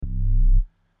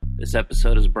This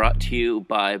episode is brought to you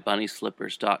by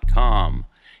BunnySlippers.com.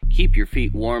 Keep your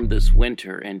feet warm this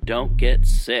winter and don't get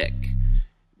sick.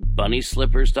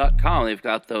 BunnySlippers.com. They've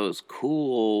got those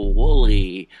cool,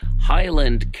 woolly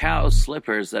Highland cow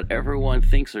slippers that everyone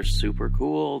thinks are super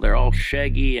cool. They're all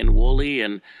shaggy and woolly,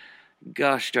 and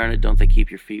gosh darn it, don't they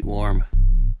keep your feet warm.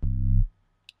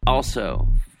 Also,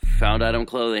 Found Item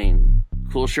Clothing.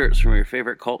 Cool shirts from your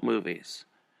favorite cult movies.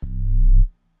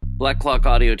 Black Clock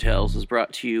Audio Tales is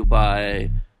brought to you by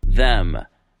them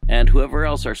and whoever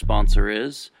else our sponsor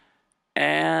is,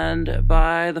 and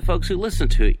by the folks who listen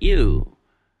to it, you.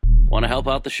 Want to help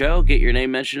out the show? Get your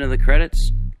name mentioned in the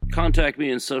credits? Contact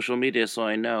me in social media so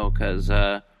I know, because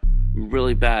I'm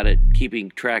really bad at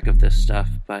keeping track of this stuff.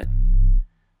 But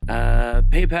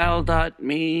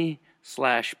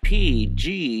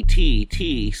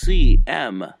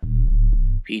paypal.me/PGTTCM.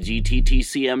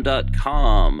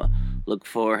 PGTTCM.com. Look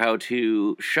for how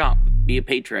to shop, be a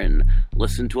patron,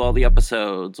 listen to all the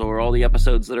episodes, or all the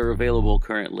episodes that are available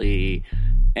currently,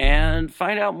 and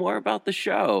find out more about the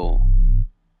show.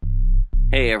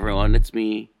 Hey everyone, it's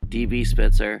me, DB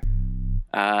Spitzer.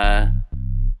 I'm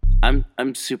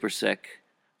super sick.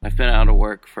 I've been out of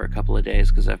work for a couple of days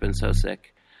because I've been so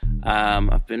sick.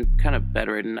 I've been kind of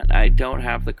bedridden. I don't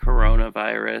have the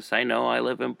coronavirus. I know I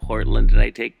live in Portland and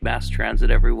I take mass transit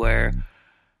everywhere.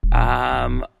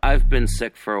 I've been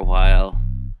sick for a while,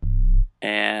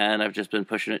 and I've just been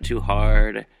pushing it too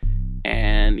hard,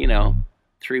 and,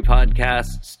 3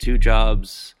 podcasts, 2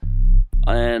 jobs,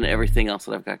 and everything else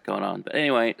that I've got going on. But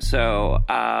anyway, so,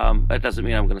 that doesn't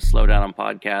mean I'm going to slow down on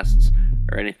podcasts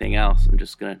or anything else. I'm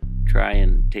just going to try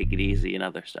and take it easy and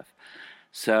other stuff.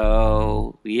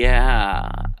 So, yeah,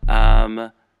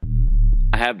 I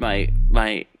have my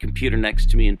computer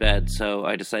next to me in bed, so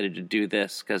I decided to do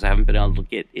this because I haven't been able to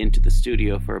get into the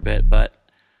studio for a bit, but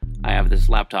I have this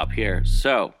laptop here.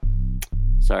 So,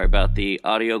 sorry about the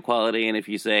audio quality, and if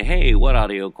you say, hey, what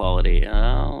audio quality?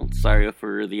 Sorry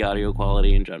for the audio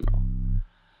quality in general.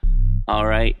 All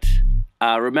right.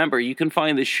 Remember, you can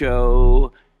find the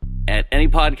show at any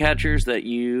podcatchers that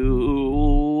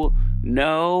you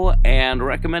know, and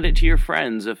recommend it to your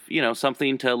friends if,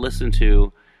 something to listen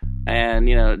to. And,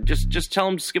 just tell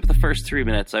them to skip the first 3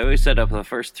 minutes. I always set up the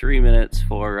first 3 minutes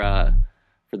for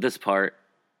this part.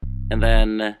 And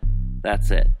then that's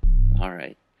it. All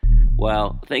right.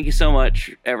 Well, thank you so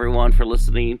much, everyone, for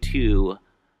listening to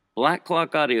Black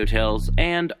Clock Audio Tales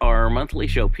and our monthly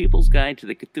show, People's Guide to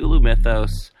the Cthulhu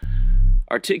Mythos,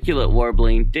 Articulate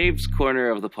Warbling, Dave's Corner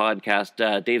of the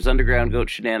Podcast, Dave's Underground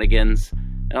Goat Shenanigans,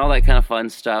 and all that kind of fun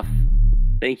stuff.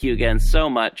 Thank you again so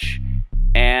much.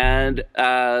 And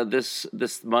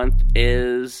this month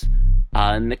is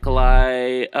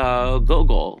Nikolai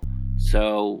Gogol.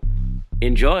 So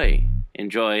enjoy.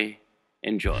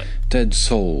 Dead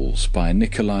Souls by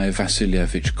Nikolai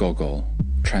Vasilievich Gogol,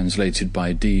 translated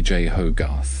by D.J.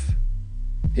 Hogarth.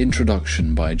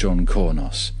 Introduction by John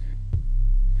Kornos.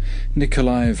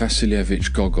 Nikolai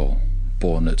Vasilievich Gogol,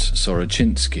 born at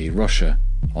Sorochinsky, Russia,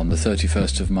 on the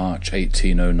 31st of March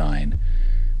 1809,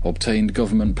 obtained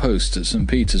government post at St.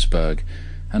 Petersburg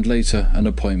and later an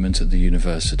appointment at the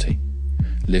university.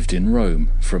 Lived in Rome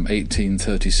from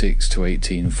 1836 to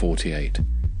 1848.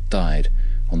 Died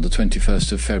on the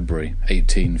 21st of February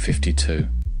 1852.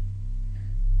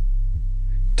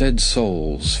 Dead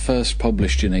Souls, first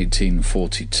published in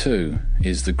 1842,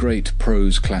 is the great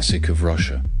prose classic of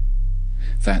Russia.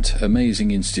 That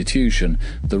amazing institution,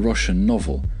 the Russian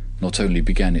novel, not only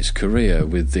began its career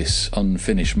with this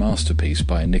unfinished masterpiece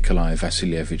by Nikolai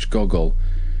Vasilievich Gogol,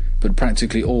 but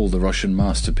practically all the Russian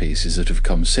masterpieces that have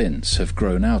come since have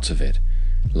grown out of it,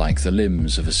 like the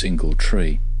limbs of a single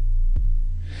tree.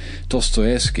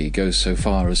 Dostoevsky goes so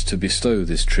far as to bestow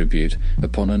this tribute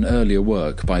upon an earlier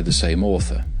work by the same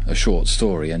author, a short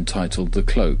story entitled The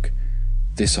Cloak.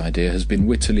 This idea has been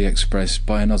wittily expressed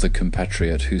by another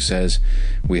compatriot who says,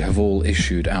 "We have all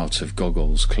issued out of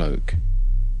Gogol's cloak."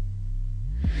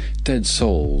 Dead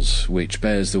Souls, which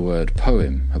bears the word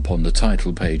poem upon the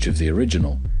title page of the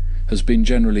original, has been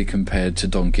generally compared to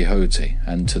Don Quixote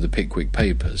and to the Pickwick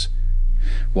Papers,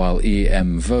 while E.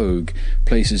 M. Vogue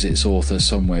places its author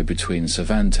somewhere between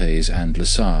Cervantes and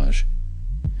Lesage.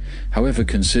 However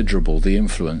considerable the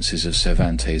influences of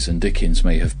Cervantes and Dickens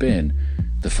may have been,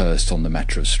 the first on the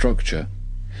matter of structure,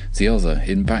 the other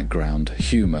in background,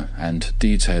 humour and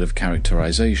detail of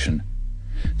characterization,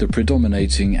 the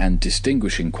predominating and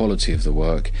distinguishing quality of the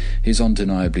work is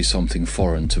undeniably something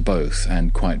foreign to both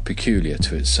and quite peculiar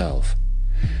to itself,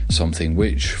 something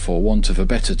which, for want of a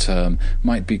better term,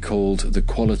 might be called the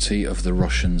quality of the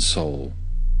Russian soul.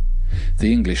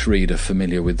 The English reader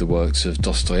familiar with the works of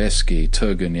Dostoevsky,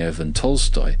 Turgenev and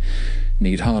Tolstoy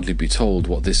need hardly be told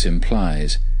what this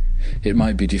implies. It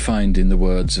might be defined in the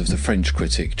words of the French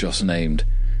critic just named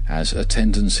as a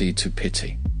tendency to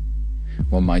pity.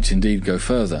 One might indeed go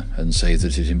further and say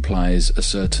that it implies a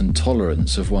certain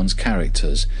tolerance of one's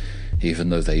characters, even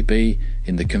though they be,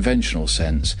 in the conventional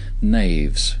sense,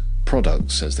 knaves,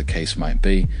 products, as the case might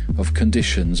be, of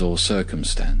conditions or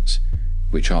circumstance,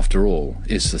 which after all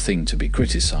is the thing to be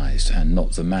criticised and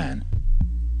not the man.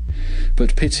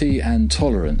 But pity and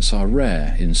tolerance are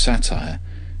rare in satire,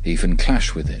 even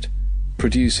clash with it,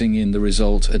 producing in the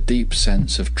result a deep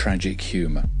sense of tragic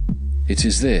humour. It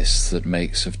is this that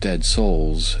makes of Dead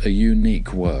Souls a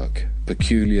unique work,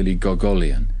 peculiarly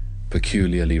Gogolian,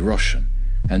 peculiarly Russian,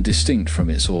 and distinct from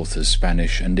its author's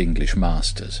Spanish and English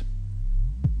masters.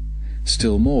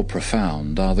 Still more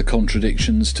profound are the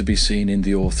contradictions to be seen in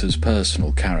the author's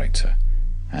personal character,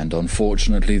 and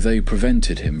unfortunately they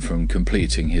prevented him from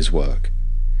completing his work.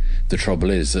 The trouble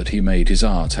is that he made his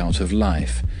art out of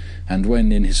life, and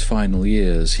when in his final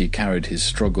years he carried his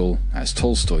struggle, as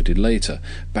Tolstoy did later,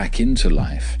 back into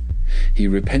life, he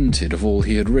repented of all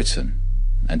he had written,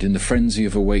 and in the frenzy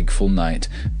of a wakeful night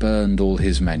burned all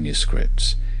his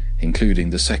manuscripts, including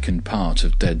the second part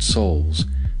of Dead Souls,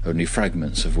 only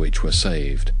fragments of which were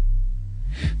saved.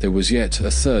 There was yet a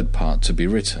third part to be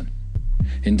written.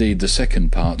 Indeed, the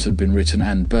second part had been written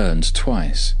and burned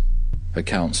twice.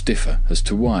 Accounts differ as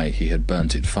to why he had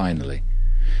burnt it finally.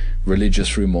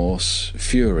 Religious remorse,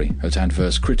 fury at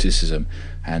adverse criticism,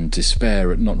 and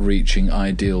despair at not reaching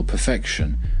ideal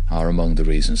perfection are among the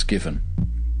reasons given.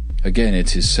 Again,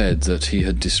 it is said that he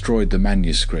had destroyed the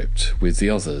manuscript with the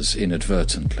others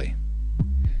inadvertently.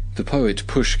 The poet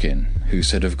Pushkin, who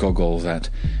said of Gogol that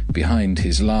behind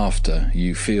his laughter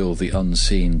you feel the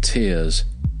unseen tears,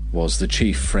 was the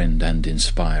chief friend and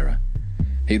inspirer.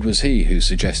 It was he who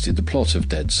suggested the plot of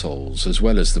Dead Souls, as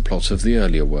well as the plot of the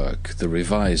earlier work, The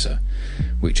Reviser,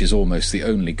 which is almost the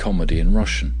only comedy in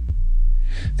Russian.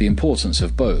 The importance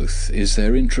of both is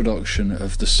their introduction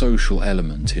of the social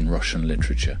element in Russian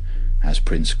literature, as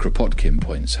Prince Kropotkin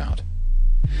points out.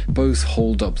 Both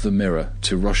hold up the mirror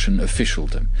to Russian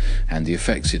officialdom and the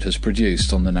effects it has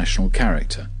produced on the national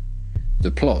character.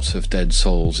 The plot of Dead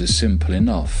Souls is simple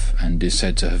enough and is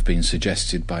said to have been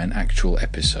suggested by an actual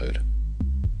episode.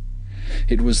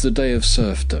 It was the day of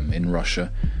serfdom in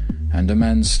Russia, and a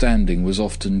man's standing was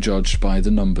often judged by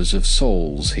the numbers of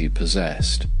souls he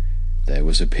possessed. There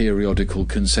was a periodical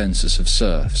consensus of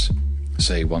serfs,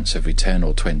 say once every 10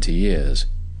 or 20 years.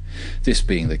 This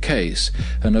being the case,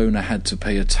 an owner had to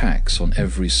pay a tax on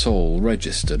every soul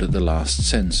registered at the last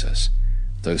census,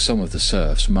 though some of the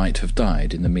serfs might have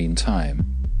died in the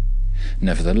meantime.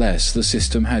 Nevertheless, the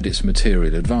system had its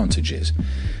material advantages,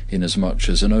 inasmuch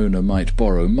as an owner might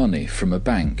borrow money from a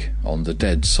bank on the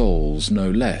dead souls no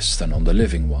less than on the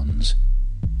living ones.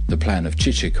 The plan of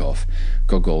Chichikov,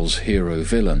 Gogol's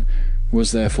hero-villain,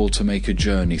 was therefore to make a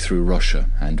journey through Russia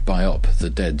and buy up the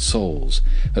dead souls,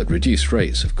 at reduced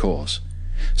rates of course,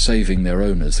 saving their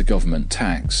owners the government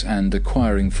tax and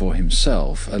acquiring for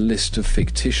himself a list of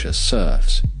fictitious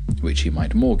serfs, which he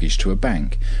might mortgage to a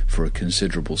bank for a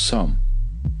considerable sum.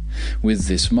 With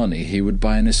this money he would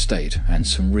buy an estate and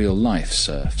some real-life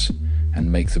serfs,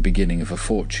 and make the beginning of a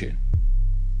fortune.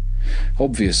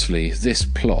 Obviously, this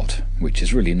plot, which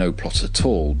is really no plot at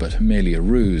all, but merely a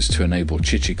ruse to enable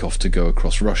Chichikov to go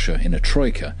across Russia in a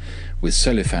troika, with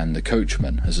Selifan the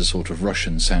coachman as a sort of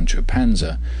Russian Sancho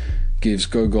Panza, gives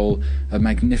Gogol a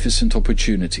magnificent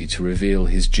opportunity to reveal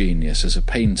his genius as a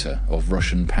painter of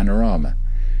Russian panorama,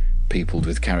 peopled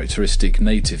with characteristic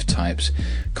native types,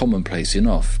 commonplace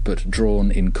enough, but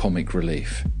drawn in comic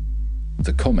relief.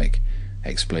 The comic,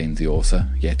 explained the author,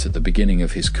 yet at the beginning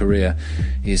of his career,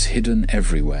 is hidden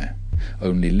everywhere.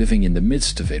 Only living in the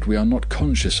midst of it, we are not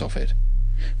conscious of it.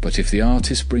 But if the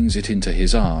artist brings it into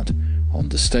his art, on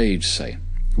the stage, say,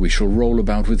 we shall roll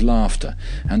about with laughter,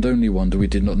 and only wonder we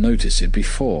did not notice it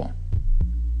before.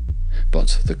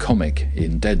 But the comic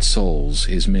in Dead Souls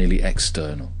is merely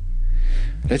external.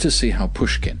 Let us see how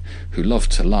Pushkin, who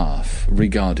loved to laugh,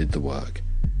 regarded the work.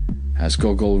 As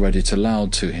Gogol read it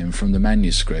aloud to him from the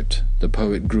manuscript, the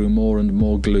poet grew more and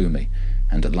more gloomy,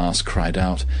 and at last cried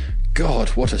out, "God,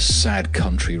 what a sad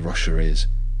country Russia is!"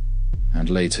 And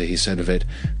later he said of it,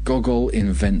 "Gogol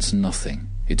invents nothing.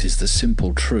 It is the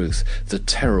simple truth, the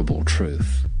terrible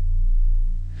truth."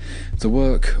 The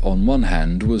work, on one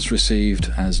hand, was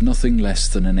received as nothing less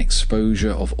than an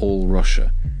exposure of all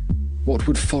Russia. What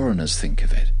would foreigners think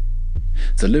of it?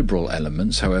 The liberal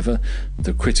elements, however,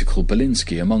 the critical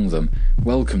Belinsky among them,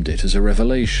 welcomed it as a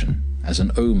revelation, as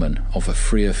an omen of a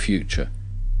freer future.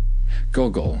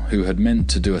 Gogol, who had meant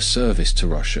to do a service to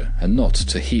Russia and not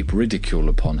to heap ridicule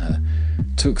upon her,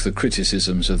 took the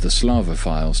criticisms of the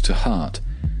Slavophiles to heart,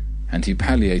 and he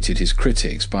palliated his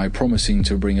critics by promising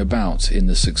to bring about in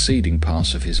the succeeding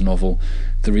parts of his novel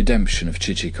the redemption of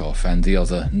Chichikov and the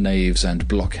other knaves and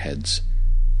blockheads.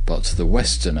 But the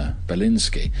Westerner,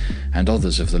 Belinsky, and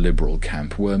others of the liberal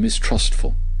camp were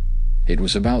mistrustful. It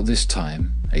was about this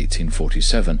time,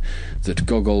 1847, that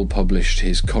Gogol published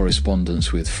his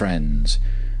Correspondence with Friends,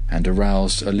 and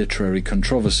aroused a literary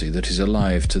controversy that is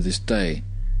alive to this day.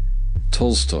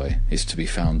 Tolstoy is to be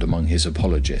found among his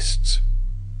apologists.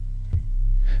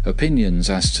 Opinions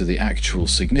as to the actual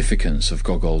significance of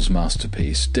Gogol's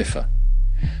masterpiece differ.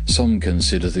 Some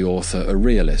consider the author a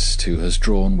realist who has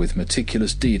drawn with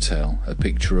meticulous detail a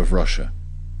picture of Russia.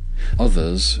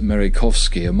 Others,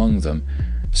 Merejkovsky among them,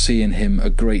 see in him a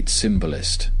great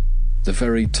symbolist. The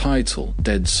very title,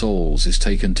 Dead Souls, is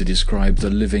taken to describe the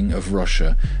living of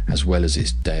Russia as well as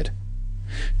its dead.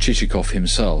 Chichikov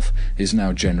himself is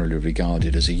now generally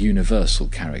regarded as a universal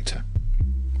character.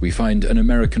 We find an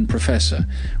American professor,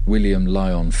 William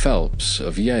Lyon Phelps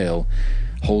of Yale,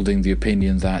 holding the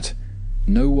opinion that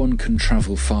no one can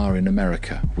travel far in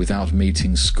America without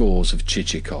meeting scores of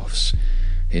Chichikovs.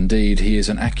 Indeed, he is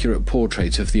an accurate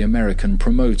portrait of the American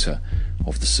promoter,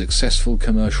 of the successful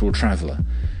commercial traveller,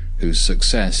 whose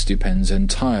success depends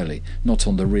entirely not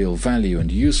on the real value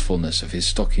and usefulness of his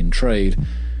stock in trade,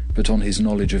 but on his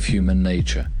knowledge of human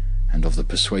nature and of the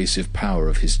persuasive power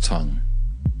of his tongue.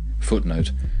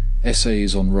 Footnote: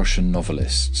 Essays on Russian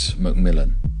Novelists,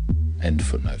 Macmillan. End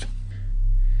footnote.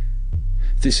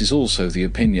 This is also the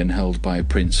opinion held by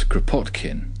Prince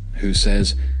Kropotkin, who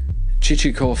says,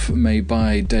 Chichikov may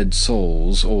buy dead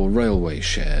souls or railway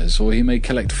shares, or he may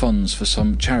collect funds for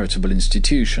some charitable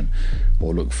institution,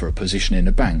 or look for a position in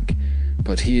a bank,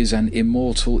 but he is an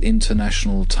immortal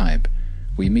international type.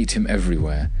 We meet him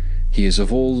everywhere. He is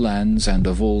of all lands and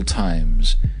of all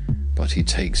times, but he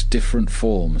takes different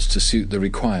forms to suit the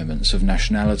requirements of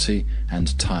nationality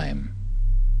and time.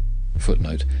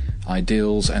 Footnote: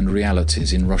 Ideals and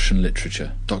Realities in Russian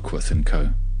Literature, Duckworth & Co.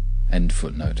 End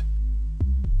footnote.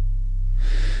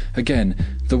 Again,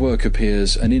 the work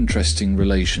appears an interesting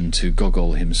relation to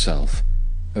Gogol himself.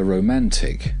 A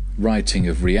romantic, writing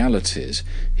of realities,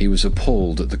 he was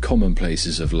appalled at the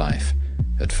commonplaces of life,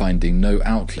 at finding no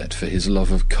outlet for his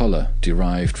love of colour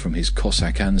derived from his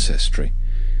Cossack ancestry.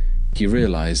 He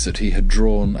realized that he had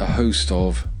drawn a host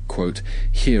of, quote,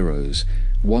 heroes,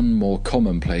 one more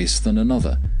commonplace than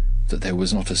another, that there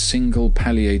was not a single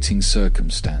palliating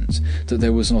circumstance, that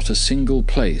there was not a single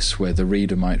place where the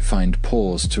reader might find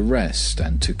pause to rest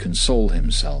and to console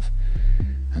himself,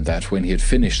 and that when he had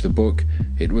finished the book,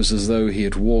 it was as though he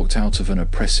had walked out of an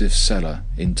oppressive cellar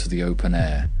into the open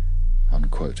air.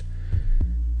 Unquote.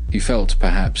 He felt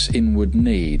perhaps inward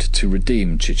need to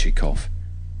redeem Chichikov.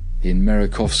 In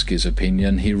Merejkovsky's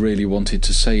opinion, he really wanted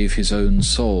to save his own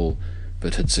soul,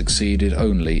 but had succeeded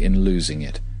only in losing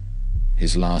it.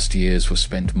 His last years were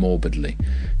spent morbidly.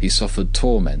 He suffered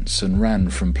torments and ran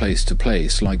from place to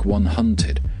place like one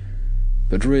hunted,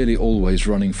 but really always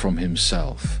running from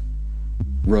himself.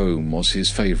 Rome was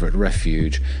his favourite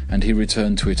refuge, and he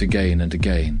returned to it again and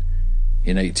again.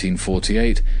 In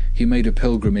 1848 he made a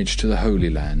pilgrimage to the Holy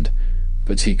Land,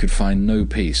 but he could find no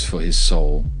peace for his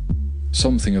soul.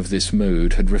 Something of this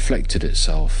mood had reflected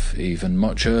itself, even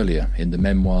much earlier, in the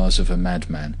Memoirs of a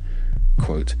Madman.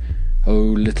 Quote, "O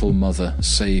little mother,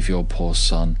 save your poor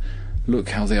son.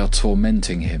 Look how they are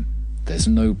tormenting him. There's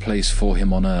no place for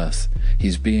him on earth.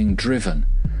 He's being driven.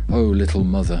 O little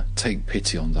mother, take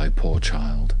pity on thy poor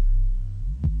child."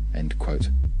 End quote.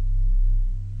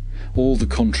 All the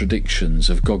contradictions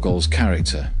of Gogol's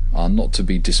character are not to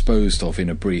be disposed of in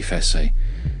a brief essay.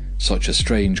 Such a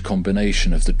strange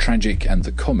combination of the tragic and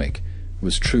the comic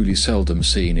was truly seldom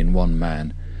seen in one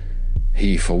man.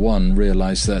 He, for one,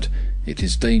 realized that it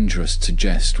is dangerous to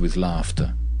jest with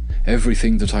laughter.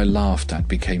 Everything that I laughed at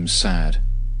became sad.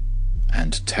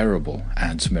 And terrible,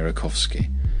 adds Merejkovsky.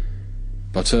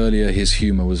 But earlier his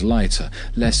humour was lighter,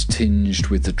 less tinged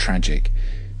with the tragic.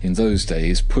 In those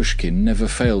days Pushkin never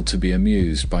failed to be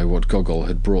amused by what Gogol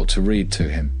had brought to read to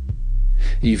him.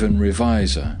 Even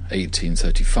Reviser,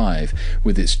 1835,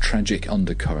 with its tragic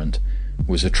undercurrent,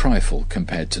 was a trifle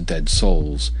compared to Dead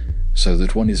Souls, so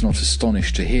that one is not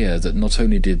astonished to hear that not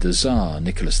only did the Tsar,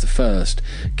 Nicholas I,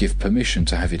 give permission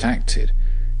to have it acted,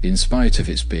 in spite of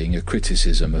its being a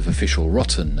criticism of official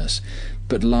rottenness,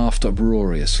 but laughed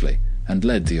uproariously and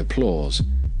led the applause.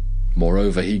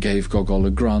 Moreover, he gave Gogol a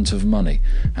grant of money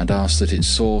and asked that its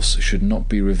source should not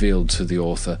be revealed to the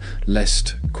author,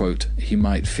 lest, quote, he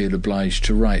might feel obliged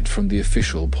to write from the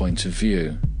official point of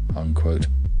view, unquote.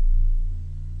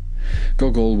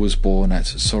 Gogol was born at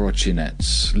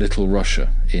Sorochinets, Little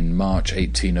Russia, in March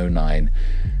 1809.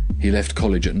 He left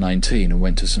college at 19 and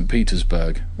went to St.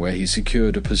 Petersburg, where he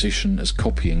secured a position as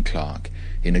copying clerk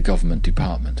in a government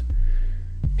department.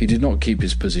 He did not keep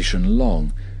his position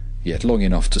long, yet long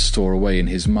enough to store away in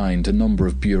his mind a number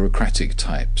of bureaucratic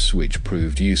types which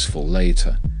proved useful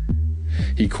later.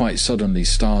 He quite suddenly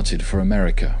started for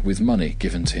America with money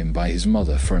given to him by his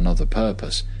mother for another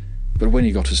purpose, but when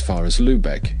he got as far as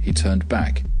Lubeck, he turned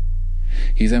back.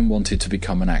 He then wanted to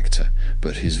become an actor,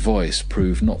 but his voice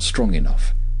proved not strong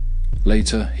enough.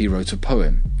 Later he wrote a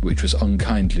poem which was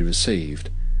unkindly received.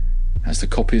 As the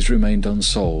copies remained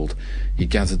unsold, he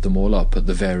gathered them all up at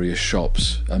the various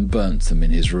shops and burnt them in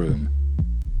his room.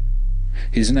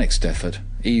 His next effort,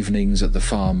 Evenings at the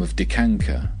Farm of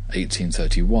Dikanka,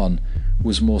 1831,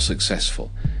 was more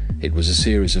successful. It was a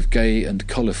series of gay and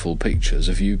colourful pictures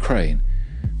of Ukraine,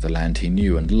 the land he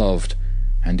knew and loved,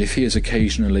 and if he is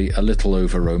occasionally a little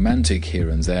over-romantic here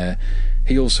and there,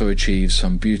 he also achieves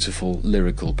some beautiful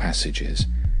lyrical passages.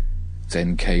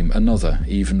 Then came another,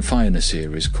 even finer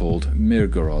series called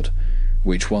Mirgorod,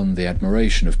 which won the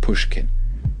admiration of Pushkin.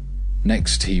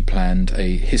 Next he planned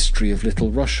a History of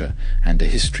Little Russia and a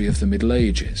History of the Middle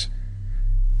Ages.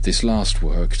 This last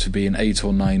work to be in 8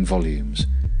 or 9 volumes.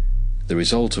 The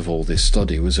result of all this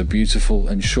study was a beautiful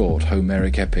and short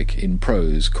Homeric epic in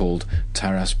prose called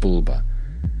Taras Bulba.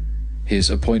 His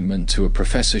appointment to a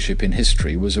professorship in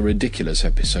history was a ridiculous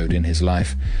episode in his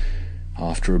life.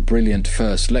 After a brilliant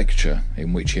first lecture,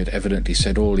 in which he had evidently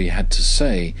said all he had to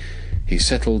say, he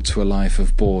settled to a life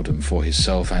of boredom for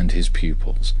himself and his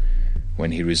pupils.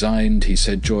 When he resigned, he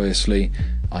said joyously,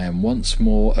 "I am once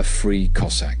more a free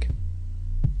Cossack."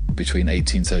 Between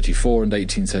 1834 and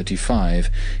 1835,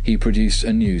 he produced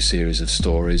a new series of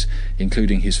stories,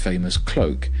 including his famous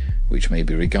Cloak, which may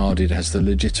be regarded as the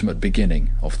legitimate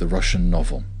beginning of the Russian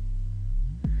novel.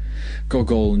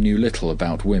 Gogol knew little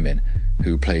about women,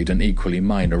 who played an equally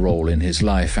minor role in his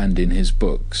life and in his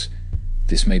books.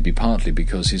 This may be partly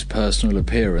because his personal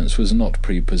appearance was not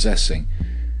prepossessing.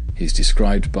 He is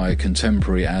described by a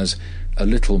contemporary as a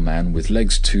little man with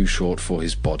legs too short for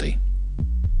his body.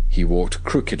 He walked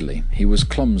crookedly, he was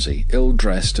clumsy,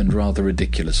 ill-dressed and rather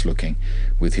ridiculous-looking,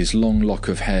 with his long lock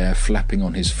of hair flapping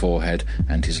on his forehead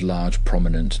and his large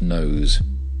prominent nose.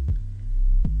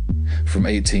 From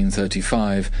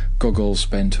 1835, Gogol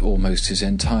spent almost his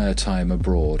entire time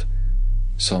abroad.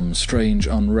 Some strange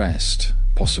unrest,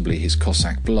 possibly his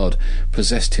Cossack blood,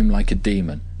 possessed him like a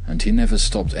demon, and he never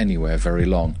stopped anywhere very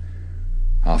long.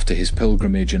 After his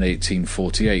pilgrimage in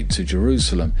 1848 to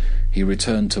Jerusalem, he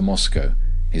returned to Moscow,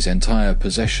 his entire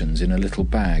possessions in a little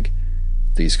bag.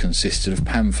 These consisted of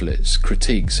pamphlets,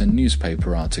 critiques, and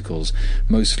newspaper articles,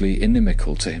 mostly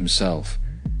inimical to himself.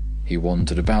 He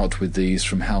wandered about with these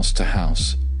from house to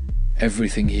house.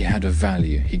 Everything he had of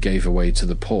value he gave away to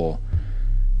the poor.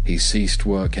 He ceased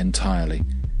work entirely.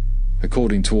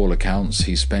 According to all accounts,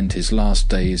 he spent his last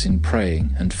days in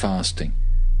praying and fasting.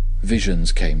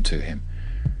 Visions came to him.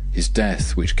 His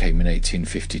death, which came in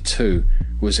 1852,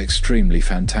 was extremely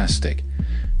fantastic.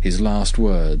 His last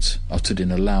words, uttered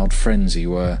in a loud frenzy,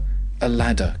 were, "A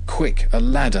ladder! Quick, a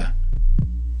ladder!"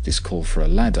 This call for a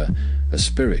ladder, a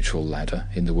spiritual ladder,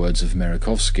 in the words of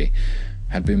Merejkovsky,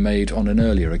 had been made on an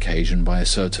earlier occasion by a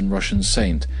certain Russian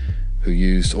saint, who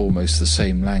used almost the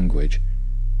same language.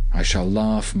 "I shall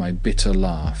laugh my bitter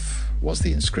laugh," was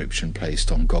the inscription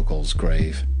placed on Gogol's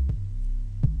grave.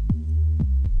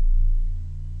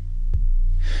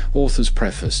 Author's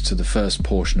preface to the first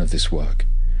portion of this work.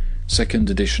 Second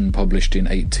edition published in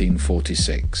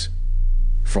 1846.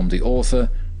 From the author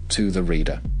to the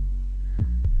reader.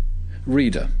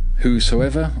 Reader,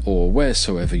 whosoever or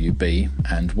wheresoever you be,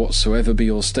 and whatsoever be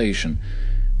your station,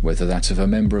 whether that of a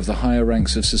member of the higher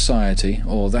ranks of society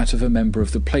or that of a member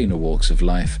of the plainer walks of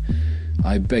life,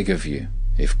 I beg of you,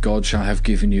 if God shall have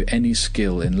given you any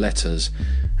skill in letters,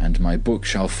 and my book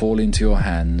shall fall into your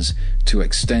hands, to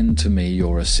extend to me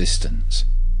your assistance.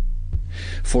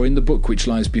 For in the book which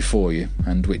lies before you,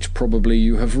 and which probably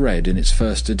you have read in its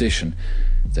first edition,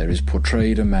 there is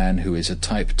portrayed a man who is a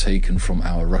type taken from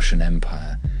our Russian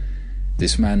Empire.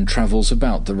 This man travels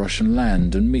about the Russian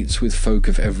land and meets with folk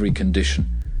of every condition,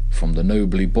 from the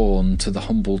nobly born to the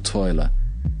humble toiler.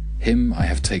 Him I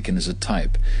have taken as a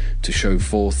type, to show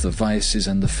forth the vices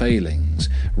and the failings,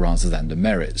 rather than the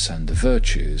merits and the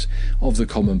virtues, of the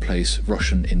commonplace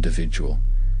Russian individual.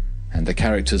 and the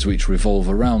characters which revolve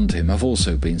around him have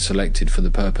also been selected for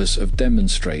the purpose of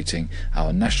demonstrating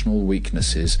our national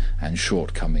weaknesses and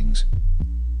shortcomings.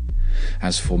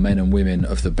 As for men and women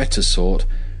of the better sort,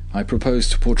 I propose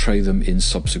to portray them in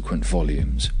subsequent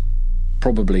volumes.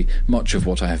 Probably much of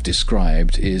what I have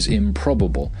described is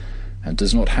improbable, and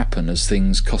does not happen as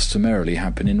things customarily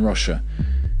happen in Russia,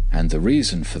 and the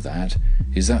reason for that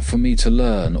is that for me to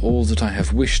learn all that I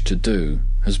have wished to do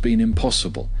has been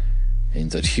impossible, in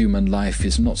that human life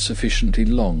is not sufficiently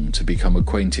long to become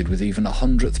acquainted with even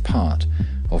 100th part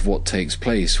of what takes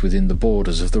place within the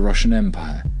borders of the Russian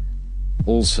Empire.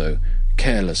 Also,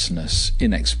 carelessness,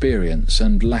 inexperience,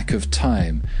 and lack of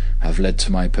time have led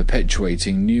to my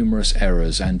perpetuating numerous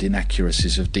errors and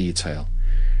inaccuracies of detail,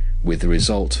 with the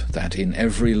result that in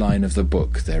every line of the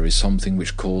book there is something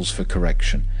which calls for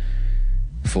correction.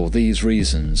 For these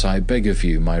reasons I beg of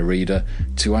you, my reader,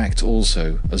 to act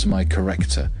also as my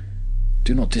corrector.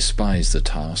 Do not despise the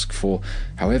task, for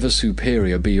however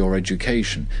superior be your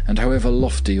education, and however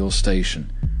lofty your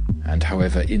station, and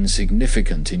however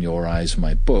insignificant in your eyes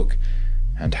my book,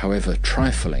 and however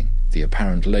trifling the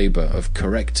apparent labour of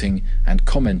correcting and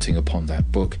commenting upon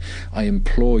that book, I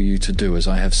implore you to do as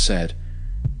I have said.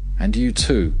 And you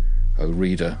too, O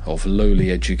reader of lowly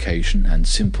education and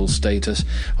simple status,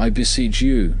 I beseech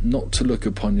you not to look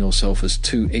upon yourself as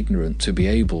too ignorant to be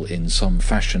able in some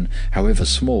fashion, however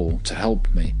small, to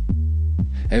help me.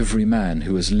 Every man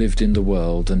who has lived in the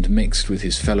world and mixed with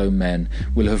his fellow men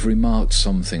will have remarked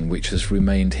something which has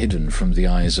remained hidden from the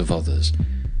eyes of others,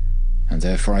 and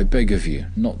therefore I beg of you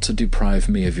not to deprive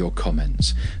me of your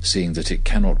comments, seeing that it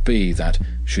cannot be that,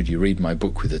 should you read my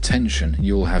book with attention,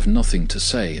 you will have nothing to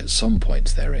say at some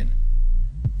point therein.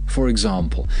 For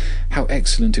example, how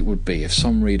excellent it would be if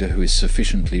some reader who is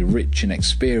sufficiently rich in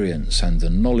experience and the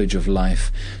knowledge of life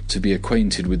to be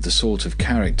acquainted with the sort of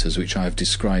characters which I have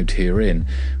described herein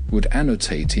would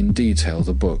annotate in detail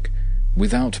the book,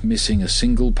 without missing a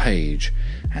single page,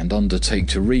 and undertake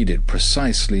to read it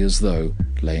precisely as though,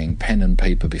 laying pen and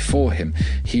paper before him,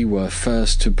 he were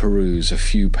first to peruse a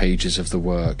few pages of the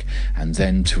work, and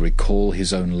then to recall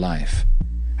his own life,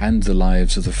 and the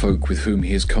lives of the folk with whom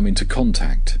he has come into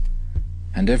contact,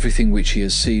 and everything which he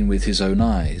has seen with his own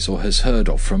eyes or has heard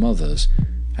of from others,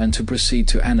 and to proceed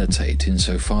to annotate in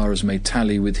so far as may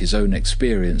tally with his own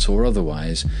experience or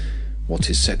otherwise what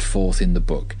is set forth in the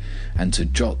book, and to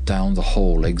jot down the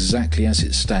whole exactly as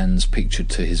it stands pictured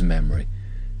to his memory,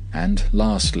 and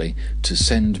lastly to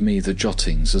send me the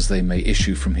jottings as they may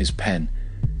issue from his pen,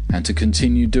 and to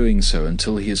continue doing so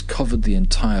until he has covered the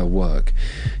entire work.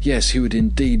 Yes, he would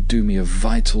indeed do me a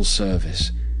vital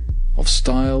service. Of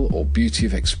style or beauty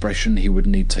of expression he would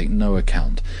need take no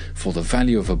account, for the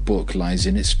value of a book lies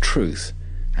in its truth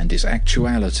and its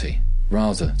actuality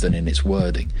rather than in its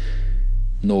wording.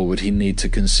 Nor would he need to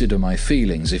consider my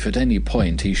feelings if at any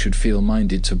point he should feel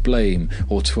minded to blame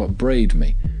or to upbraid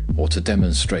me, or to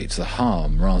demonstrate the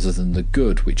harm rather than the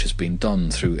good which has been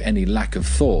done through any lack of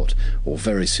thought or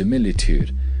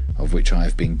verisimilitude of which I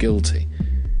have been guilty.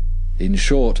 In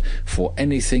short, for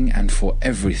anything and for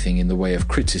everything in the way of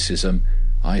criticism,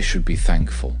 I should be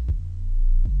thankful.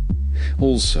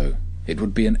 Also, it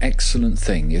would be an excellent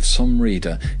thing if some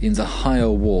reader in the higher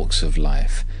walks of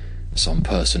life, some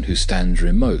person who stands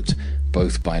remote,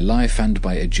 both by life and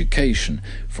by education,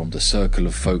 from the circle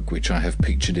of folk which I have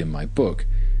pictured in my book,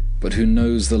 but who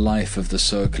knows the life of the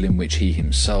circle in which he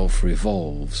himself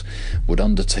revolves, would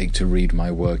undertake to read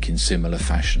my work in similar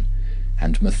fashion,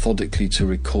 and methodically to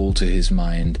recall to his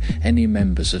mind any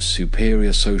members of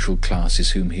superior social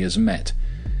classes whom he has met,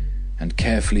 and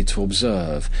carefully to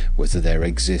observe whether there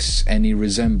exists any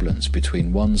resemblance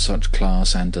between one such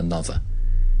class and another,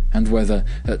 and whether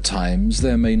at times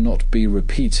there may not be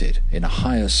repeated in a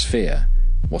higher sphere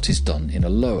what is done in a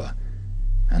lower,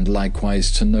 and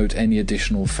likewise to note any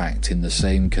additional fact in the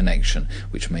same connection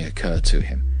which may occur to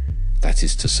him, that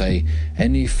is to say,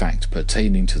 any fact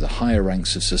pertaining to the higher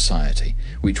ranks of society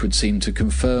which would seem to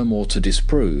confirm or to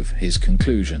disprove his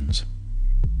conclusions.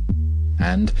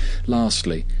 And,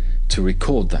 lastly, to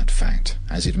record that fact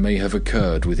as it may have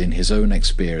occurred within his own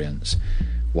experience,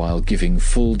 while giving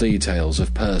full details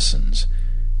of persons,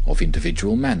 of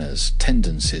individual manners,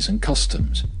 tendencies, and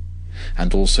customs,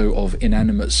 and also of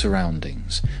inanimate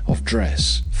surroundings, of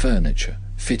dress, furniture,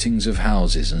 fittings of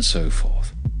houses, and so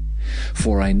forth.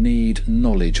 For I need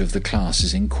knowledge of the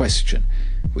classes in question,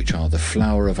 which are the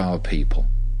flower of our people.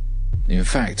 In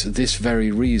fact, this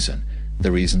very reason,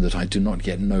 the reason that I do not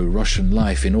yet know Russian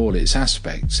life in all its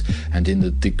aspects, and in the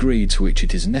degree to which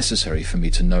it is necessary for me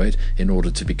to know it in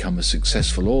order to become a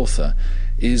successful author,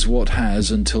 is what has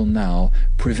until now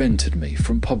prevented me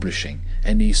from publishing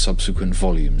any subsequent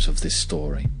volumes of this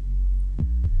story.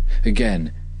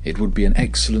 Again, it would be an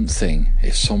excellent thing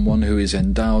if someone who is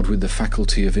endowed with the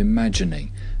faculty of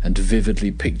imagining and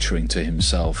vividly picturing to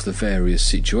himself the various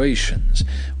situations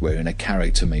wherein a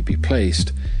character may be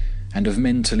placed, and of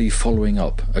mentally following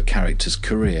up a character's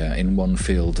career in one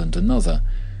field and another.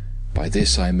 By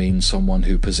this I mean someone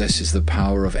who possesses the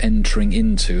power of entering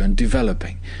into and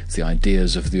developing the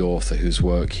ideas of the author whose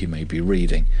work he may be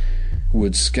reading,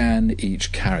 would scan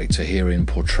each character herein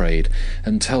portrayed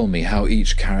and tell me how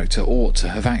each character ought to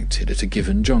have acted at a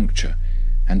given juncture,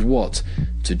 and what,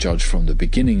 to judge from the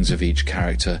beginnings of each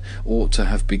character, ought to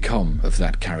have become of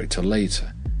that character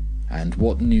later, and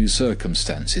what new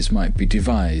circumstances might be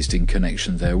devised in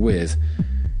connection therewith,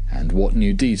 and what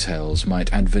new details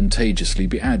might advantageously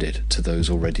be added to those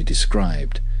already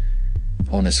described.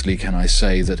 Honestly can I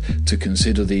say that to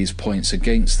consider these points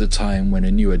against the time when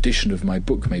a new edition of my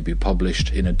book may be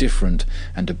published in a different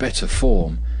and a better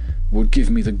form would give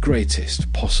me the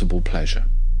greatest possible pleasure.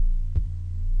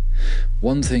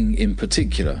 One thing in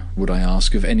particular would I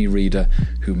ask of any reader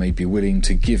who may be willing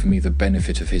to give me the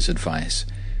benefit of his advice.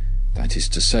 That is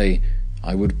to say,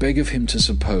 I would beg of him to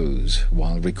suppose,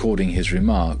 while recording his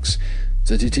remarks,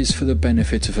 that it is for the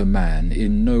benefit of a man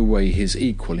in no way his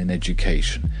equal in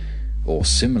education, or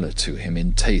similar to him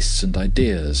in tastes and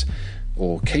ideas,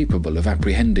 or capable of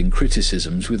apprehending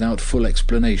criticisms without full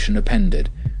explanation appended,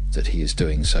 that he is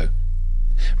doing so.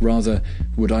 Rather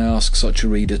would I ask such a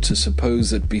reader to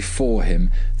suppose that before him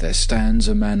there stands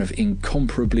a man of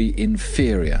incomparably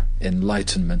inferior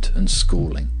enlightenment and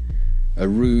schooling, a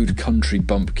rude country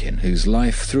bumpkin whose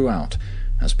life throughout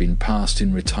has been passed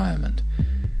in retirement,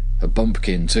 a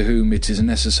bumpkin to whom it is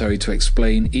necessary to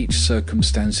explain each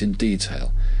circumstance in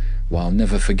detail, while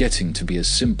never forgetting to be as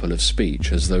simple of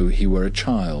speech as though he were a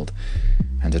child,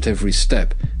 and at every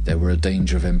step there were a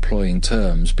danger of employing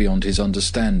terms beyond his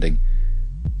understanding.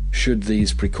 Should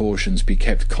these precautions be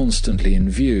kept constantly in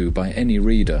view by any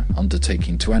reader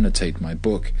undertaking to annotate my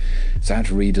book, that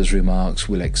reader's remarks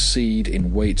will exceed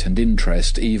in weight and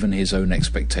interest even his own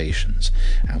expectations,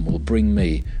 and will bring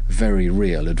me very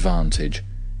real advantage.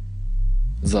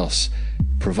 Thus,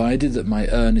 provided that my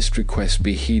earnest request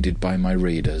be heeded by my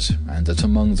readers, and that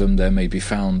among them there may be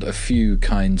found a few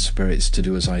kind spirits to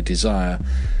do as I desire,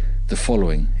 the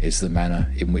following is the manner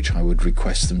in which I would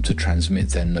request them to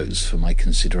transmit their notes for my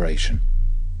consideration.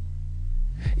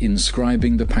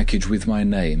 Inscribing the package with my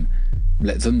name,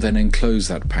 let them then enclose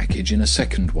that package in a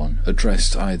second one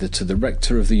addressed either to the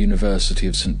rector of the University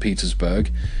of St. Petersburg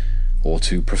or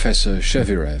to Professor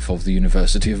Shevirev of the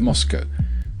University of Moscow,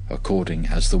 according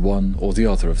as the one or the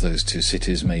other of those two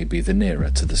cities may be the nearer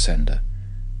to the sender.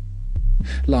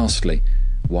 Lastly,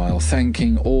 while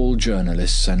thanking all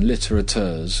journalists and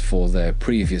littérateurs for their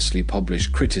previously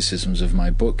published criticisms of my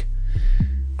book,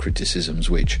 criticisms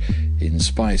which, in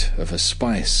spite of a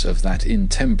spice of that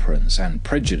intemperance and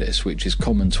prejudice which is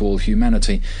common to all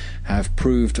humanity, have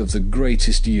proved of the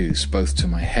greatest use both to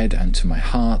my head and to my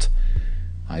heart,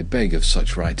 I beg of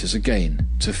such writers again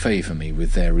to favour me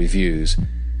with their reviews,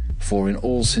 for in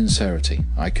all sincerity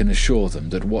I can assure them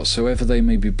that whatsoever they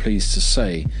may be pleased to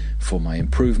say for my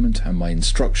improvement and my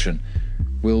instruction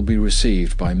will be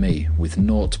received by me with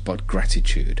naught but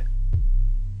gratitude.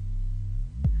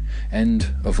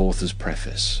 End of author's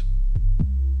preface.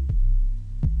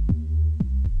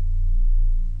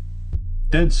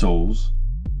 Dead Souls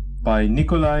by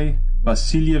Nikolai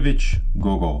Vasilievich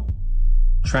Gogol.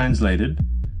 Translated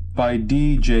by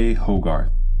D.J.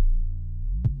 Hogarth.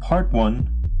 Part 1,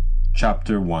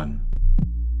 Chapter 1.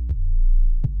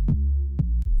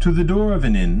 To the door of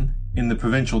an inn in the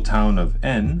provincial town of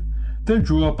N there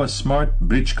drew up a smart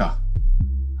britchka,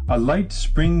 a light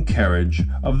spring carriage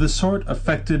of the sort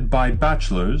affected by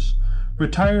bachelors,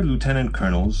 retired lieutenant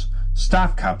colonels,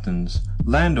 staff captains,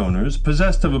 landowners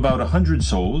possessed of about 100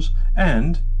 souls,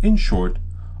 and, in short,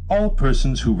 all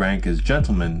persons who rank as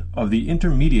gentlemen of the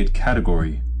intermediate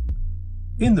category.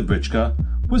 In the britchka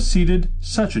was seated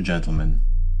such a gentleman,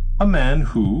 a man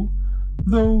who,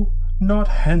 though not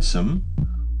handsome,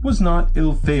 was not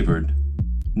ill-favoured,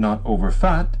 not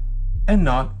over-fat, and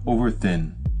not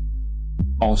over-thin.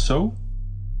 Also,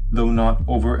 though not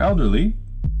over-elderly,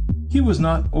 he was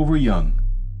not over-young.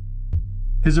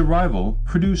 His arrival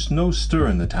produced no stir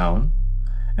in the town,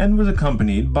 and was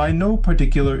accompanied by no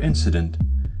particular incident,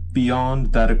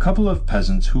 beyond that a couple of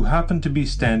peasants who happened to be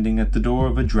standing at the door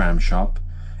of a dram-shop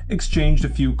exchanged a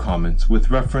few comments with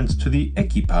reference to the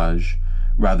equipage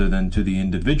rather than to the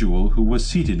individual who was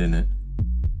seated in it.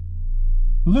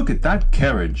 "Look at that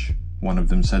carriage," one of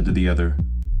them said to the other.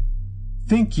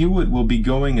 "Think you it will be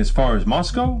going as far as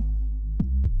Moscow?"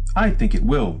 "I think it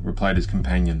will," replied his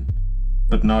companion.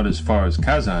 "But not as far as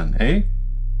Kazan, eh?"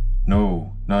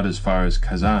 "No, not as far as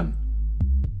Kazan."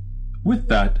 With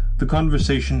that, the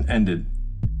conversation ended.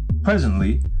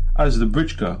 Presently, as the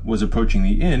britchka was approaching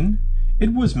the inn,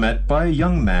 it was met by a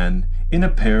young man in a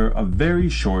pair of very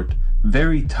short,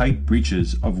 very tight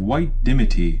breeches of white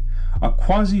dimity, a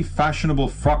quasi-fashionable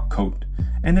frock-coat,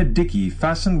 and a dickey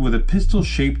fastened with a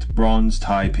pistol-shaped bronze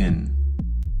tie-pin.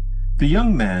 The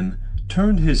young man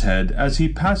turned his head as he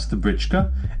passed the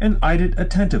britchka and eyed it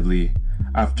attentively,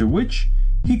 after which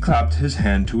he clapped his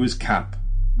hand to his cap,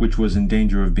 which was in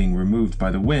danger of being removed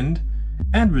by the wind,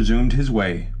 and resumed his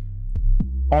way.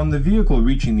 On the vehicle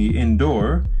reaching the inn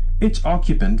door, its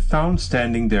occupant found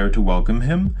standing there to welcome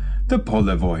him the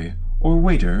polevoi, or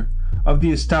waiter, of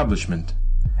the establishment,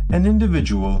 an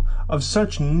individual of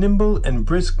such nimble and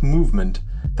brisk movement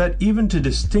that even to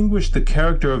distinguish the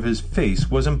character of his face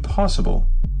was impossible.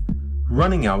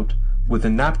 Running out, with a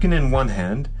napkin in one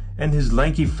hand, and his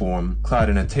lanky form clad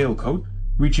in a tailcoat,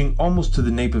 reaching almost to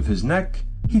the nape of his neck,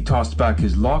 he tossed back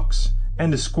his locks,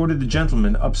 and escorted the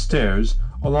gentleman upstairs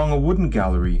along a wooden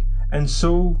gallery, and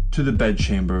so to the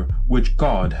bedchamber which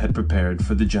God had prepared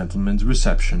for the gentleman's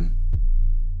reception.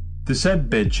 The said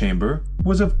bedchamber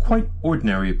was of quite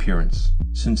ordinary appearance,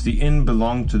 since the inn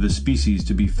belonged to the species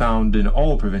to be found in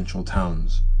all provincial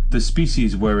towns, the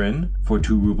species wherein, for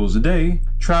 2 rubles a day,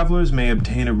 travellers may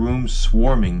obtain a room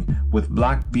swarming with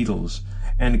black beetles,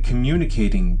 and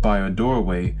communicating by a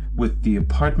doorway with the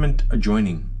apartment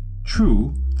adjoining.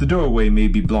 True, the doorway may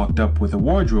be blocked up with a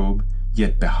wardrobe,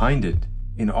 yet behind it,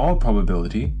 in all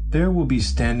probability, there will be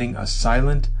standing a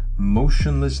silent,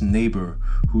 motionless neighbor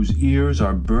whose ears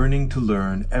are burning to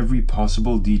learn every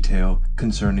possible detail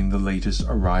concerning the latest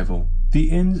arrival. The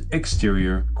inn's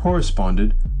exterior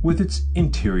corresponded with its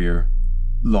interior.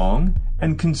 Long,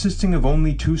 and consisting of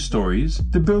only 2 stories,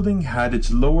 the building had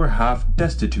its lower half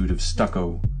destitute of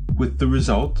stucco, with the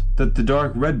result that the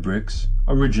dark red bricks,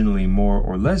 originally more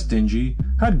or less dingy,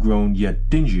 had grown yet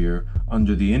dingier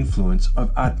under the influence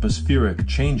of atmospheric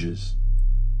changes.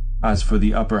 As for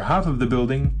the upper half of the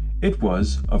building, it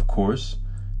was, of course,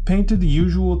 painted the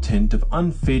usual tint of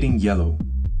unfading yellow.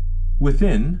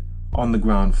 Within, on the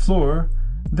ground floor,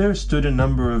 there stood a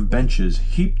number of benches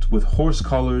heaped with horse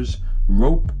collars,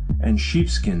 rope, and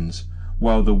sheepskins,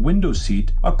 while the window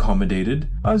seat accommodated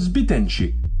a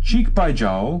zbitenchik, cheek by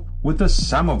jowl, with a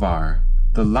samovar,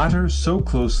 the latter so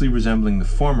closely resembling the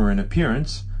former in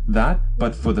appearance that,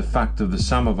 but for the fact of the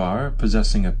samovar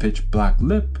possessing a pitch-black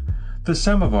lip, the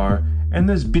samovar and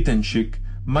the zbitenchik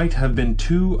might have been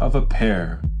 2 of a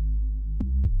pair.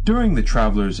 During the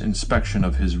traveller's inspection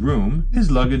of his room,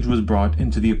 his luggage was brought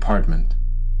into the apartment.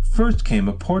 First came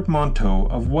a portmanteau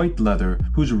of white leather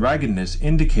whose raggedness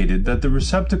indicated that the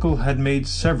receptacle had made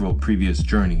several previous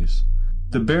journeys.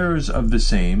 The bearers of the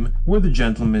same were the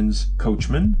gentleman's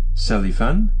coachman,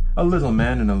 Selifan, a little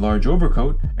man in a large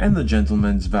overcoat, and the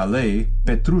gentleman's valet,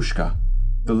 Petrushka,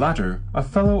 the latter a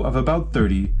fellow of about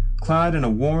 30, clad in a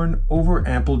worn,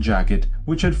 over-ample jacket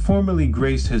which had formerly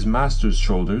graced his master's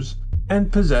shoulders,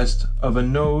 and possessed of a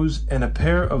nose and a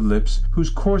pair of lips whose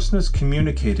coarseness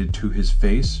communicated to his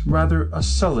face rather a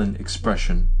sullen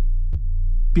expression.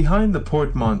 Behind the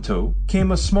portmanteau came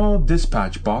a small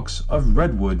dispatch box of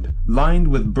redwood lined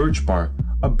with birch bark,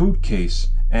 a boot case,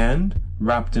 and,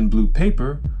 wrapped in blue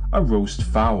paper, a roast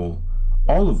fowl,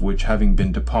 all of which having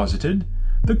been deposited,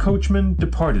 the coachman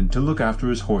departed to look after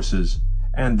his horses,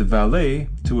 and the valet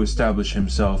to establish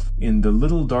himself in the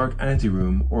little dark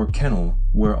anteroom or kennel,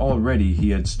 where already he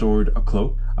had stored a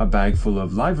cloak, a bag full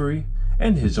of livery,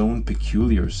 and his own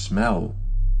peculiar smell.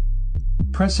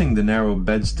 Pressing the narrow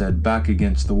bedstead back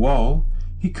against the wall,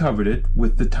 he covered it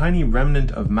with the tiny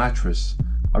remnant of mattress,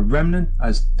 a remnant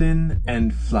as thin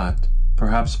and flat,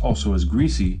 perhaps also as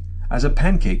greasy, as a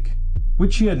pancake,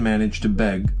 which he had managed to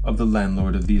beg of the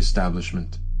landlord of the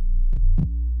establishment.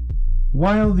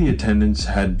 While the attendants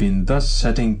had been thus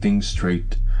setting things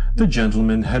straight, the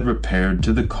gentleman had repaired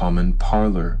to the common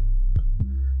parlour.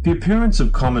 The appearance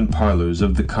of common parlours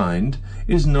of the kind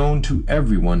is known to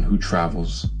everyone who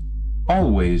travels.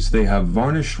 Always they have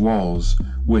varnished walls,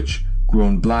 which,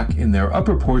 grown black in their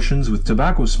upper portions with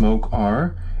tobacco smoke,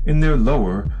 are, in their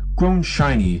lower, grown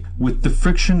shiny with the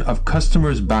friction of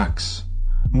customers' backs,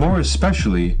 more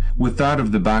especially with that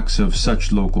of the backs of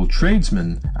such local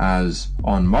tradesmen as,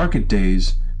 on market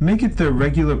days, make it their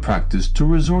regular practice to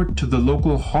resort to the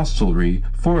local hostelry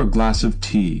for a glass of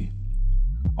tea.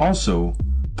 Also,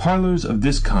 parlours of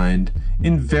this kind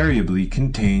invariably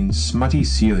contain smutty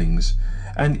ceilings,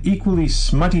 an equally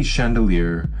smutty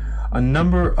chandelier, a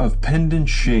number of pendant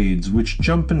shades which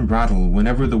jump and rattle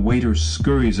whenever the waiter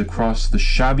scurries across the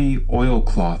shabby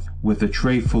oilcloth with a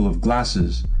tray full of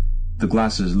glasses, the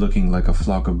glasses looking like a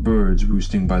flock of birds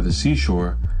roosting by the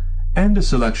seashore, and a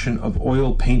selection of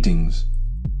oil paintings.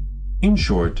 In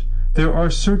short, there are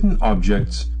certain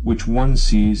objects which one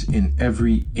sees in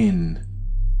every inn.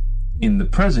 In the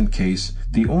present case,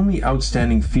 the only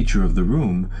outstanding feature of the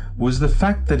room was the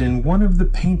fact that in one of the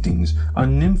paintings a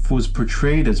nymph was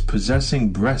portrayed as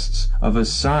possessing breasts of a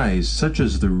size such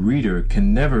as the reader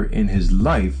can never in his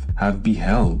life have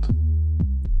beheld.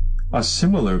 A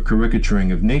similar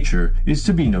caricaturing of nature is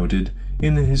to be noted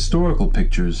in the historical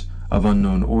pictures of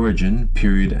unknown origin,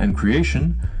 period, and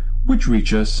creation, which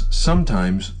reach us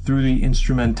sometimes through the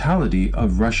instrumentality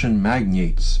of Russian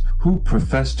magnates who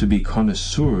profess to be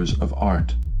connoisseurs of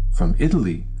art from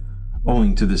Italy,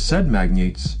 owing to the said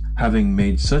magnates having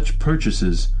made such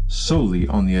purchases solely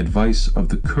on the advice of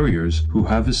the couriers who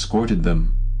have escorted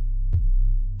them.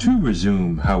 To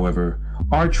resume, however,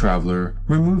 our traveller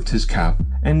removed his cap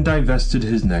and divested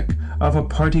his neck of a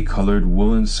party-colored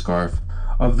woolen scarf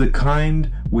of the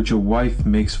kind which a wife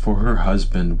makes for her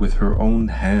husband with her own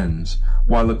hands,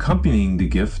 while accompanying the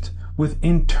gift with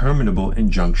interminable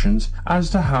injunctions as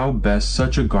to how best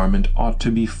such a garment ought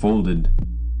to be folded.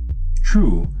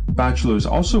 True, bachelors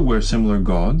also wear similar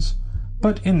gauds,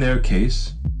 but in their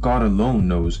case, God alone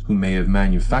knows who may have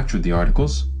manufactured the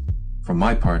articles. For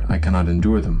my part, I cannot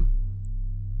endure them.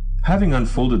 Having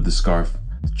unfolded the scarf,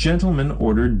 the gentleman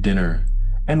ordered dinner,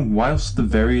 and whilst the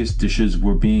various dishes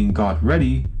were being got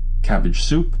ready, cabbage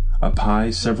soup, a pie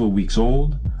several weeks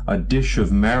old, a dish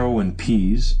of marrow and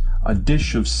peas, a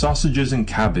dish of sausages and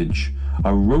cabbage,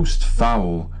 a roast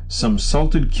fowl, some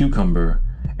salted cucumber,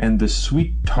 and the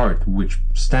sweet tart which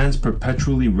stands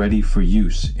perpetually ready for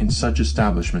use in such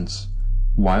establishments.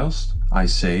 Whilst, I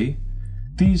say,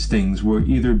 these things were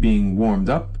either being warmed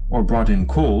up or brought in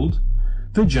cold,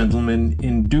 the gentleman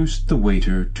induced the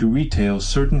waiter to retail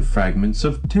certain fragments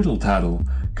of tittle-tattle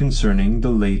concerning the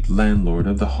late landlord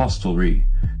of the hostelry,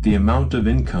 the amount of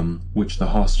income which the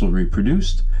hostelry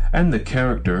produced, and the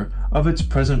character of its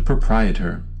present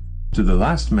proprietor. To the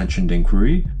last mentioned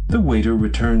inquiry, the waiter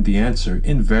returned the answer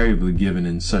invariably given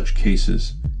in such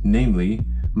cases, namely,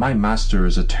 "My master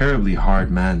is a terribly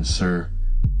hard man, sir."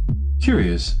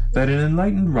 Curious that in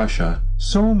enlightened Russia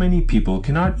so many people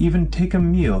cannot even take a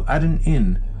meal at an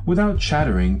inn without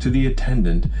chattering to the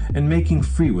attendant and making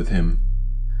free with him.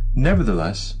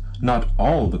 Nevertheless, not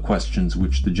all the questions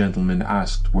which the gentleman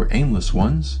asked were aimless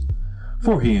ones,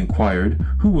 for he inquired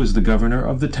who was the governor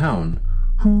of the town,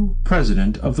 who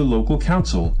president of the local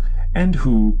council, and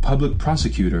who public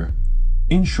prosecutor.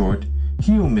 In short,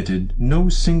 he omitted no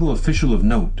single official of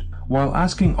note, while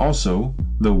asking also,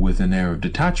 though with an air of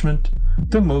detachment,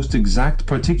 the most exact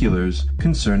particulars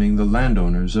concerning the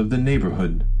landowners of the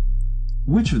neighborhood.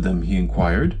 Which of them, he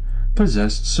inquired,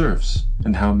 possessed serfs,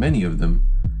 and how many of them?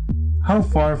 How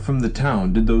far from the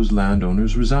town did those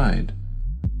landowners reside?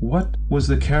 What was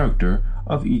the character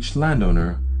of each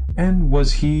landowner, and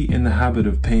was he in the habit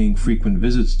of paying frequent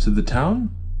visits to the town?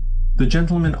 The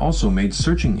gentleman also made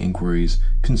searching inquiries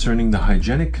concerning the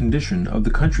hygienic condition of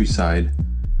the countryside.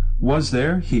 Was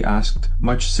there, he asked,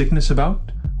 much sickness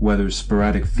about, whether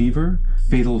sporadic fever,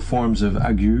 fatal forms of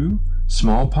ague,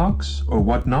 smallpox, or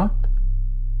what not?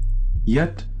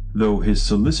 Yet, though his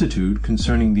solicitude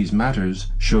concerning these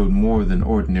matters showed more than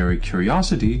ordinary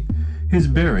curiosity, his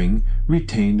bearing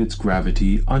retained its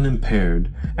gravity unimpaired,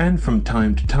 and from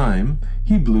time to time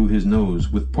he blew his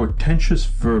nose with portentous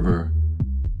fervour.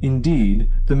 Indeed,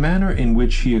 the manner in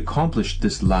which he accomplished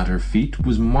this latter feat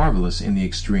was marvellous in the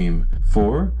extreme,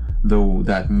 for, though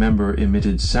that member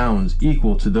emitted sounds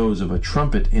equal to those of a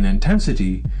trumpet in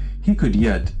intensity, he could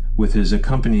yet, with his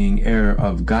accompanying air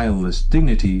of guileless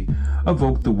dignity,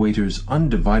 evoke the waiter's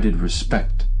undivided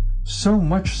respect, so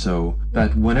much so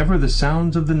that whenever the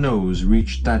sounds of the nose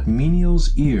reached that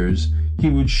menial's ears, he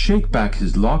would shake back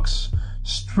his locks,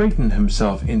 straighten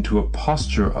himself into a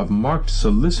posture of marked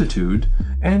solicitude,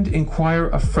 and inquire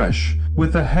afresh,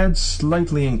 with a head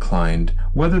slightly inclined,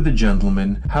 whether the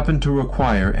gentleman happened to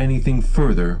require anything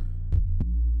further.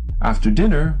 After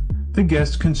dinner, the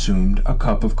guest consumed a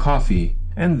cup of coffee,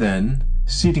 and then,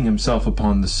 seating himself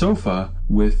upon the sofa,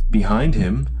 with, behind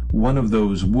him, one of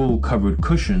those wool-covered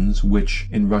cushions which,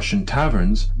 in Russian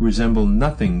taverns, resemble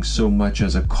nothing so much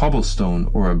as a cobblestone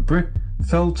or a brick,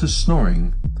 fell to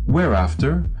snoring,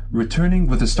 whereafter, returning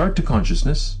with a start to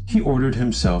consciousness, he ordered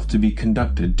himself to be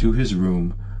conducted to his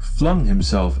room, flung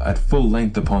himself at full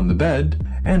length upon the bed,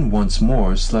 and once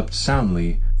more slept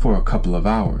soundly for a couple of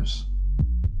hours.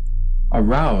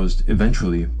 Aroused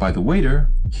eventually by the waiter,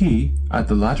 He, at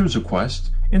the latter's request,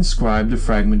 inscribed a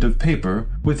fragment of paper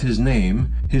with his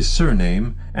name, his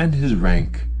surname, and his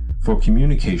rank, for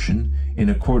communication in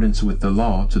accordance with the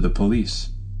law to the police.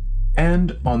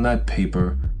 And on that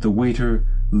paper the waiter,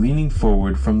 leaning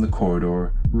forward from the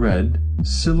corridor, read,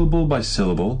 syllable by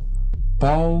syllable,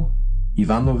 Paul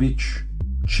Ivanovich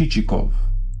Chichikov,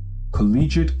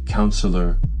 collegiate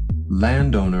counselor,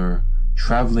 landowner,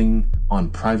 traveling on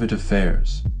private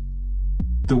affairs.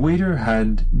 The waiter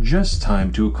had just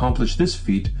time to accomplish this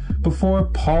feat before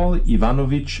Paul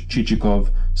Ivanovich Chichikov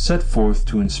set forth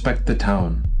to inspect the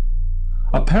town.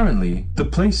 Apparently, the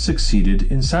place succeeded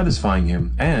in satisfying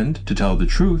him, and, to tell the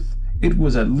truth, it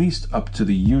was at least up to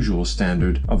the usual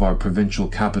standard of our provincial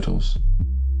capitals.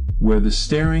 Where the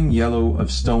staring yellow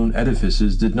of stone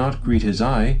edifices did not greet his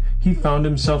eye, he found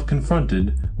himself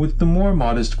confronted with the more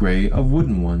modest grey of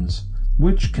wooden ones,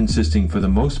 which, consisting for the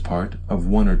most part of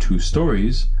 1 or 2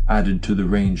 stories, added to the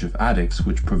range of attics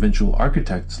which provincial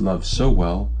architects love so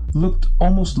well, looked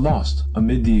almost lost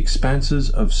amid the expanses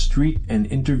of street and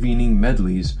intervening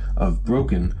medleys of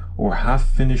broken or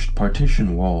half-finished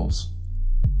partition walls.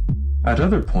 At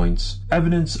other points,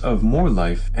 evidence of more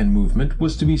life and movement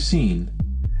was to be seen,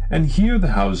 and here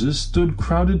the houses stood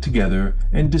crowded together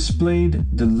and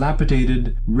displayed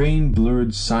dilapidated,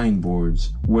 rain-blurred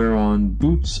signboards, whereon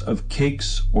boots of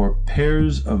cakes or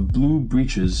pairs of blue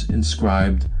breeches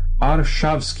inscribed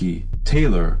Arshavsky,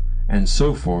 tailor, and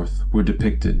so forth were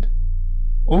depicted.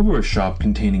 Over a shop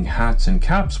containing hats and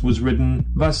caps was written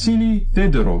Vasily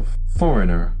Fedorov,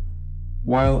 foreigner,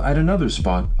 while at another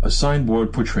spot a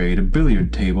signboard portrayed a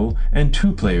billiard table and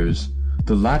 2 players,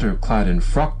 the latter clad in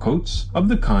frock coats of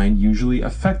the kind usually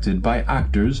affected by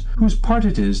actors whose part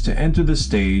it is to enter the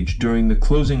stage during the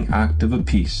closing act of a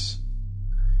piece.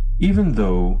 Even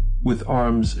though, with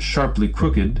arms sharply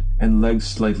crooked and legs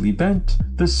slightly bent,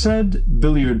 the said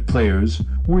billiard players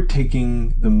were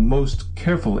taking the most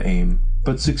careful aim,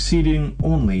 but succeeding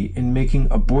only in making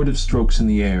abortive strokes in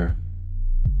the air.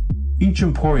 Each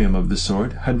emporium of the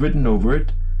sort had written over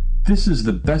it, "This is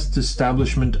the best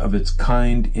establishment of its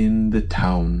kind in the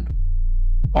town."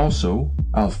 Also,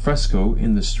 al fresco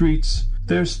in the streets,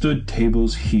 there stood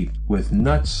tables heaped with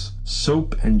nuts,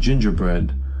 soap, and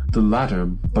gingerbread, the latter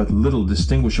but little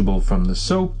distinguishable from the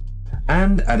soap,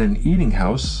 and at an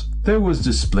eating-house there was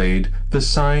displayed the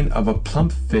sign of a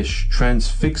plump fish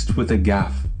transfixed with a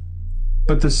gaff.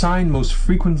 But the sign most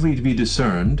frequently to be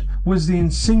discerned was the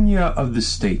insignia of the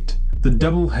state, the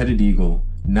double-headed eagle,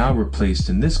 now replaced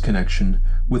in this connection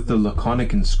with the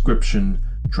laconic inscription,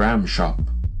 Dram Shop.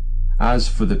 As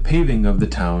for the paving of the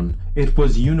town, it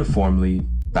was uniformly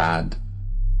bad.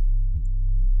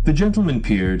 The gentleman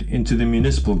peered into the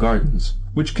municipal gardens,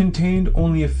 which contained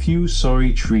only a few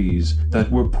sorry trees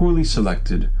that were poorly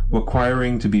selected,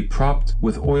 requiring to be propped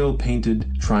with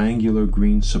oil-painted triangular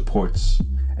green supports,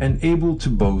 and able to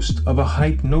boast of a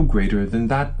height no greater than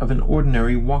that of an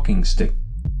ordinary walking stick.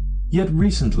 Yet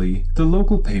recently the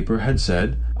local paper had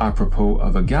said, apropos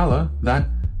of a gala, that,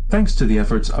 thanks to the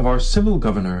efforts of our civil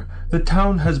governor, the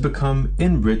town has become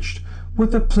enriched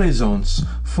with a plaisance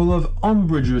full of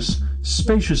umbrageous,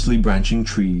 spaciously branching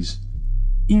trees.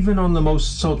 Even on the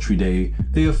most sultry day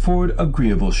they afford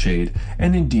agreeable shade,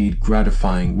 and indeed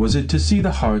gratifying was it to see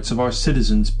the hearts of our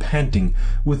citizens panting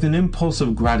with an impulse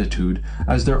of gratitude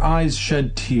as their eyes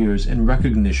shed tears in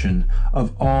recognition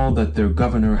of all that their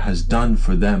governor has done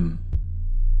for them.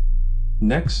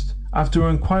 Next, after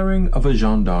inquiring of a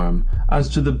gendarme as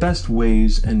to the best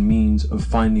ways and means of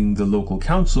finding the local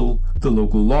council, the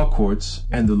local law courts,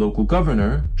 and the local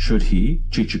governor, should he,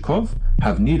 Chichikov,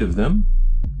 have need of them,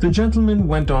 the gentleman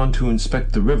went on to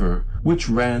inspect the river which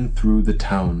ran through the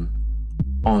town.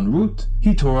 En route,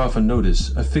 he tore off a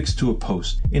notice affixed to a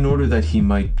post, in order that he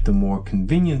might the more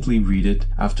conveniently read it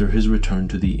after his return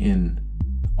to the inn.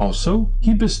 Also,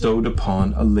 he bestowed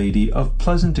upon a lady of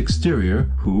pleasant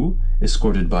exterior, who,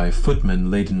 escorted by a footman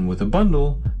laden with a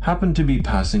bundle, happened to be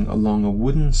passing along a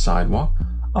wooden sidewalk,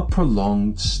 a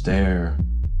prolonged stare.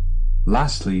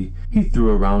 Lastly, he threw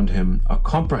around him a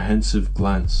comprehensive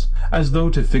glance, as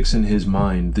though to fix in his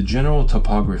mind the general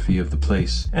topography of the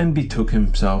place, and betook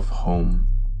himself home.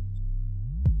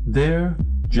 There,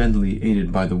 gently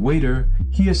aided by the waiter,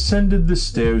 he ascended the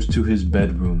stairs to his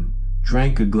bedroom,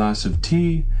 drank a glass of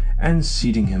tea, and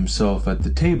seating himself at the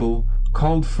table,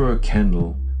 called for a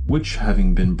candle, which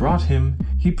having been brought him,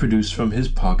 he produced from his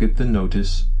pocket the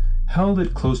notice, held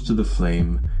it close to the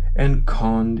flame, and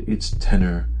conned its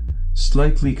tenor,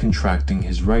 slightly contracting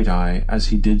his right eye as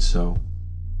he did so.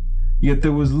 Yet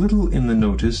there was little in the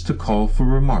notice to call for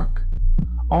remark.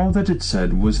 All that it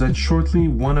said was that shortly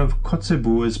one of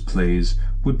Kotzebue's plays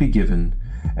would be given,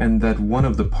 and that one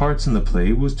of the parts in the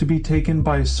play was to be taken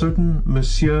by a certain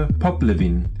Monsieur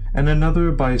Poplevin, and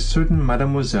another by a certain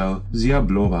Mademoiselle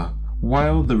Ziablova,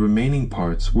 while the remaining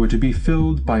parts were to be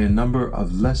filled by a number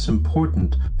of less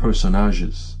important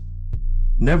personages.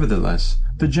 Nevertheless,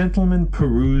 the gentleman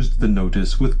perused the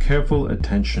notice with careful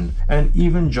attention, and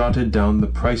even jotted down the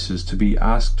prices to be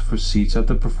asked for seats at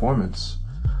the performance.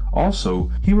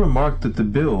 Also, he remarked that the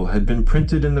bill had been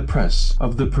printed in the press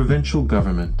of the provincial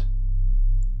government.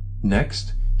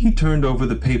 Next, he turned over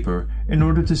the paper in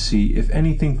order to see if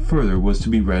anything further was to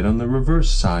be read on the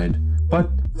reverse side, but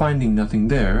finding nothing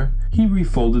there, he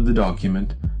refolded the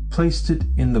document, placed it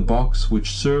in the box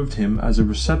which served him as a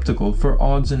receptacle for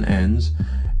odds and ends,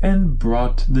 and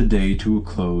brought the day to a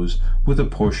close with a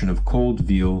portion of cold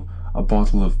veal, a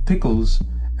bottle of pickles,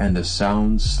 and a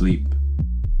sound sleep.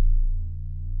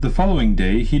 The following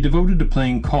day he devoted to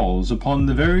playing calls upon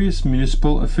the various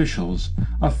municipal officials,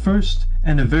 a first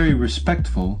and a very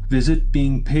respectful visit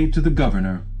being paid to the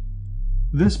governor.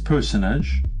 This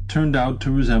personage turned out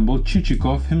to resemble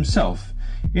Chichikov himself,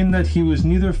 in that he was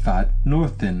neither fat nor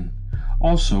thin.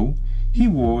 Also, he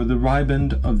wore the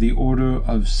riband of the Order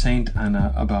of Saint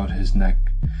Anna about his neck,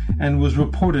 and was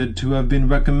reported to have been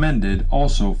recommended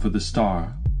also for the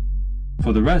star.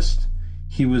 For the rest,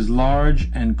 he was large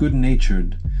and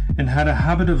good-natured, and had a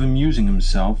habit of amusing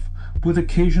himself with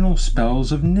occasional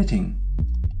spells of knitting.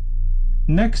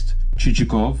 Next,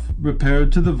 Chichikov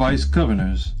repaired to the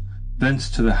vice-governor's, thence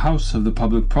to the house of the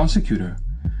public prosecutor,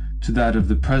 to that of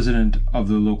the president of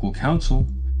the local council,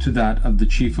 to that of the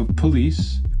chief of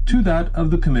police, to that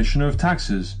of the commissioner of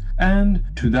taxes, and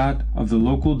to that of the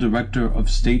local director of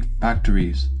state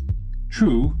factories.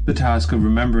 True, the task of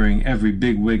remembering every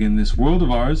big-wig in this world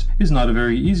of ours is not a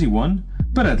very easy one,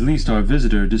 but at least our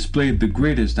visitor displayed the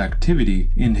greatest activity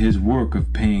in his work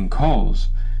of paying calls,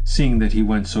 seeing that he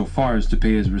went so far as to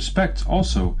pay his respects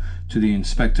also to the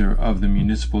inspector of the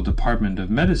municipal department of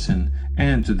medicine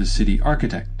and to the city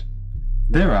architect.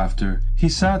 Thereafter he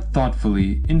sat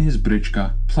thoughtfully in his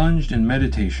britchka, plunged in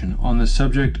meditation on the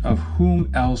subject of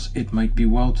whom else it might be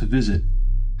well to visit.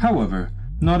 However,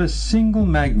 not a single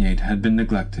magnate had been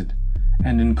neglected,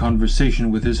 and in conversation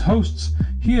with his hosts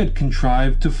he had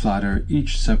contrived to flatter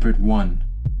each separate one.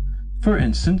 For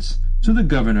instance, to the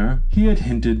governor he had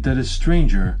hinted that a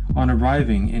stranger, on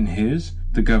arriving in his,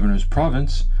 the governor's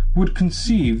province, would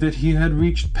conceive that he had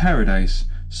reached paradise,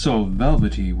 so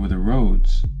velvety were the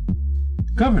roads.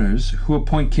 Governors who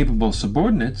appoint capable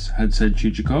subordinates, had said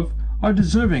Chichikov, are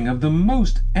deserving of the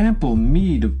most ample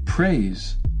meed of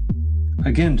praise.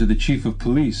 Again, to the chief of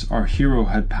police our hero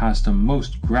had passed a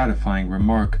most gratifying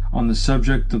remark on the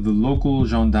subject of the local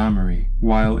gendarmerie,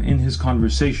 while in his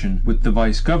conversation with the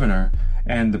vice-governor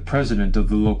and the president of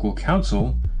the local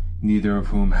council, neither of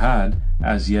whom had,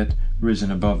 as yet,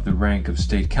 risen above the rank of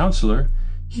state councillor,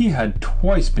 he had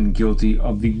twice been guilty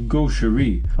of the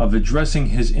gaucherie of addressing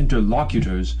his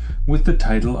interlocutors with the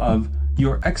title of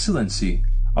Your Excellency,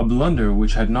 a blunder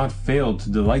which had not failed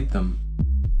to delight them.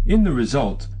 In the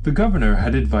result, the governor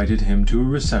had invited him to a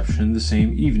reception the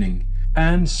same evening,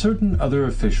 and certain other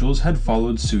officials had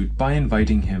followed suit by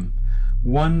inviting him,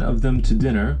 one of them to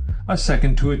dinner, a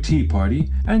second to a tea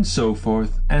party, and so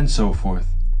forth and so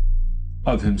forth.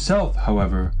 Of himself,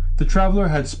 however, the traveller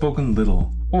had spoken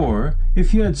little, or,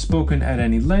 if he had spoken at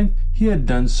any length, he had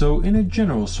done so in a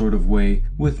general sort of way,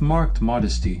 with marked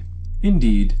modesty.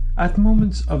 Indeed, at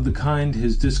moments of the kind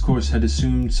his discourse had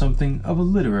assumed something of a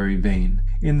literary vein,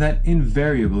 in that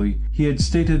invariably he had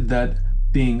stated that,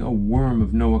 being a worm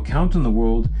of no account in the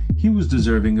world, he was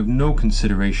deserving of no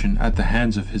consideration at the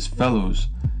hands of his fellows,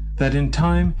 that in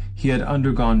time he had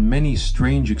undergone many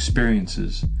strange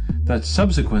experiences, that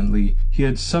subsequently he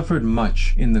had suffered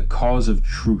much in the cause of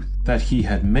truth, that he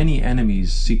had many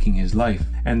enemies seeking his life,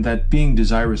 and that being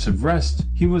desirous of rest,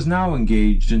 he was now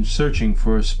engaged in searching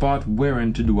for a spot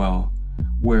wherein to dwell.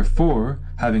 Wherefore,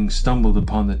 having stumbled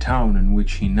upon the town in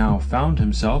which he now found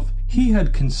himself, he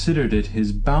had considered it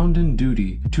his bounden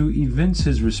duty to evince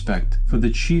his respect for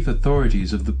the chief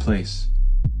authorities of the place.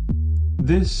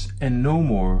 This, and no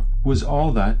more, was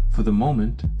all that, for the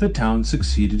moment, the town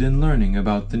succeeded in learning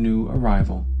about the new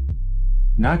arrival.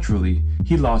 Naturally,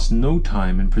 he lost no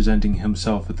time in presenting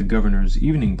himself at the governor's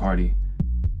evening party.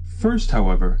 First,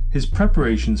 however, his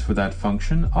preparations for that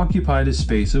function occupied a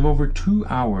space of over 2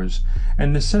 hours,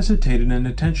 and necessitated an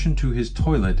attention to his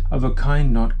toilet of a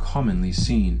kind not commonly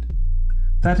seen.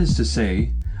 That is to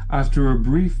say, after a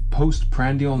brief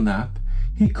post-prandial nap,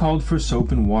 he called for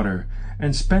soap and water,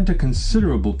 and spent a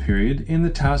considerable period in the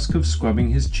task of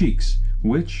scrubbing his cheeks,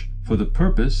 which, for the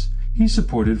purpose, he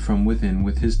supported from within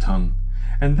with his tongue,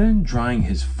 and then drying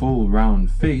his full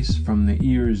round face from the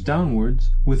ears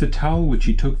downwards with a towel which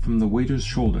he took from the waiter's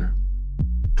shoulder.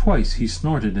 Twice he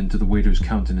snorted into the waiter's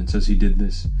countenance as he did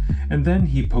this, and then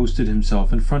he posted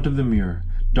himself in front of the mirror,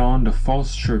 donned a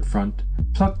false shirt front,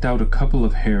 plucked out a couple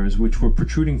of hairs which were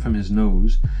protruding from his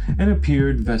nose, and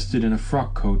appeared vested in a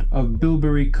frock coat of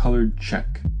bilberry-coloured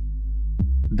check.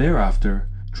 Thereafter,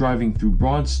 driving through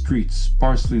broad streets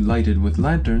sparsely lighted with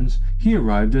lanterns, he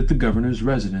arrived at the governor's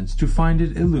residence to find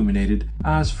it illuminated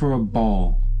as for a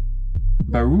ball.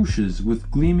 Barouches with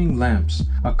gleaming lamps,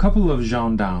 a couple of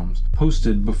gendarmes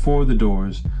posted before the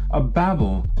doors, a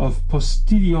babel of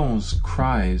postilions'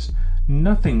 cries,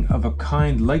 nothing of a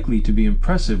kind likely to be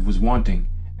impressive was wanting,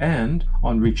 and,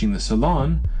 on reaching the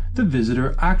salon, the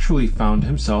visitor actually found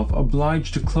himself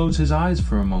obliged to close his eyes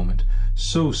for a moment,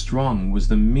 so strong was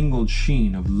the mingled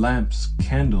sheen of lamps,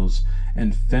 candles,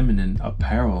 and feminine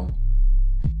apparel.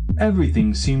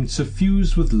 Everything seemed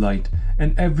suffused with light,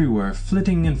 and everywhere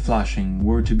flitting and flashing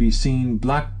were to be seen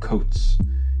black coats.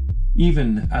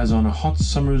 Even as on a hot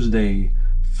summer's day,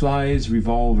 flies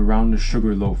revolve around a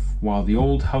sugar loaf, while the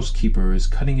old housekeeper is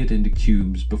cutting it into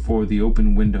cubes before the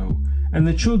open window, and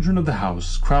the children of the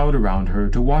house crowd around her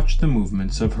to watch the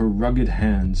movements of her rugged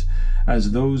hands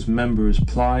as those members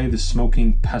ply the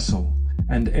smoking pestle,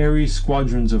 and airy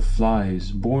squadrons of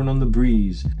flies, borne on the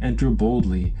breeze, enter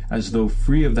boldly, as though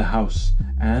free of the house,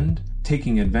 and,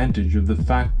 taking advantage of the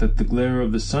fact that the glare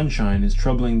of the sunshine is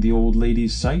troubling the old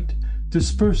lady's sight,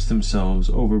 disperse themselves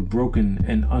over broken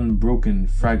and unbroken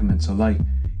fragments alike,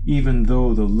 even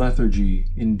though the lethargy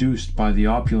induced by the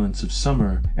opulence of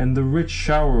summer and the rich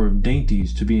shower of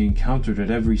dainties to be encountered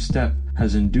at every step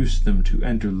has induced them to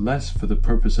enter less for the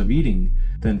purpose of eating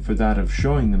than for that of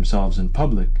showing themselves in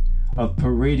public, of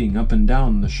parading up and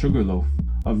down the sugar loaf,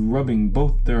 of rubbing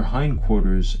both their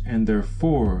hindquarters and their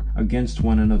fore against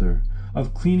one another,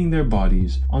 of cleaning their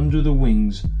bodies under the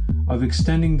wings, of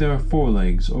extending their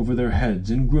forelegs over their heads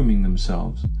and grooming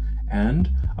themselves, and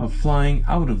of flying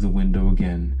out of the window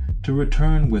again to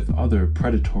return with other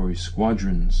predatory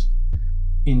squadrons.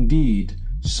 Indeed,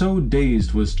 so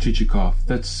dazed was Chichikov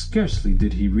that scarcely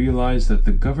did he realize that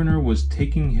the governor was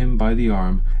taking him by the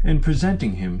arm and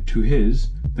presenting him to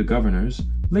the governor's,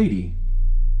 lady.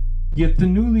 Yet the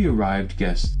newly arrived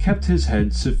guest kept his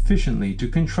head sufficiently to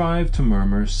contrive to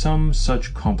murmur some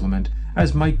such compliment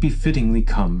as might befittingly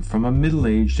come from a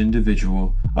middle-aged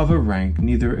individual of a rank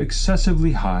neither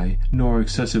excessively high nor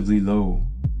excessively low.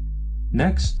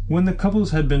 Next, when the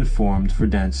couples had been formed for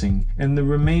dancing, and the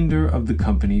remainder of the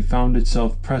company found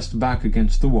itself pressed back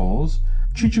against the walls,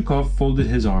 Chichikov folded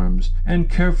his arms and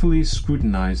carefully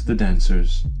scrutinized the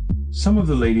dancers. Some of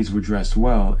the ladies were dressed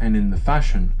well and in the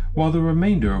fashion, while the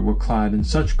remainder were clad in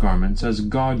such garments as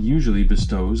God usually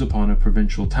bestows upon a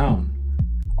provincial town.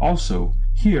 Also,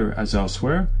 here, as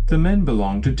elsewhere, the men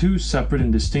belonged to two separate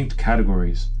and distinct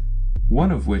categories,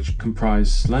 one of which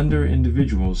comprised slender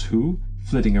individuals who,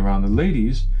 flitting around the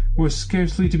ladies, were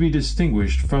scarcely to be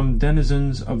distinguished from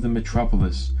denizens of the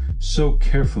metropolis, so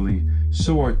carefully,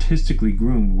 so artistically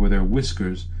groomed were their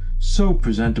whiskers, so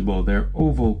presentable their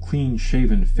oval,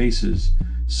 clean-shaven faces,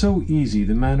 so easy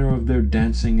the manner of their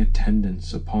dancing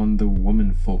attendance upon the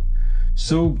womenfolk,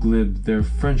 so glib their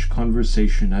French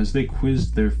conversation as they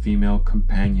quizzed their female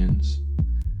companions.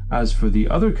 As for the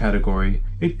other category,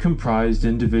 it comprised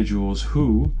individuals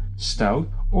who, stout,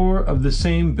 or of the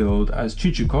same build as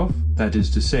Chichikov, that is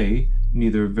to say,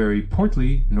 neither very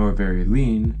portly nor very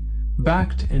lean,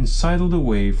 backed and sidled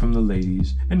away from the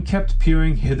ladies, and kept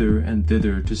peering hither and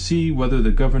thither to see whether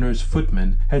the governor's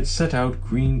footmen had set out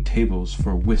green tables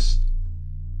for whist.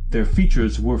 Their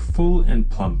features were full and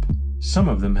plump. Some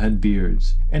of them had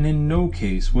beards, and in no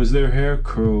case was their hair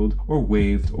curled or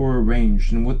waved or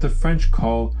arranged in what the French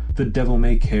call the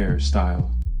devil-may-care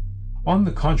style. On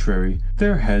the contrary,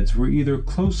 their heads were either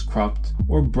close-cropped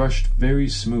or brushed very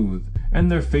smooth, and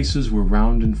their faces were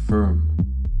round and firm.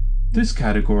 This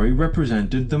category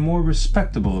represented the more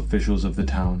respectable officials of the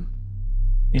town.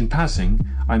 In passing,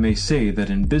 I may say that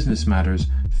in business matters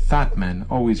fat men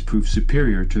always prove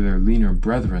superior to their leaner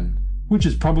brethren, which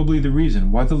is probably the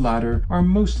reason why the latter are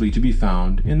mostly to be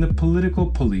found in the political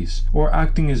police or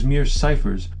acting as mere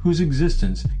ciphers whose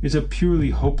existence is a purely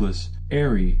hopeless,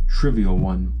 airy, trivial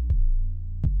one.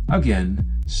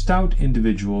 Again, stout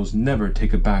individuals never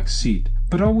take a back seat,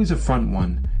 but always a front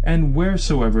one, and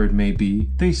wheresoever it may be,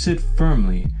 they sit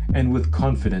firmly and with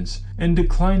confidence, and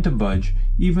decline to budge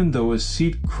even though a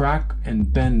seat crack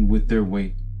and bend with their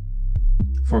weight.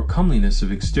 For comeliness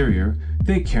of exterior,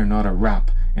 they care not a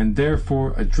rap, and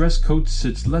therefore a dress coat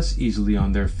sits less easily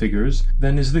on their figures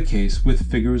than is the case with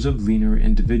figures of leaner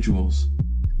individuals.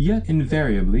 Yet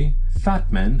invariably,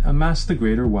 fat men amass the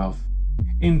greater wealth.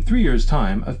 In 3 years'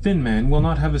 time, a thin man will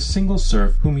not have a single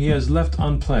serf whom he has left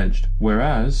unpledged,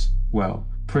 whereas, well,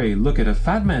 pray look at a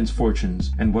fat man's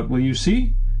fortunes, and what will you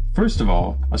see? First of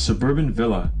all, a suburban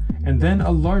villa, and then a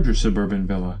larger suburban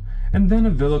villa, and then a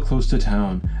villa close to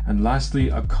town, and lastly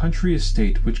a country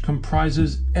estate which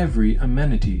comprises every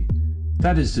amenity.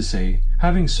 That is to say,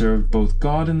 having served both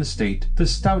God and the state, the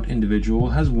stout individual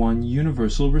has won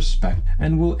universal respect,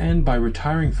 and will end by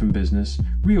retiring from business,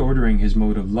 reordering his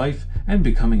mode of life, and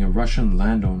becoming a Russian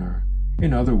landowner.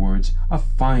 In other words, a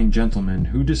fine gentleman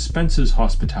who dispenses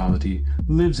hospitality,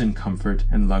 lives in comfort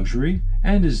and luxury,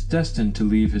 and is destined to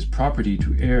leave his property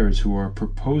to heirs who are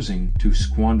proposing to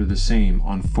squander the same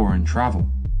on foreign travel.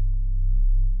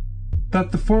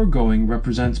 That the foregoing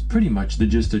represents pretty much the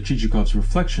gist of Chichikov's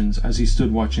reflections as he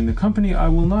stood watching the company I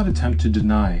will not attempt to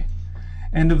deny.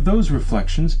 And of those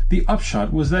reflections, the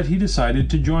upshot was that he decided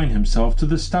to join himself to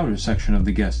the stouter section of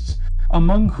the guests,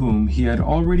 among whom he had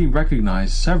already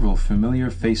recognized several familiar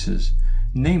faces,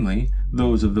 namely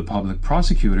those of the public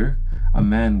prosecutor, a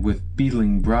man with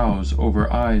beetling brows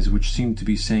over eyes which seemed to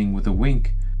be saying with a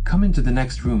wink, "Come into the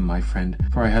next room, my friend,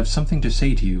 for I have something to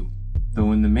say to you,"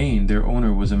 though in the main their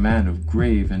owner was a man of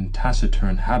grave and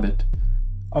taciturn habit;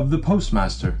 of the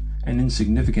postmaster, an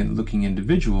insignificant-looking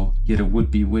individual, yet a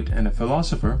would-be wit and a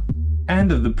philosopher; and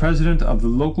of the president of the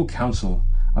local council,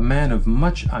 a man of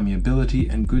much amiability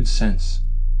and good sense.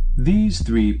 These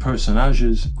 3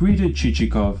 personages greeted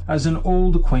Chichikov as an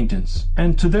old acquaintance,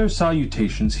 and to their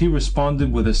salutations he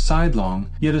responded with a sidelong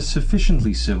yet a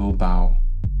sufficiently civil bow.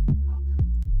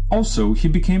 Also, he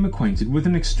became acquainted with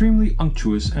an extremely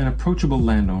unctuous and approachable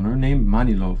landowner named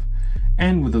Manilov,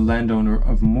 and with a landowner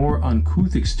of more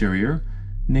uncouth exterior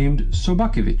named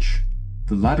Sobakevitch,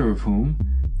 the latter of whom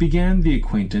began the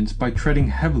acquaintance by treading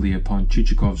heavily upon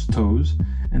Chichikov's toes,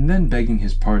 and then begging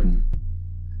his pardon.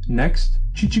 Next,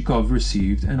 Chichikov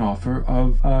received an offer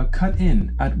of a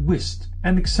cut-in at whist,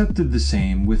 and accepted the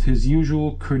same with his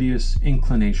usual courteous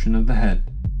inclination of the head.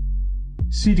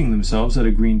 Seating themselves at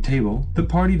a green table, the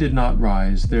party did not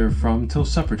rise therefrom till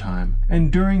supper-time, and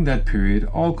during that period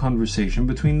all conversation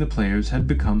between the players had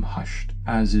become hushed,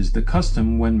 as is the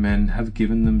custom when men have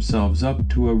given themselves up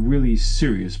to a really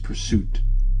serious pursuit.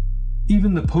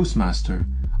 Even the postmaster,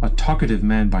 a talkative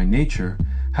man by nature,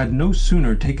 had no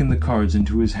sooner taken the cards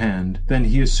into his hand than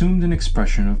he assumed an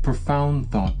expression of profound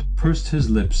thought, pursed his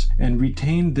lips, and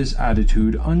retained this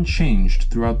attitude unchanged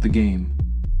throughout the game.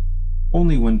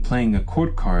 Only when playing a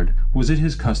court card was it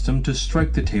his custom to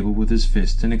strike the table with his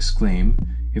fist and exclaim,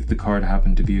 if the card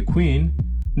happened to be a queen,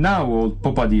 "Now, old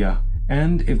Popadia!"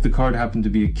 and if the card happened to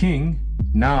be a king,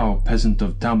 "Now, peasant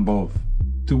of Tambov!"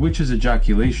 To which his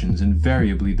ejaculations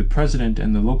invariably the president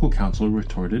and the local council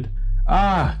retorted,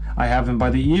 "Ah, I have him by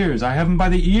the ears! I have him by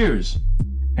the ears!"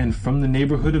 And from the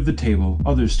neighborhood of the table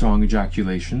other strong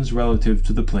ejaculations relative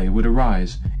to the play would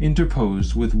arise,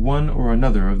 interposed with one or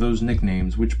another of those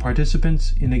nicknames which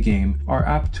participants in a game are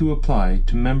apt to apply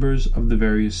to members of the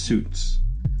various suits.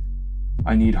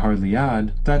 I need hardly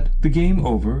add that, the game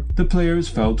over, the players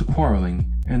fell to quarrelling,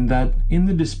 and that in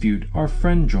the dispute our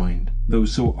friend joined, though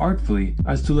so artfully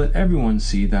as to let everyone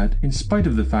see that, in spite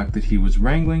of the fact that he was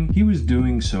wrangling, he was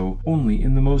doing so only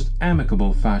in the most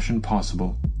amicable fashion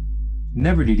possible.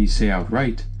 Never did he say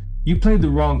outright, "You played the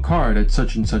wrong card at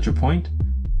such and such a point."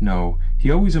 No,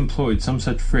 he always employed some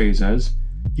such phrase as,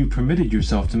 "You permitted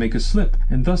yourself to make a slip,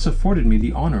 and thus afforded me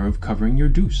the honor of covering your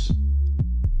deuce."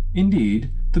 Indeed,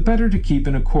 the better to keep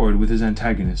in accord with his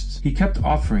antagonists, he kept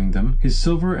offering them his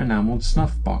silver enamelled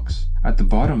snuff-box, at the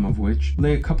bottom of which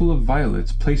lay a couple of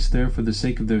violets placed there for the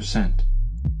sake of their scent.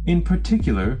 In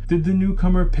particular did the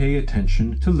newcomer pay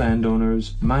attention to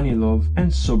landowners Manilov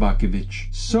and Sobakevitch,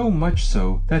 so much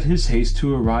so that his haste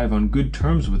to arrive on good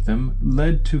terms with them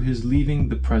led to his leaving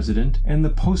the president and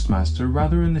the postmaster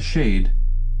rather in the shade.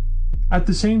 At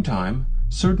the same time,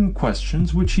 certain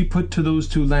questions which he put to those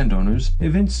 2 landowners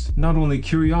evinced not only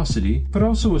curiosity, but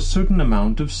also a certain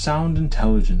amount of sound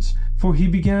intelligence, for he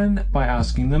began by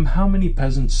asking them how many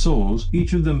peasant souls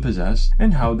each of them possessed,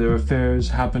 and how their affairs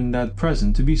happened at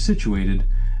present to be situated,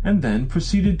 and then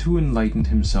proceeded to enlighten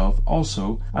himself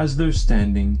also as their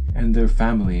standing and their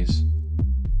families.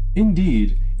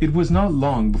 Indeed, it was not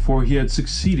long before he had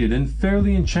succeeded in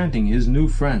fairly enchanting his new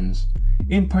friends.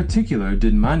 In particular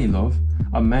did Manilov,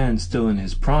 a man still in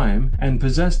his prime, and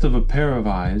possessed of a pair of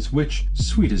eyes which,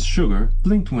 sweet as sugar,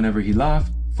 blinked whenever he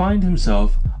laughed, find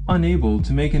himself unable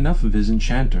to make enough of his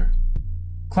enchanter.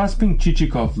 Clasping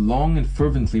Chichikov long and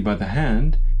fervently by the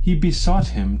hand, he besought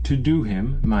him to do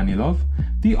him, Manilov,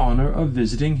 the honor of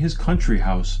visiting his country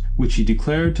house, which he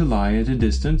declared to lie at a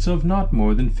distance of not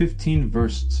more than 15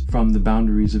 versts from the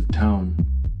boundaries of town.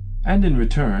 And in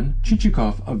return,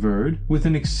 Chichikov averred, with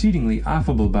an exceedingly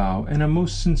affable bow and a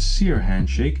most sincere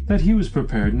handshake, that he was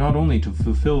prepared not only to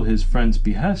fulfill his friend's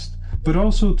behest, but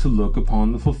also to look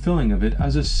upon the fulfilling of it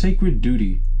as a sacred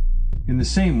duty. In the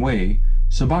same way,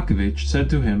 Sobakevitch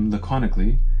said to him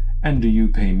laconically, "And do you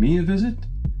pay me a visit?"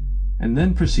 and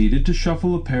then proceeded to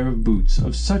shuffle a pair of boots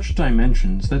of such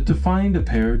dimensions that to find a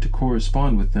pair to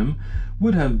correspond with them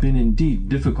would have been indeed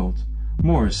difficult,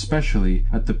 more especially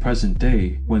at the present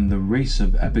day, when the race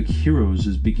of epic heroes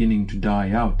is beginning to die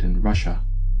out in Russia.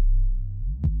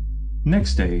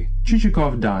 Next day,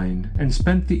 Chichikov dined and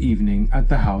spent the evening at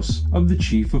the house of the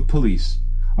chief of police,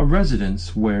 a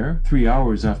residence where, 3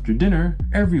 hours after dinner,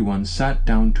 everyone sat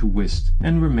down to whist,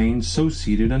 and remained so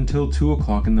seated until 2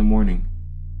 o'clock in the morning.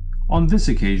 On this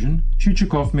occasion,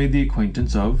 Chichikov made the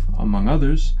acquaintance of, among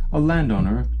others, a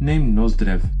landowner named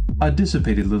Nozdrev, a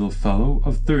dissipated little fellow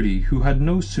of 30 who had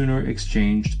no sooner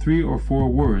exchanged 3 or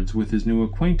 4 words with his new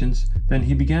acquaintance than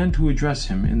he began to address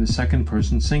him in the second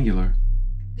person singular.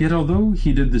 Yet although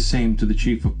he did the same to the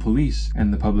chief of police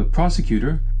and the public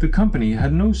prosecutor, the company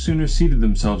had no sooner seated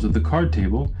themselves at the card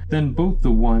table than both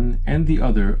the one and the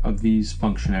other of these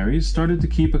functionaries started to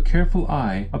keep a careful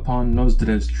eye upon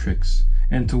Nozdrev's tricks,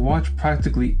 and to watch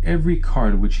practically every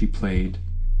card which he played.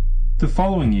 The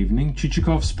following evening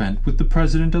Chichikov spent with the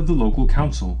president of the local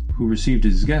council, who received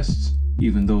his guests,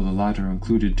 even though the latter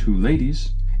included 2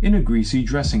 ladies, in a greasy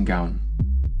dressing gown.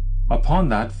 Upon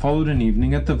that followed an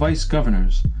evening at the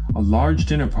vice-governor's, a large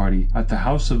dinner party at the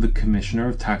house of the commissioner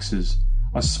of taxes,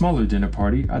 a smaller dinner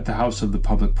party at the house of the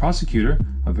public prosecutor,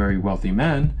 a very wealthy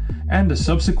man, and a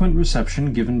subsequent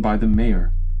reception given by the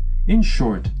mayor. In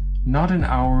short, not an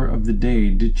hour of the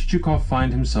day did Chichikov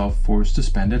find himself forced to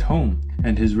spend at home,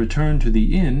 and his return to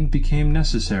the inn became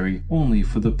necessary only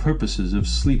for the purposes of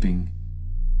sleeping.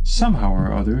 Somehow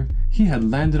or other, he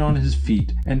had landed on his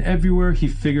feet, and everywhere he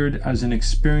figured as an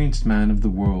experienced man of the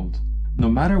world. No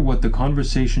matter what the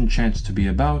conversation chanced to be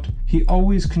about, he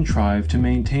always contrived to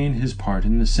maintain his part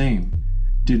in the same.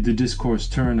 Did the discourse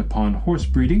turn upon horse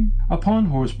breeding? Upon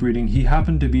horse breeding he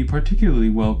happened to be particularly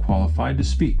well qualified to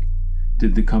speak.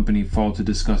 Did the company fall to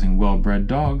discussing well-bred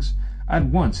dogs? At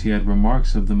once he had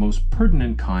remarks of the most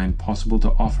pertinent kind possible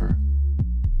to offer.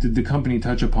 Did the company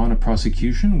touch upon a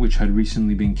prosecution which had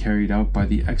recently been carried out by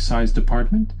the excise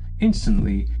department?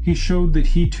 Instantly he showed that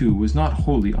he too was not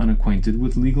wholly unacquainted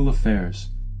with legal affairs.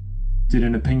 Did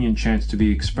an opinion chance to be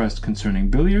expressed concerning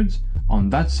billiards? On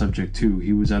that subject too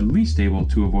he was at least able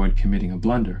to avoid committing a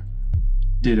blunder.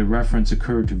 Did a reference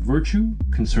occur to virtue,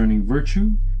 concerning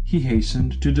virtue? He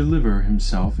hastened to deliver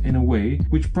himself in a way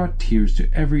which brought tears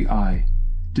to every eye.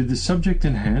 Did the subject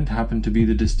in hand happen to be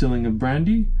the distilling of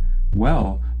brandy?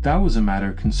 Well, that was a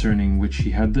matter concerning which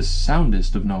he had the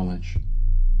soundest of knowledge.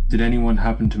 Did anyone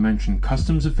happen to mention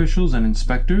customs officials and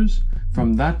inspectors?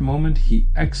 From that moment he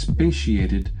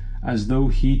expatiated as though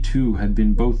he too had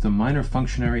been both a minor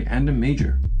functionary and a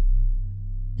major.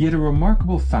 Yet a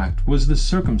remarkable fact was the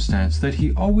circumstance that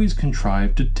he always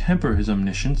contrived to temper his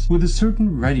omniscience with a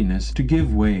certain readiness to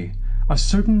give way, a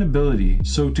certain ability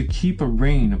so to keep a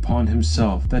rein upon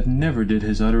himself that never did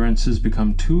his utterances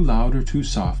become too loud or too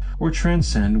soft, or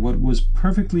transcend what was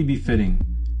perfectly befitting.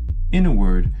 In a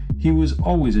word, he was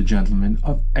always a gentleman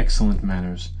of excellent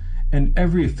manners, and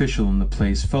every official in the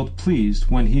place felt pleased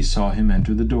when he saw him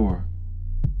enter the door.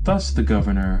 Thus the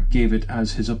governor gave it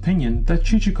as his opinion that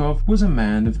Chichikov was a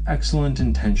man of excellent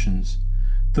intentions.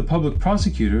 The public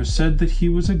prosecutor said that he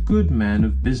was a good man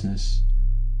of business.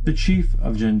 The chief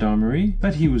of gendarmerie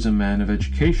that he was a man of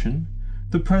education.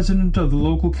 The president of the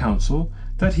local council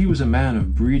that he was a man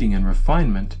of breeding and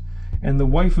refinement, and the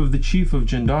wife of the chief of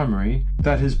gendarmerie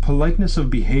that his politeness of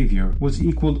behaviour was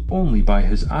equalled only by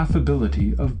his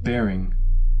affability of bearing.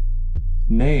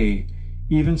 Nay,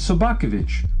 even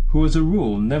Sobakevitch, who as a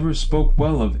rule never spoke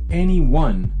well of any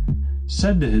one,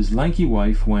 said to his lanky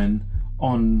wife when,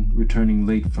 on returning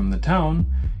late from the town,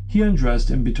 he undressed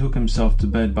and betook himself to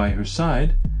bed by her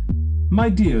side, "My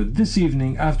dear, this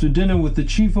evening, after dinner with the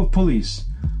chief of police,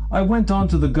 I went on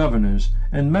to the governor's,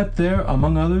 and met there,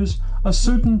 among others, a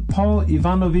certain Paul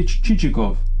Ivanovitch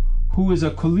Chichikov, who is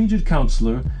a collegiate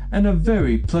councillor and a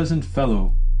very pleasant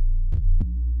fellow."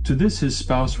 To this his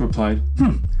spouse replied,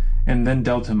 "Hm," and then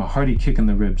dealt him a hearty kick in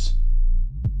the ribs.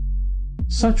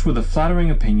 Such were the flattering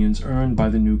opinions earned by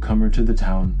the newcomer to the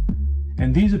town,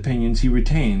 and these opinions he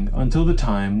retained until the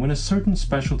time when a certain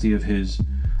specialty of his,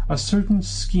 a certain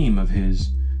scheme of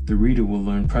his, the reader will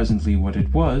learn presently what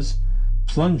it was,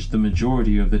 plunged the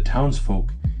majority of the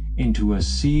townsfolk into a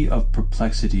sea of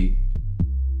perplexity.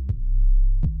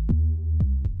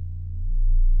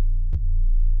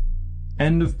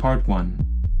 End of Part 1,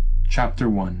 Chapter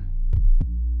 1.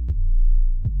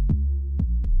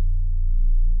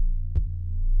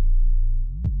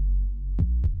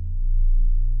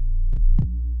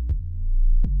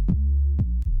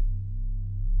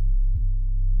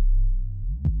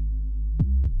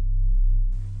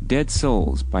 Dead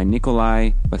Souls by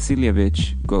Nikolai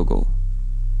Vasilievich Gogol.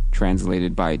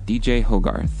 Translated by D.J.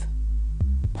 Hogarth.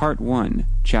 Part 1,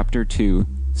 Chapter 2,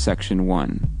 Section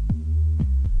 1.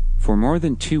 For more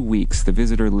than 2 weeks the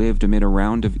visitor lived amid a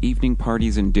round of evening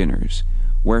parties and dinners,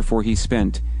 wherefore he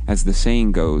spent, as the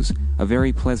saying goes, a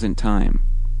very pleasant time.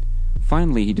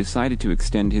 Finally he decided to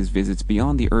extend his visits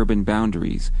beyond the urban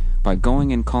boundaries by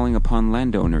going and calling upon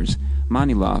landowners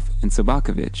Manilov and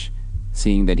Sobakovich,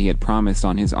 seeing that he had promised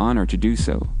on his honor to do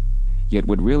so. Yet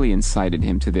what really incited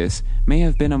him to this may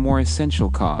have been a more essential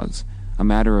cause, a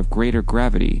matter of greater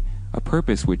gravity, a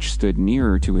purpose which stood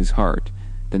nearer to his heart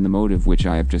than the motive which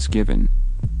I have just given.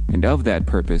 And of that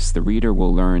purpose the reader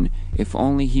will learn if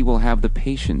only he will have the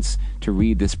patience to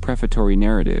read this prefatory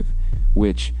narrative,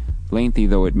 which, lengthy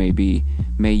though it may be,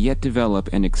 may yet develop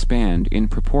and expand in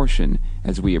proportion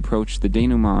as we approach the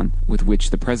denouement with which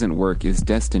the present work is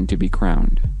destined to be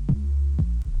crowned.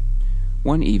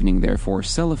 One evening, therefore,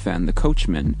 Selifan the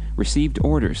coachman received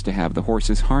orders to have the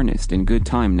horses harnessed in good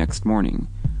time next morning,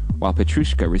 while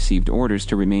Petrushka received orders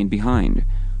to remain behind,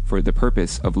 for the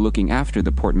purpose of looking after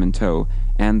the portmanteau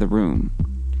and the room.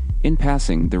 In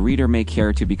passing, the reader may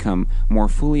care to become more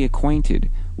fully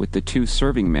acquainted with the 2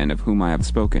 serving men of whom I have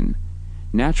spoken.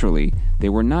 Naturally, they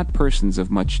were not persons of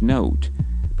much note,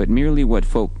 but merely what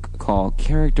folk call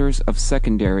characters of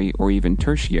secondary or even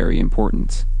tertiary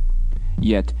importance.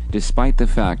 Yet, despite the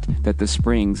fact that the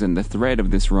springs and the thread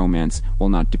of this romance will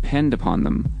not depend upon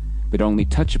them, but only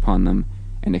touch upon them,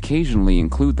 and occasionally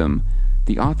include them,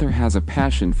 the author has a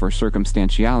passion for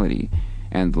circumstantiality,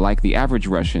 and, like the average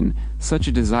Russian, such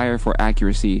a desire for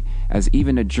accuracy as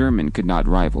even a German could not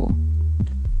rival.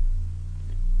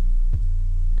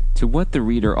 To what the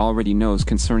reader already knows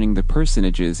concerning the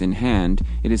personages in hand,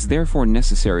 it is therefore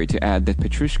necessary to add that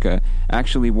Petrushka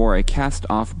actually wore a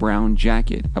cast-off brown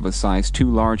jacket of a size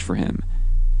too large for him,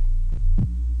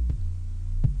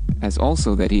 as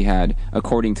also that he had,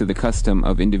 according to the custom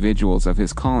of individuals of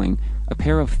his calling, a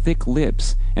pair of thick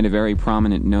lips and a very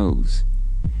prominent nose.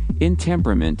 In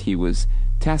temperament he was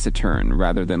taciturn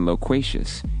rather than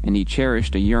loquacious, and he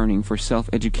cherished a yearning for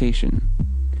self-education.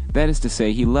 That is to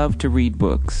say, he loved to read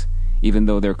books, even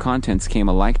though their contents came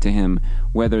alike to him,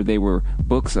 whether they were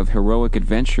books of heroic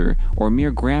adventure or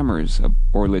mere grammars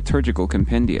or liturgical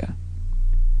compendia.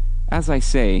 As I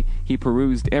say, he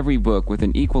perused every book with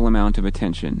an equal amount of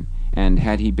attention, and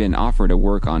had he been offered a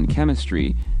work on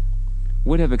chemistry,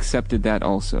 would have accepted that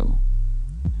also.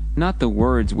 Not the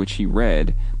words which he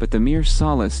read, but the mere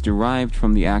solace derived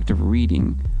from the act of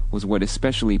reading was what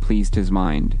especially pleased his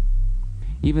mind,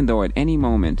 even though at any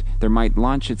moment there might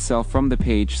launch itself from the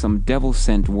page some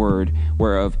devil-sent word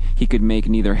whereof he could make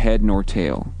neither head nor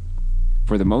tail.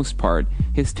 For the most part,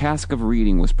 his task of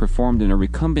reading was performed in a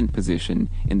recumbent position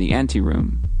in the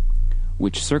anteroom,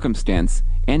 which circumstance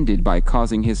ended by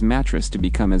causing his mattress to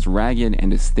become as ragged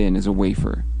and as thin as a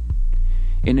wafer.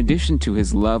 In addition to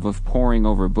his love of poring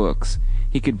over books,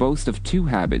 he could boast of 2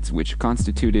 habits which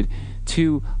constituted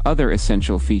 2 other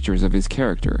essential features of his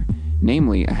character,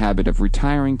 namely a habit of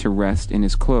retiring to rest in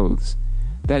his clothes,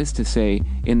 that is to say,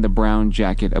 in the brown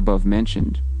jacket above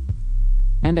mentioned,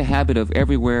 and a habit of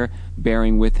everywhere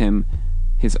bearing with him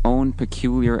his own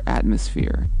peculiar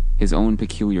atmosphere, his own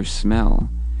peculiar smell,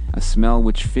 a smell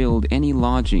which filled any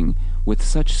lodging with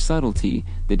such subtlety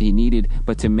that he needed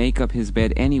but to make up his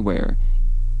bed anywhere,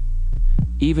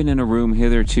 even in a room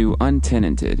hitherto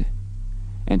untenanted,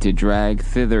 and to drag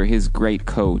thither his great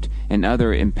coat and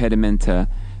other impedimenta,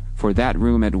 for that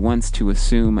room at once to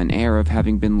assume an air of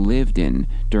having been lived in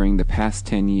during the past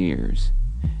 10 years.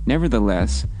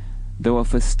 Nevertheless, though a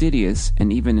fastidious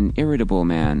and even an irritable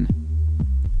man,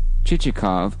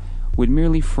 Chichikov would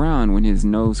merely frown when his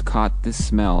nose caught this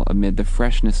smell amid the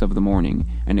freshness of the morning,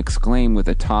 and exclaim with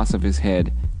a toss of his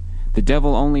head, "The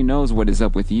devil only knows what is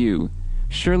up with you.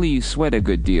 Surely you sweat a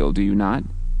good deal, do you not?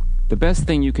 The best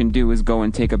thing you can do is go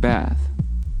and take a bath."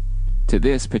 To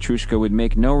this Petrushka would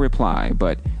make no reply,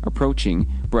 but, approaching,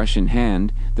 brush in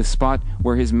hand, the spot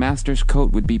where his master's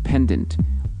coat would be pendant,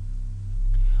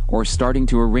 or starting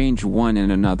to arrange one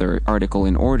and another article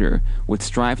in order, would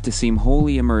strive to seem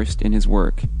wholly immersed in his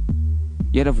work.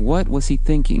 Yet of what was he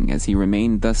thinking as he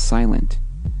remained thus silent?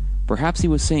 Perhaps he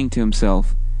was saying to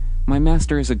himself, "My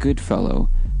master is a good fellow,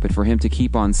 but for him to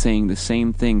keep on saying the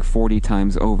same thing 40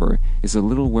 times over is a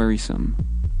little wearisome.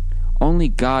 Only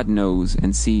God knows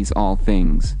and sees all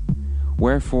things.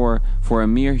 Wherefore, for a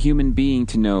mere human being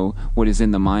to know what is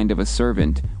in the mind of a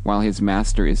servant while his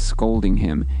master is scolding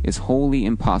him is wholly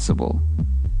impossible.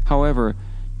 However,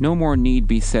 no more need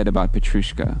be said about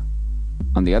Petrushka.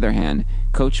 On the other hand,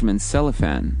 Coachman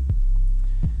Selifan.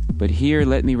 But here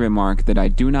let me remark that I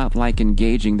do not like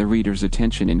engaging the reader's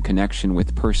attention in connection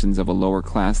with persons of a lower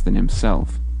class than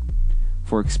himself,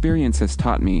 for experience has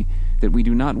taught me that we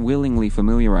do not willingly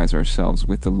familiarize ourselves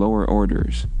with the lower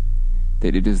orders,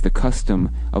 that it is the custom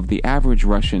of the average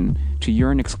Russian to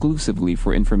yearn exclusively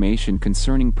for information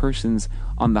concerning persons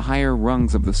on the higher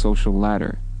rungs of the social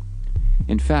ladder.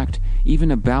 In fact,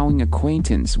 even a bowing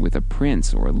acquaintance with a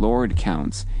prince or lord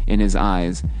counts, in his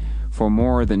eyes, for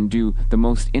more than do the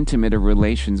most intimate of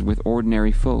relations with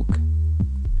ordinary folk.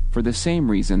 For the same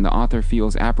reason the author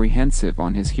feels apprehensive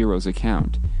on his hero's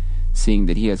account, seeing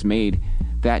that he has made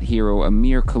that hero a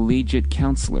mere collegiate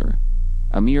counselor,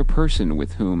 a mere person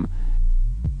with whom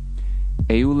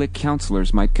Aulic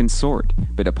counselors might consort,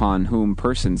 but upon whom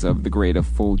persons of the grade of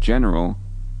full general,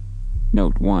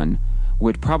 Note 1,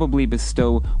 would probably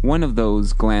bestow one of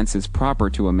those glances proper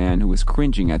to a man who is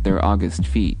cringing at their august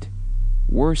feet.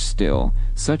 Worse still,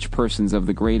 such persons of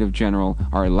the grade of general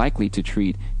are likely to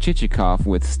treat Chichikov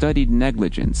with studied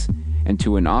negligence, and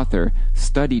to an author,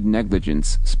 studied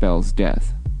negligence spells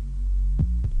death.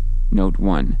 Note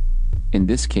 1. In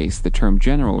this case, the term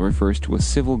general refers to a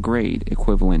civil grade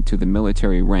equivalent to the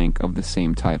military rank of the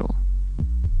same title.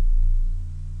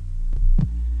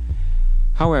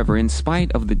 However, in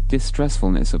spite of the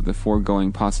distressfulness of the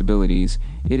foregoing possibilities,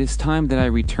 it is time that I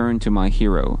return to my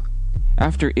hero.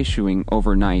 After issuing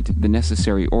overnight the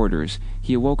necessary orders,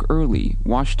 he awoke early,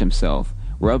 washed himself,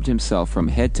 rubbed himself from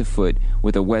head to foot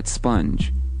with a wet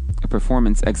sponge, a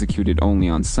performance executed only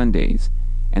on Sundays,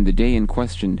 and the day in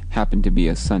question happened to be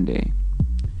a Sunday,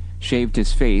 shaved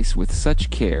his face with such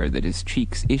care that his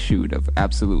cheeks issued of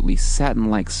absolutely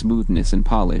satin-like smoothness and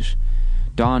polish,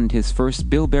 donned his first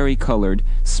bilberry-colored,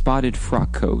 spotted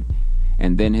frock-coat,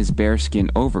 and then his bearskin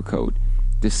overcoat,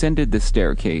 descended the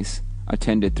staircase,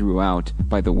 attended throughout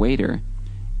by the waiter,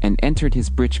 and entered his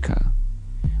britchka.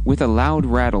 With a loud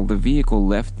rattle the vehicle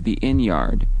left the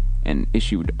inn-yard and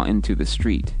issued into the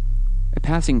street. A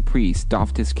passing priest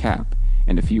doffed his cap,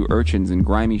 and a few urchins in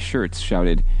grimy shirts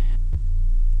shouted,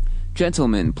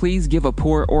 "Gentlemen, please give a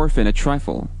poor orphan a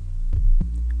trifle."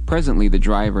 Presently the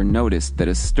driver noticed that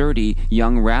a sturdy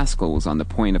young rascal was on the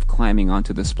point of climbing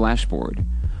onto the splashboard,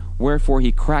 wherefore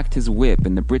he cracked his whip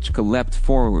and the britchka leapt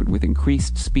forward with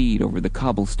increased speed over the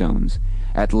cobblestones.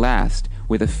 At last,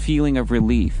 with a feeling of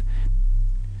relief,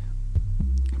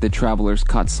 the travelers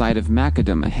caught sight of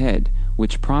macadam ahead,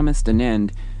 which promised an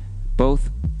end both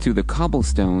to the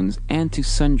cobblestones and to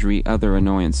sundry other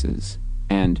annoyances.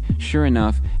 And, sure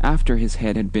enough, after his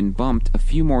head had been bumped a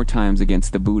few more times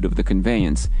against the boot of the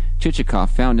conveyance, Chichikov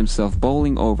found himself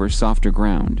bowling over softer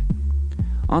ground.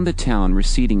 On the town,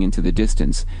 receding into the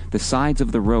distance, the sides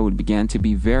of the road began to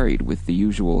be varied with the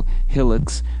usual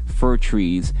hillocks, fir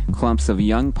trees, clumps of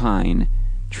young pine,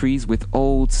 trees with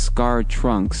old, scarred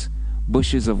trunks,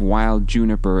 bushes of wild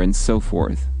juniper, and so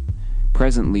forth.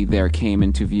 Presently there came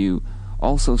into view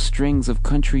also strings of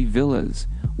country villas,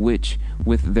 which,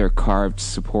 with their carved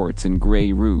supports and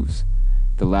grey roofs,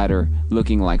 the latter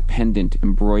looking like pendant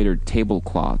embroidered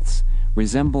tablecloths,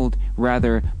 resembled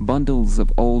rather bundles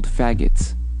of old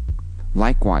faggots.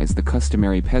 Likewise the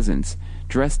customary peasants,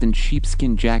 dressed in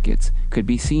sheepskin jackets, could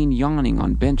be seen yawning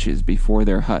on benches before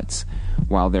their huts,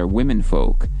 while their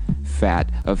womenfolk,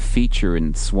 fat of feature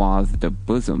and swathed of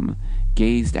bosom,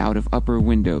 gazed out of upper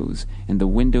windows, and the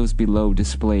windows below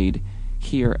displayed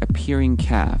here a peering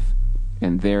calf,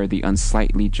 and there the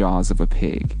unsightly jaws of a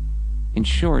pig. In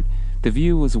short, the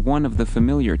view was one of the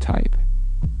familiar type.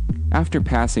 After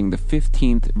passing the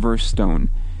 15th verst stone,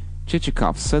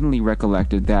 Chichikov suddenly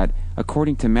recollected that,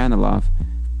 according to Manilov,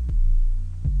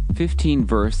 15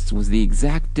 versts was the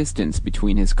exact distance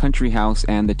between his country house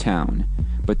and the town,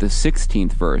 but the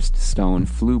 16th verst stone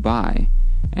flew by,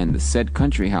 and the said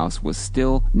country house was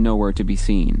still nowhere to be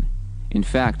seen. In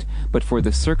fact, but for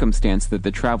the circumstance that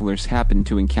the travelers happened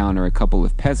to encounter a couple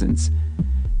of peasants,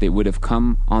 they would have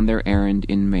come on their errand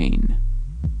in Maine.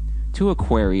 To a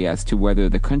query as to whether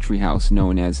the country house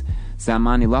known as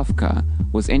Zamanilovka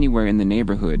was anywhere in the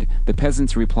neighborhood, the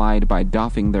peasants replied by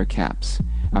doffing their caps,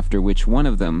 after which one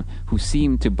of them, who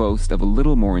seemed to boast of a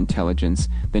little more intelligence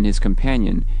than his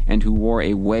companion, and who wore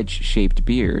a wedge-shaped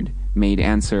beard, made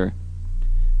answer,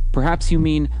 Perhaps you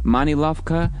mean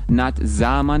Manilovka, not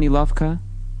za Manilovka?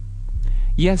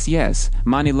 Yes,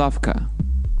 Manilovka.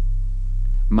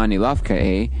 Manilovka,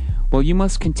 eh? Well, you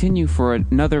must continue for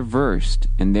another verst,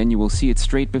 and then you will see it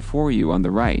straight before you on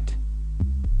the right.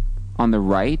 On the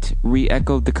right?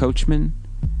 Re-echoed the coachman.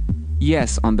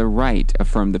 Yes, on the right,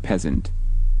 affirmed the peasant.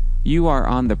 You are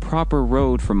on the proper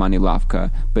road for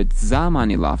Manilovka, but za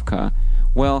Manilovka,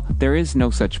 well, there is no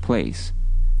such place.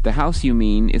 The house you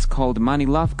mean is called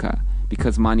Manilovka,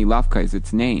 because Manilovka is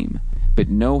its name, but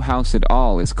no house at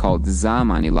all is called za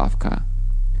Manilovka.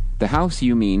 The house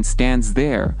you mean stands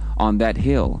there, on that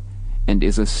hill, and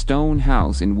is a stone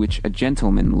house in which a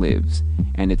gentleman lives,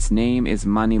 and its name is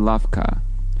Manilovka.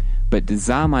 But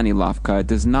za Manilovka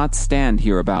does not stand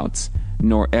hereabouts,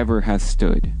 nor ever has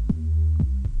stood.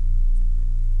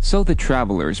 So the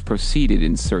travelers proceeded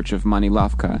in search of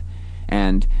Manilovka,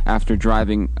 and, after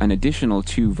driving an additional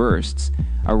 2 versts,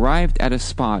 arrived at a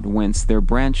spot whence there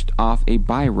branched off a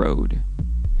by-road.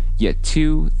 Yet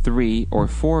 2, 3, or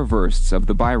 4 versts of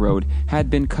the by-road had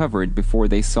been covered before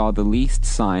they saw the least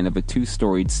sign of a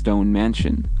 2-storied stone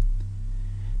mansion.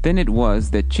 Then it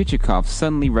was that Chichikov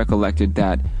suddenly recollected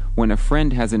that, when a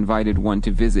friend has invited one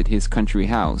to visit his country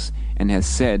house, and has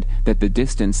said that the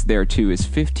distance thereto is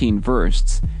 15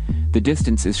 versts, the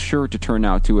distance is sure to turn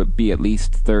out to be at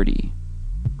least 30.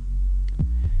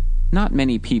 Not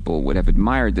many people would have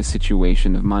admired the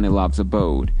situation of Manilov's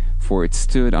abode, for it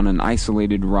stood on an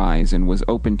isolated rise and was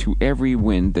open to every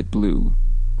wind that blew.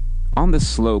 On the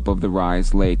slope of the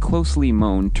rise lay closely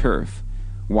mown turf,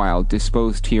 while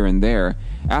disposed here and there,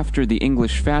 after the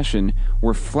English fashion,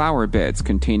 were flower beds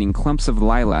containing clumps of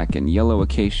lilac and yellow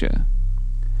acacia.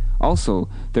 Also,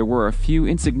 there were a few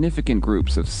insignificant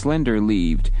groups of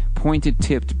slender-leaved,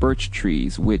 pointed-tipped birch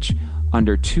trees, which,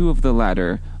 under 2 of the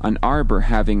latter, an arbor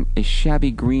having a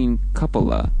shabby green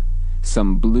cupola,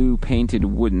 some blue-painted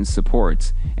wooden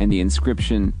supports, and the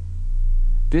inscription,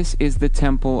 "This is the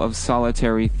Temple of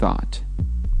Solitary Thought."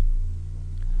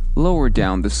 Lower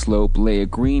down the slope lay a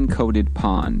green-coated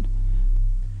pond.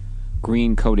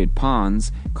 Green-coated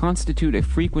ponds constitute a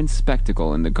frequent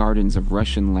spectacle in the gardens of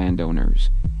Russian landowners.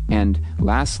 And,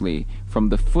 lastly, from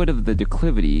the foot of the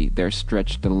declivity there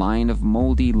stretched a line of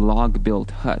mouldy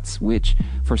log-built huts, which,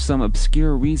 for some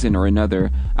obscure reason or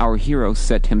another, our hero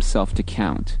set himself to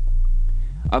count.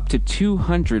 Up to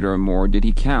 200 or more did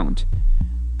he count,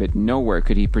 but nowhere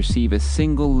could he perceive a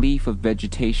single leaf of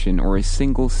vegetation or a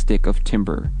single stick of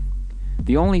timber.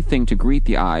 The only thing to greet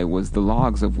the eye was the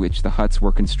logs of which the huts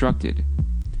were constructed.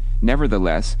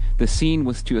 Nevertheless, the scene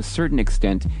was to a certain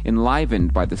extent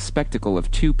enlivened by the spectacle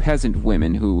of 2 peasant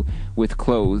women who, with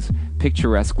clothes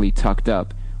picturesquely tucked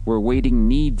up, were wading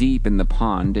knee-deep in the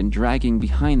pond and dragging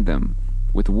behind them,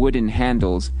 with wooden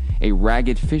handles, a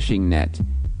ragged fishing net,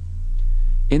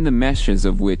 in the meshes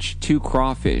of which 2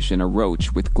 crawfish and a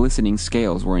roach with glistening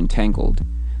scales were entangled.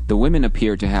 The women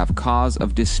appeared to have cause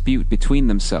of dispute between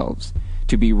themselves,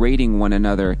 to be rating one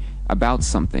another about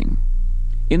something.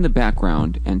 In the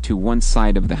background, and to one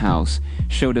side of the house,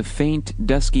 showed a faint,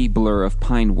 dusky blur of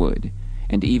pine wood,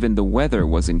 and even the weather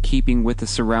was in keeping with the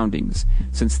surroundings,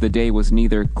 since the day was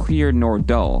neither clear nor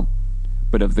dull,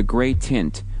 but of the gray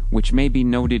tint which may be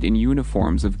noted in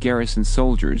uniforms of garrison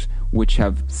soldiers which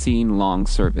have seen long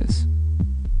service.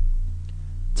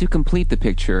 To complete the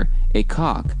picture, a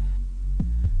cock,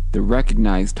 the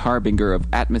recognized harbinger of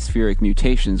atmospheric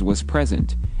mutations, was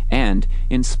present, and,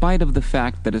 in spite of the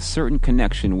fact that a certain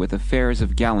connection with affairs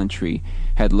of gallantry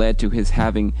had led to his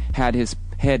having had his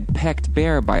head pecked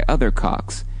bare by other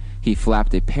cocks, he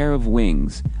flapped a pair of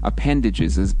wings,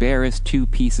 appendages as bare as 2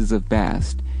 pieces of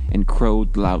bast, and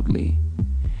crowed loudly.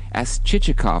 As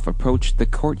Chichikov approached the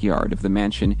courtyard of the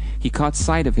mansion, he caught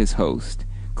sight of his host,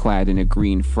 clad in a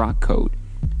green frock-coat,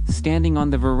 standing on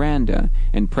the veranda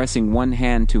and pressing one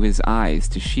hand to his eyes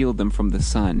to shield them from the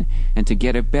sun and to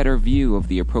get a better view of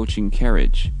the approaching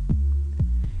carriage.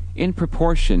 In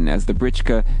proportion as the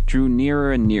britchka drew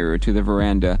nearer and nearer to the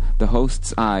veranda, the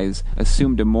host's eyes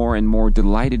assumed a more and more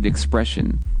delighted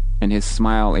expression, and his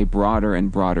smile a broader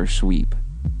and broader sweep.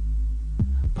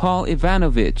 "Paul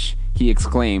Ivanovitch!" he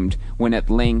exclaimed, when at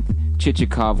length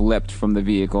Chichikov leapt from the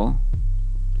vehicle.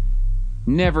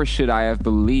 "Never should I have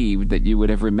believed that you would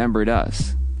have remembered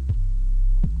us."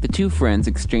 The 2 friends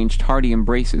exchanged hearty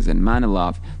embraces, and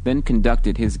Manilov then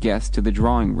conducted his guest to the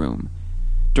drawing-room.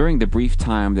 During the brief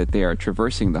time that they are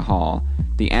traversing the hall,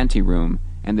 the ante-room,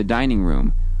 and the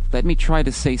dining-room, let me try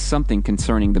to say something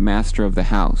concerning the master of the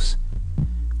house.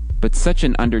 But such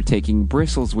an undertaking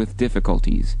bristles with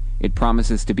difficulties, it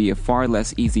promises to be a far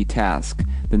less easy task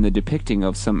than the depicting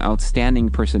of some outstanding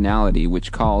personality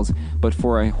which calls but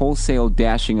for a wholesale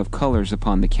dashing of colors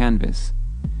upon the canvas.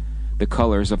 The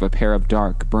colors of a pair of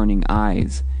dark, burning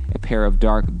eyes, a pair of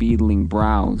dark, beetling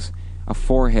brows, a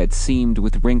forehead seamed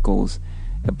with wrinkles,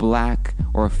 a black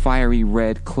or a fiery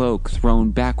red cloak thrown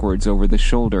backwards over the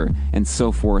shoulder, and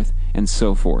so forth, and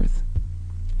so forth.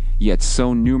 Yet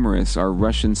so numerous are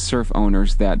Russian serf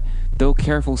owners that, though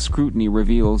careful scrutiny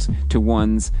reveals to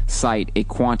one's sight a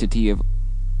quantity of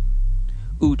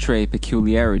outre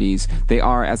peculiarities, they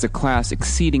are as a class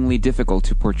exceedingly difficult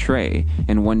to portray,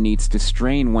 and one needs to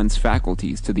strain one's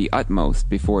faculties to the utmost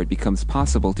before it becomes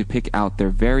possible to pick out their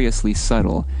variously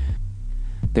subtle,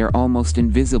 their almost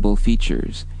invisible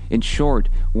features. In short,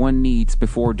 one needs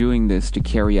before doing this to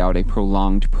carry out a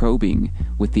prolonged probing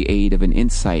with the aid of an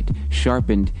insight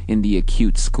sharpened in the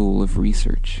acute school of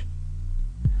research.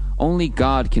 Only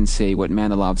God can say what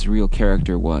Manilov's real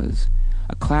character was.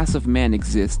 A class of men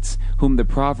exists whom the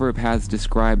proverb has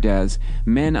described as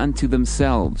men unto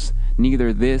themselves,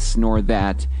 neither this nor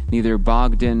that, neither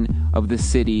Bogdan of the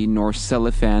city nor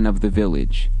Selifan of the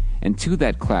village. And to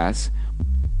that class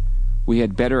we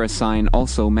had better assign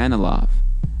also Manilov.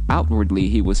 Outwardly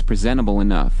he was presentable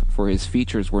enough, for his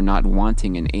features were not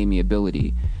wanting in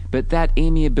amiability, but that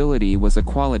amiability was a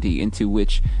quality into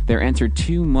which there entered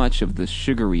too much of the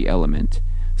sugary element,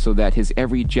 so that his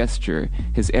every gesture,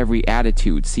 his every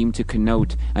attitude seemed to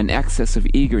connote an excess of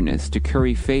eagerness to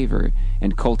curry favor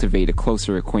and cultivate a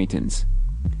closer acquaintance.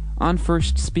 On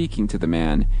first speaking to the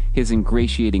man, his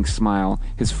ingratiating smile,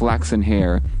 his flaxen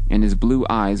hair, and his blue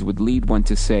eyes would lead one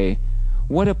to say,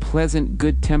 "What a pleasant,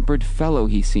 good-tempered fellow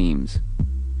he seems!"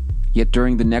 Yet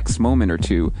during the next moment or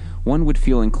two, one would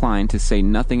feel inclined to say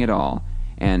nothing at all,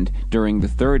 and during the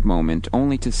third moment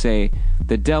only to say,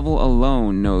 "The devil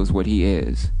alone knows what he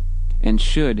is." And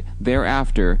should,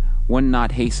 thereafter, one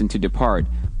not hasten to depart,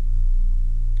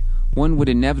 one would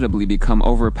inevitably become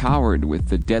overpowered with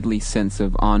the deadly sense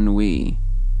of ennui,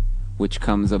 which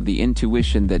comes of the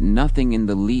intuition that nothing in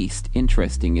the least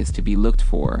interesting is to be looked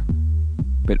for,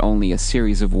 but only a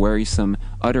series of wearisome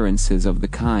utterances of the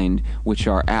kind which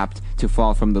are apt to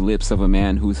fall from the lips of a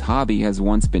man whose hobby has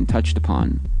once been touched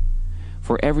upon.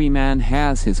 For every man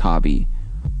has his hobby.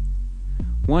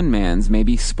 One man's may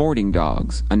be sporting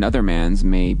dogs, another man's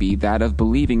may be that of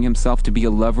believing himself to be a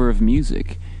lover of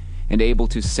music, and able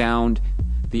to sound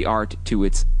the art to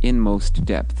its inmost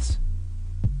depths.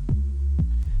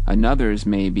 Another's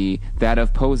may be that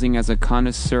of posing as a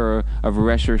connoisseur of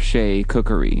recherche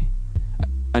cookery.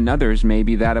 Another's may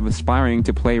be that of aspiring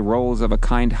to play roles of a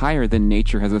kind higher than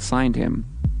nature has assigned him.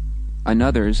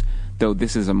 Another's, though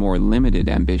this is a more limited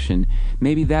ambition,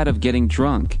 may be that of getting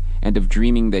drunk, and of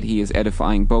dreaming that he is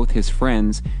edifying both his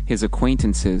friends, his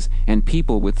acquaintances, and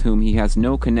people with whom he has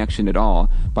no connection at all,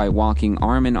 by walking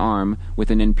arm in arm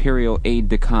with an imperial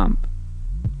aide-de-camp.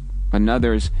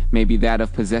 Another's may be that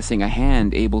of possessing a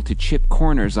hand able to chip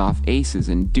corners off aces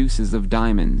and deuces of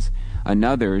diamonds.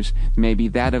 Another's may be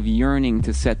that of yearning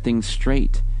to set things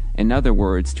straight, in other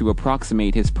words, to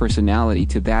approximate his personality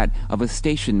to that of a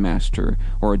station-master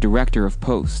or a director of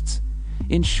posts.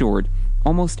 In short,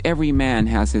 almost every man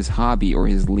has his hobby or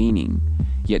his leaning,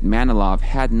 yet Manilov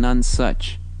had none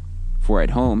such, for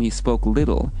at home he spoke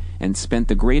little and spent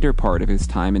the greater part of his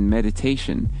time in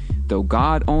meditation, though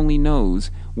God only knows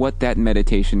what that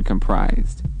meditation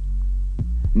comprised.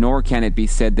 Nor can it be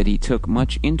said that he took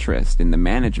much interest in the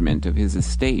management of his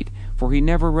estate, for he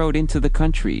never rode into the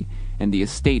country, and the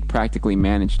estate practically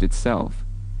managed itself.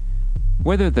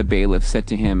 Whether the bailiff said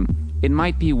to him, "It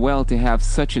might be well to have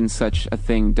such and such a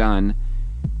thing done,"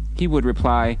 he would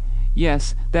reply,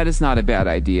 "Yes, that is not a bad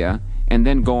idea," and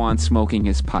then go on smoking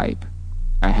his pipe,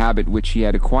 a habit which he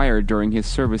had acquired during his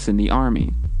service in the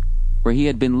army, where he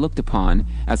had been looked upon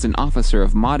as an officer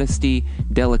of modesty,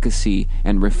 delicacy,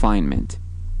 and refinement.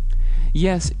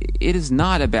 "Yes, it is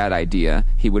not a bad idea,"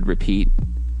 he would repeat.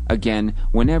 Again,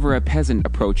 whenever a peasant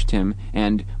approached him,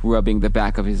 and, rubbing the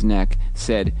back of his neck,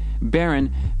 said,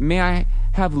 "Baron, may I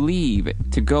have leave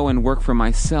to go and work for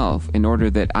myself, in order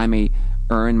that I may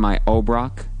earn my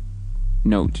obrok?"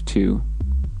 Note 2.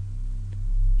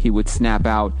 He would snap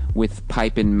out, with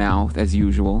pipe in mouth as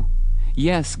usual,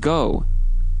 "Yes, go,"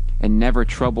 and never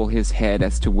trouble his head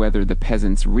as to whether the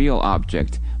peasant's real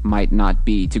object might not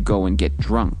be to go and get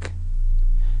drunk.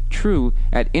 True,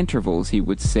 at intervals he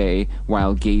would say,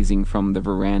 while gazing from the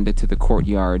veranda to the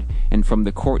courtyard, and from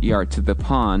the courtyard to the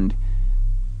pond,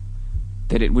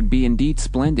 that it would be indeed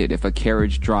splendid if a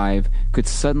carriage drive could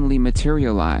suddenly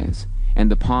materialize, and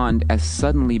the pond as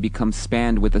suddenly becomes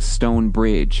spanned with a stone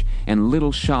bridge, and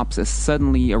little shops as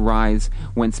suddenly arise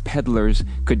whence peddlers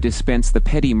could dispense the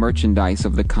petty merchandise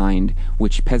of the kind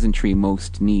which peasantry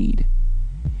most need.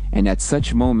 And at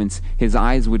such moments his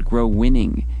eyes would grow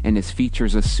winning, and his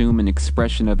features assume an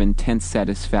expression of intense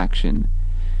satisfaction.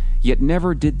 Yet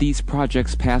never did these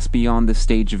projects pass beyond the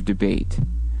stage of debate.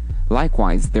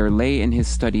 Likewise there lay in his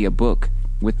study a book,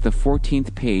 with the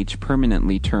 14th page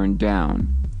permanently turned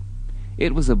down.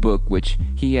 It was a book which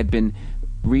he had been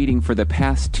reading for the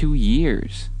past 2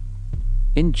 years.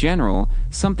 In general,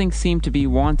 something seemed to be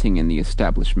wanting in the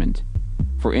establishment.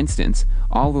 For instance,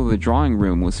 although the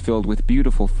drawing-room was filled with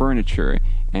beautiful furniture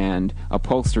and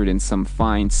upholstered in some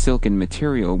fine silken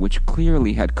material which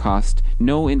clearly had cost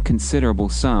no inconsiderable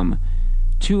sum,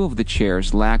 2 of the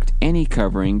chairs lacked any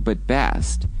covering but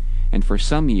bast, and for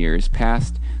some years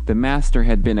past the master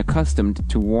had been accustomed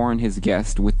to warn his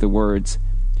guest with the words,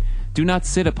 "Do not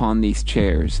sit upon these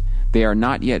chairs, they are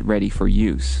not yet ready for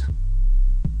use."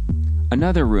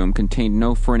 Another room contained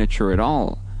no furniture at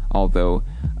all, although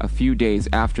a few days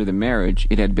after the marriage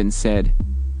it had been said,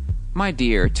 "My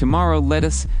dear, tomorrow let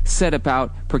us set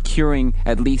about procuring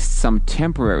at least some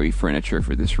temporary furniture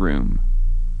for this room."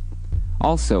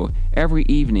 Also, every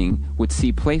evening would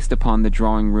see placed upon the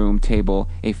drawing-room table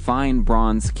a fine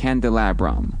bronze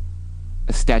candelabrum,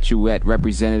 a statuette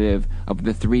representative of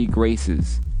the 3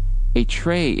 Graces, a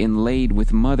tray inlaid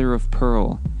with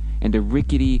mother-of-pearl, and a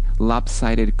rickety,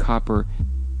 lopsided copper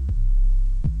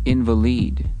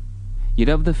invalide. Yet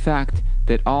of the fact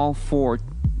that all 4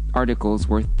 articles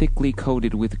were thickly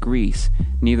coated with grease,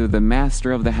 neither the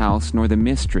master of the house nor the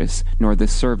mistress nor the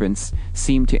servants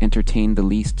seemed to entertain the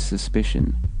least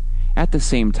suspicion. At the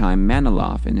same time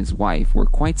Manilov and his wife were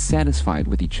quite satisfied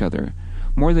with each other.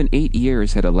 More than 8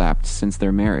 years had elapsed since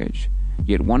their marriage,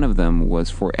 yet one of them was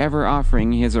forever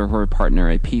offering his or her partner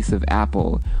a piece of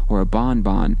apple or a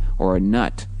bonbon or a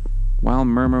nut, while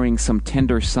murmuring some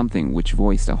tender something which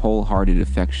voiced a whole-hearted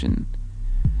affection.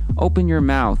 "Open your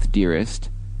mouth, dearest,"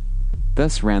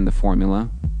 thus ran the formula,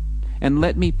 "and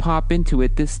let me pop into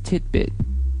it this titbit."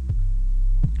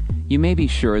 You may be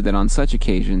sure that on such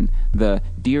occasion the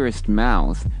dearest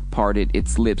mouth parted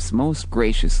its lips most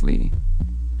graciously.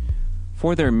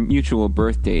 For their mutual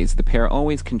birthdays the pair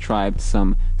always contrived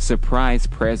some surprise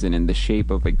present in the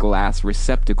shape of a glass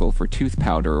receptacle for tooth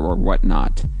powder or what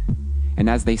not. And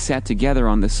as they sat together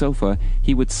on the sofa,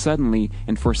 he would suddenly,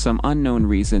 and for some unknown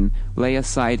reason, lay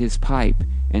aside his pipe,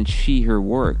 and she her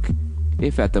work,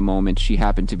 if at the moment she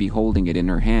happened to be holding it in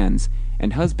her hands,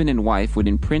 and husband and wife would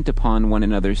imprint upon one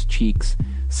another's cheeks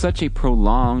such a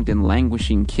prolonged and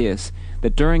languishing kiss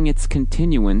that during its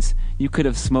continuance you could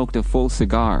have smoked a full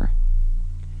cigar.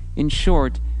 In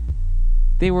short,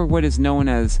 they were what is known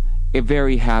as a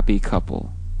very happy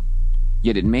couple.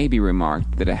 Yet it may be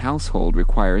remarked that a household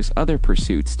requires other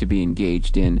pursuits to be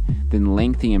engaged in than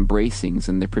lengthy embracings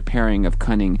and the preparing of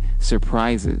cunning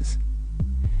surprises.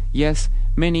 Yes,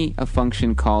 many a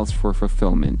function calls for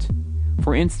fulfillment.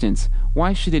 For instance,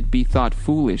 why should it be thought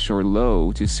foolish or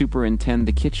low to superintend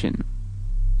the kitchen?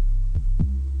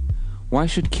 Why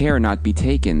should care not be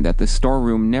taken that the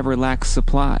storeroom never lacks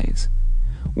supplies?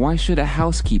 Why should a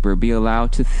housekeeper be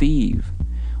allowed to thieve?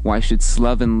 Why should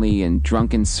slovenly and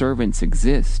drunken servants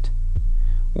exist?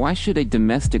 Why should a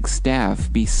domestic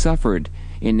staff be suffered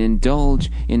and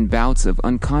indulge in bouts of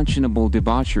unconscionable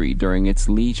debauchery during its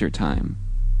leisure time?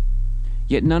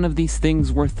 Yet none of these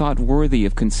things were thought worthy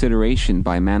of consideration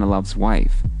by Manilov's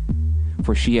wife,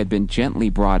 for she had been gently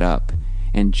brought up,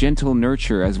 and gentle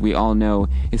nurture, as we all know,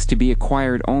 is to be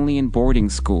acquired only in boarding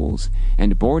schools,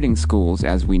 and boarding schools,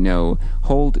 as we know,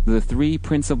 hold the 3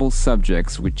 principal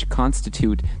subjects which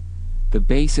constitute the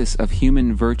basis of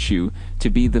human virtue to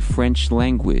be the French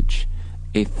language,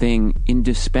 a thing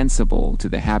indispensable to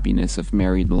the happiness of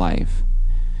married life;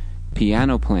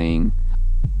 piano playing,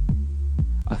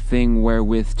 a thing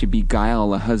wherewith to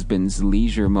beguile a husband's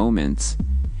leisure moments;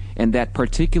 and that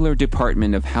particular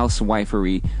department of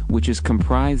housewifery which is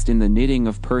comprised in the knitting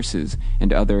of purses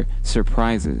and other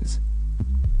surprises.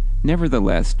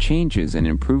 Nevertheless, changes and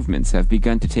improvements have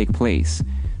begun to take place,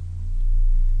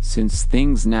 since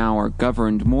things now are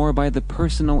governed more by the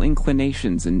personal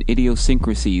inclinations and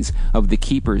idiosyncrasies of the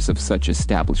keepers of such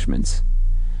establishments.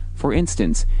 For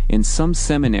instance, in some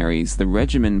seminaries the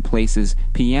regimen places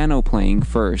piano playing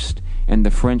first and the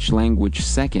French language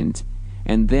second,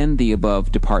 and then the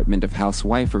above department of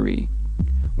housewifery,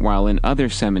 while in other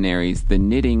seminaries the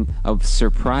knitting of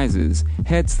surprises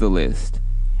heads the list,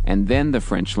 and then the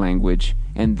French language,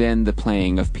 and then the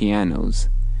playing of pianos.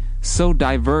 So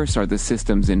diverse are the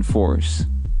systems in force.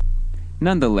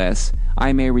 Nonetheless,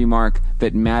 I may remark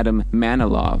that Madame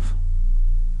Manilov.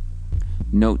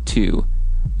 Note 2.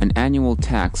 An annual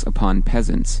tax upon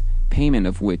peasants, payment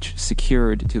of which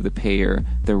secured to the payer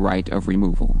the right of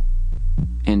removal.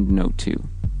 End note 2.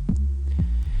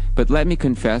 But let me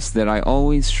confess that I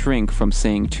always shrink from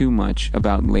saying too much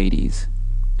about ladies.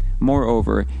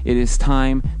 Moreover, it is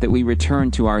time that we return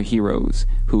to our heroes,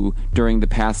 who, during the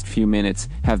past few minutes,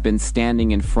 have been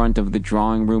standing in front of the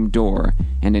drawing-room door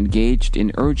and engaged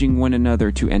in urging one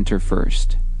another to enter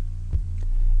first.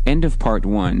 End of Part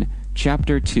 1,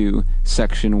 Chapter 2,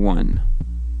 Section 1.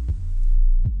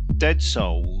 Dead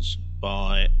Souls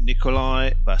by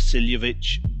Nikolai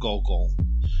Vasilievich Gogol,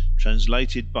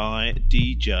 translated by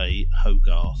D.J.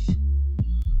 Hogarth.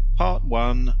 Part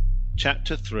 1,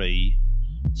 Chapter 3,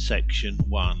 Section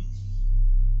 1.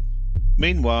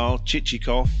 Meanwhile,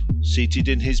 Chichikov, seated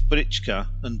in his britchka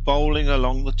and bowling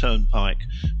along the turnpike,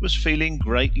 was feeling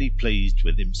greatly pleased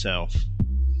with himself.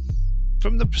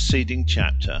 From the preceding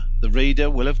chapter, the reader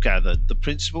will have gathered the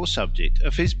principal subject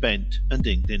of his bent and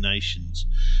inclinations,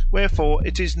 wherefore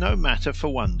it is no matter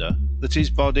for wonder that his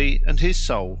body and his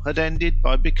soul had ended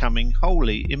by becoming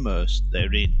wholly immersed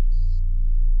therein.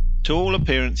 To all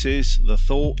appearances, the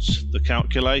thoughts, the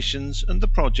calculations, and the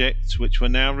projects which were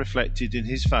now reflected in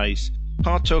his face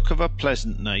partook of a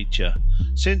pleasant nature,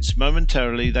 since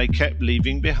momentarily they kept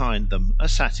leaving behind them a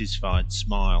satisfied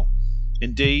smile.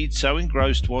 Indeed, so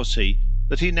engrossed was he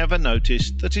that he never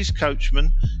noticed that his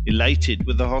coachman, elated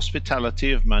with the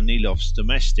hospitality of Manilov's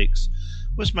domestics,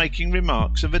 was making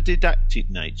remarks of a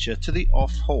didactic nature to the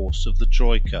off-horse of the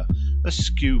troika, a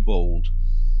skewbald.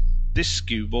 This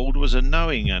skewbald was a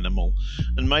knowing animal,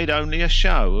 and made only a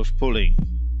show of pulling,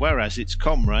 whereas its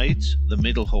comrades, the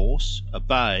middle horse, a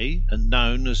bay, and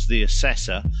known as the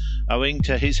assessor, owing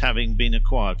to his having been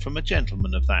acquired from a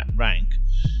gentleman of that rank,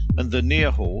 and the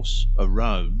near horse, a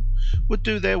roan, would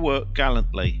do their work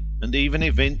gallantly, and even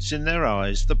evince in their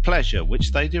eyes the pleasure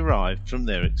which they derived from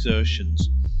their exertions.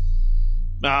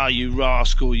 "Ah, you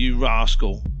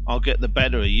rascal, I'll get the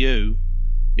better of you,"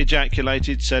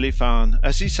 ejaculated Selifan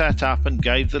as he sat up and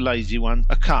gave the lazy one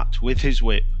a cut with his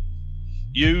whip.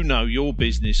 "You know your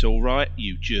business all right,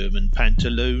 you German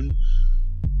pantaloon.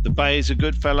 The bay is a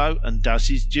good fellow and does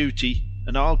his duty,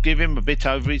 and I'll give him a bit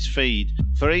over his feed,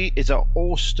 for he is a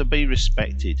horse to be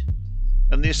respected.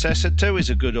 And the assessor too is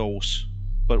a good horse.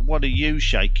 But what are you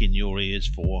shaking your ears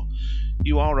for?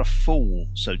 You are a fool,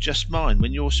 so just mind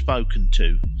when you're spoken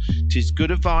to. 'Tis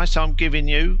good advice I'm giving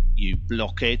you, you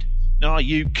blockhead. Ah,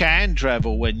 you can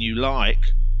travel when you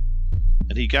like."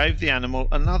 And he gave the animal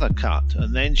another cut,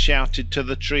 and then shouted to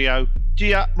the trio,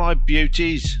 "Gee up, my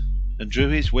beauties!" and drew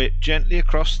his whip gently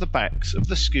across the backs of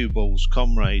the skewbald's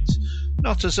comrades,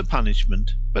 not as a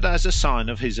punishment, but as a sign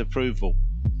of his approval.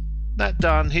 That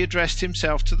done, he addressed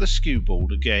himself to the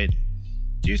skewbald again.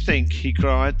 "Do you think," he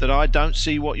cried, "that I don't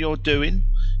see what you're doing?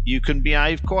 You can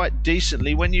behave quite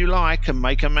decently when you like, and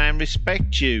make a man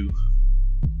respect you."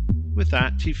 With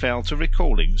that he fell to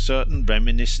recalling certain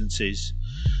reminiscences.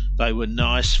 "They were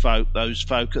nice folk, those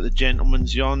folk at the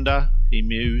gentleman's yonder," he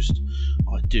mused.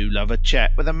 "I do love a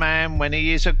chat with a man when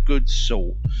he is a good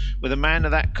sort. With a man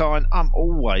of that kind I'm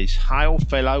always hail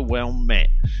fellow well met,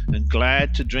 and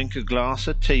glad to drink a glass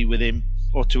of tea with him,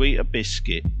 or to eat a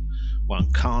biscuit.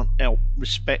 One can't help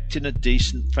respecting a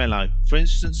decent fellow. For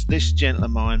instance, this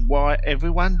gentleman, why,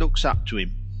 everyone looks up to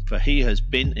him, for he has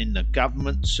been in the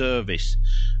government service,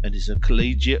 and is a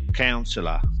collegiate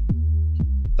councillor."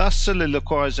 Thus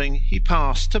soliloquizing, he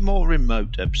passed to more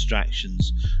remote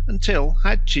abstractions, until,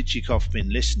 had Chichikov been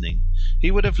listening,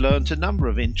 he would have learnt a number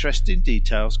of interesting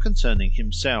details concerning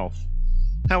himself.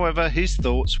 However, his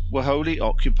thoughts were wholly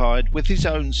occupied with his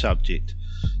own subject,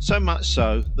 so much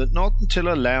so that not until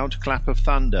a loud clap of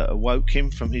thunder awoke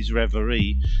him from his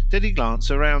reverie did he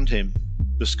glance around him.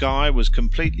 The sky was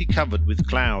completely covered with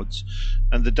clouds,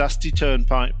 and the dusty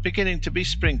turnpike beginning to be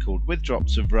sprinkled with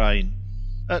drops of rain.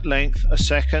 At length a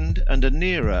second and a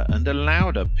nearer and a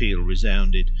louder peal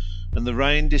resounded, and the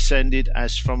rain descended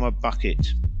as from a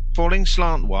bucket. Falling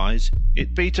slantwise,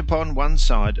 it beat upon one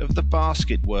side of the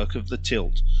basket-work of the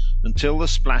tilt, until the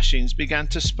splashings began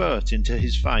to spurt into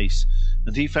his face,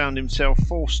 and he found himself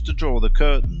forced to draw the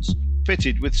curtains,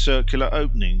 fitted with circular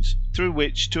openings, through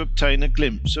which to obtain a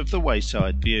glimpse of the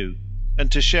wayside view, and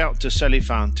to shout to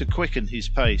Selifan to quicken his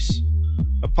pace.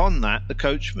 Upon that the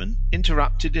coachman,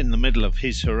 interrupted in the middle of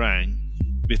his harangue,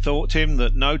 bethought him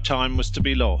that no time was to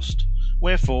be lost,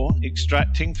 wherefore,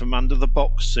 extracting from under the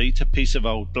box seat a piece of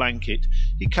old blanket,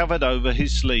 he covered over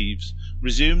his sleeves,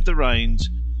 resumed the reins,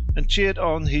 and cheered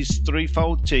on his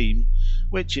threefold team,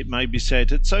 which, it may be said,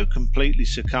 had so completely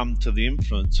succumbed to the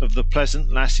influence of the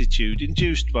pleasant lassitude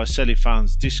induced by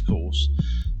Selifan's discourse,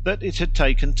 that it had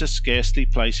taken to scarcely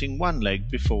placing one leg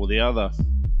before the other.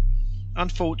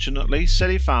 Unfortunately,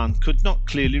 Selifan could not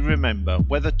clearly remember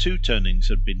whether 2 turnings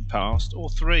had been passed or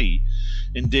 3.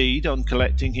 Indeed, on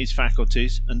collecting his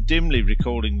faculties and dimly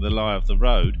recalling the lie of the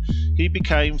road, he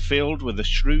became filled with a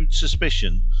shrewd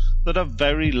suspicion that a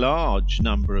very large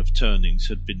number of turnings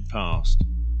had been passed.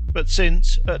 But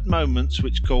since, at moments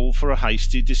which call for a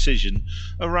hasty decision,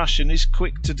 a Russian is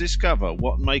quick to discover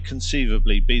what may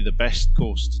conceivably be the best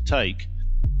course to take,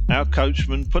 our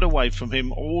coachman put away from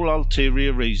him all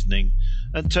ulterior reasoning,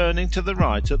 and turning to the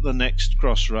right at the next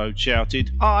crossroad,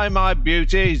 shouted, "Hi, my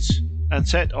beauties!" and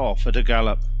set off at a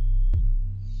gallop.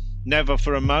 Never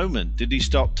for a moment did he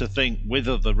stop to think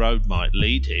whither the road might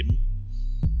lead him.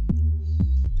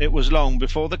 It was long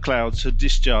before the clouds had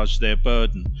discharged their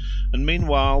burden, and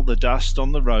meanwhile the dust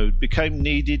on the road became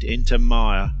kneaded into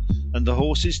mire, and the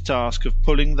horse's task of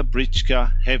pulling the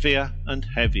britchka heavier and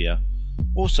heavier.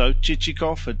 Also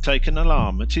Chichikov had taken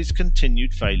alarm at his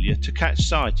continued failure to catch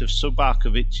sight of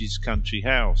Sobakevitch's country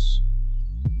house.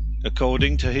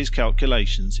 According to his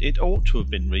calculations, it ought to have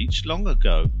been reached long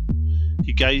ago.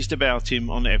 He gazed about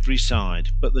him on every side,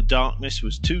 but the darkness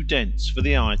was too dense for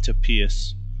the eye to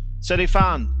pierce.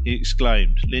 "Selifan!" he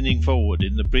exclaimed, leaning forward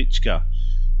in the britchka.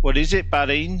 "What is it,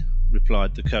 Barin?"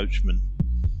 replied the coachman.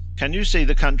 "Can you see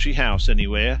the country house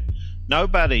anywhere?" "No,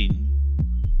 Barin."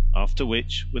 After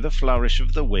which, with a flourish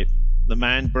of the whip, the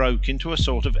man broke into a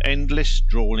sort of endless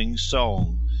drawling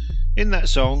song. In that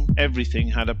song everything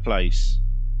had a place.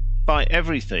 By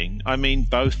everything I mean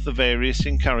both the various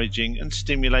encouraging and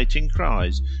stimulating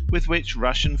cries with which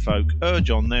Russian folk urge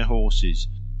on their horses,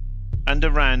 and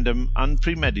a random,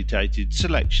 unpremeditated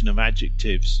selection of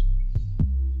adjectives.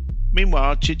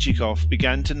 Meanwhile Chichikov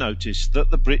began to notice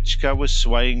that the britchka was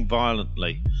swaying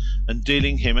violently and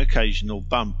dealing him occasional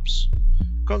bumps.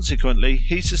 Consequently,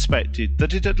 he suspected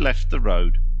that it had left the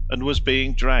road and was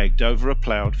being dragged over a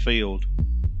ploughed field.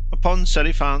 Upon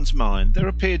Selifan's mind there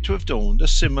appeared to have dawned a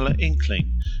similar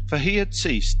inkling, for he had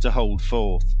ceased to hold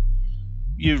forth.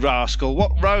 "You rascal,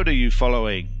 what road are you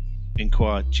following?"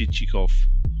 inquired Chichikov.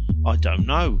 "I don't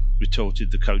know,"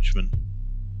 retorted the coachman.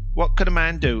 "What can a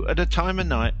man do at a time of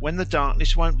night when the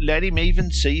darkness won't let him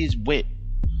even see his whip?"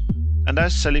 And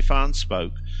as Selifan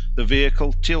spoke, the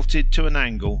vehicle tilted to an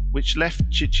angle which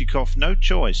left Chichikov no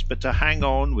choice but to hang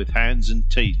on with hands and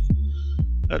teeth.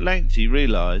 At length he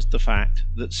realized the fact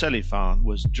that Selifan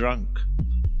was drunk.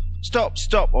 "Stop,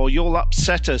 stop, or you'll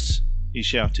upset us!" he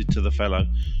shouted to the fellow.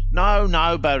 "No,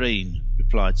 no, Barin,"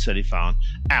 replied Selifan.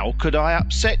 "How could I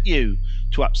upset you?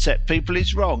 To upset people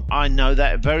is wrong. I know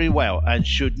that very well, and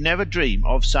should never dream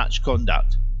of such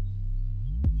conduct."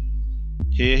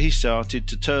 Here he started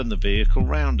to turn the vehicle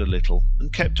round a little,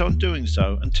 and kept on doing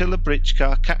so until the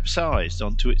britchka capsized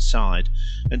onto its side,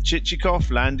 and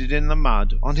Chichikov landed in the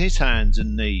mud on his hands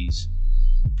and knees.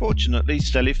 Fortunately,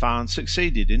 Selifan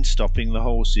succeeded in stopping the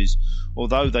horses,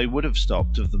 although they would have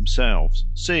stopped of themselves,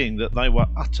 seeing that they were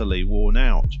utterly worn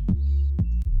out.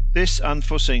 This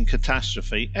unforeseen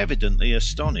catastrophe evidently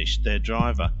astonished their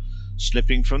driver.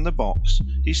 Slipping from the box,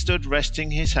 he stood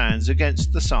resting his hands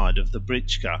against the side of the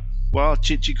britchka, while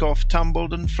Chichikov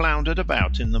tumbled and floundered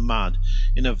about in the mud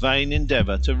in a vain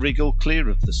endeavour to wriggle clear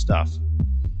of the stuff.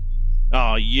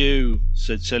 "Ah, you!"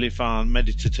 said Selifan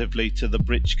meditatively to the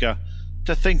britchka,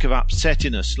 "to think of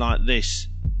upsetting us like this!"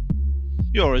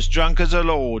 "You're as drunk as a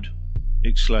lord!"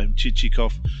 exclaimed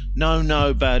Chichikov. "No,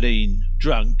 no, Barin.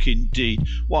 Drunk, indeed!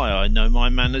 Why, I know my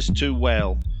manners too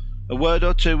well. A word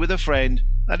or two with a friend,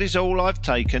 that is all I've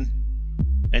taken.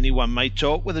 Any one may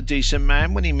talk with a decent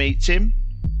man when he meets him.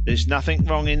 There's nothing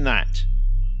wrong in that.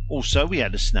 Also, we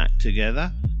had a snack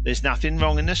together. There's nothing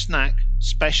wrong in a snack,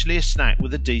 especially a snack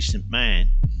with a decent man."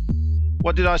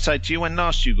 "What did I say to you when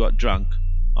last you got drunk?"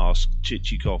 asked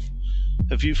Chichikov.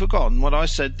 "Have you forgotten what I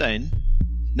said then?"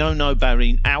 "No, no,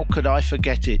 Barin. How could I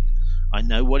forget it? I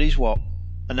know what is what,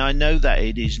 and I know that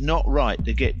it is not right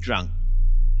to get drunk.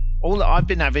 All that I've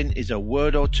been having is a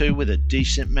word or two with a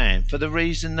decent man, for the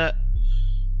reason that...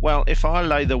 Well, if I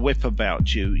lay the whip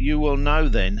about you, you will know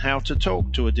then how to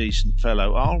talk to a decent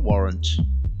fellow, I'll warrant."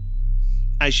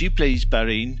 "As you please,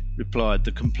 Barin," replied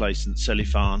the complacent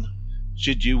Selifan.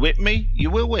 "Should you whip me, you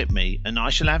will whip me, and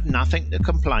I shall have nothing to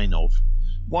complain of.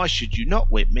 Why should you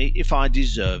not whip me if I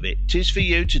deserve it? 'Tis for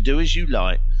you to do as you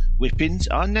like. Whippings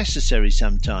are necessary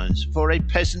sometimes, for a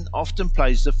peasant often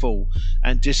plays the fool,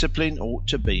 and discipline ought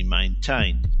to be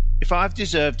maintained. If I have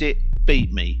deserved it,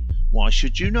 beat me. Why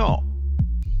should you not?"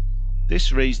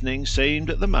 This reasoning seemed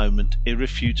at the moment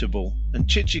irrefutable, and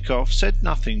Chichikov said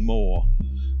nothing more.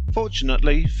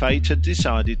 Fortunately, fate had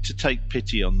decided to take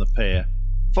pity on the pair,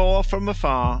 for from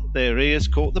afar their ears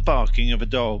caught the barking of a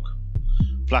dog.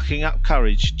 Plucking up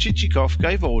courage, Chichikov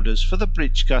gave orders for the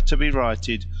britchka to be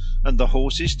righted and the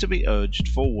horses to be urged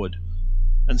forward.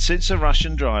 And since a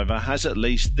Russian driver has at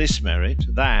least this merit,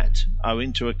 that,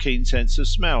 owing to a keen sense of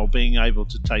smell being able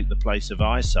to take the place of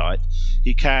eyesight,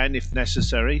 he can, if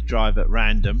necessary, drive at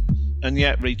random, and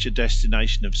yet reach a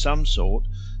destination of some sort,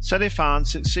 Selifan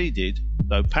succeeded,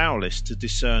 though powerless to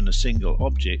discern a single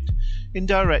object, in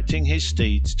directing his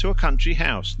steeds to a country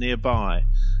house near by,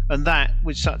 and that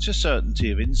with such a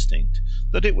certainty of instinct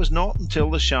that it was not until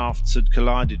the shafts had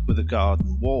collided with a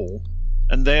garden wall,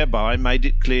 and thereby made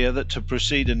it clear that to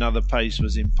proceed another pace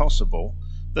was impossible,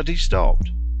 that he stopped.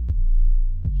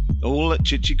 All that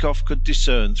Chichikov could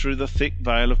discern through the thick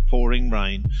veil of pouring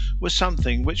rain was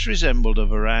something which resembled a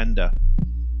verandah.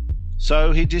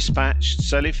 So he dispatched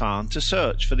Selifan to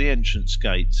search for the entrance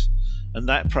gates, and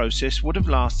that process would have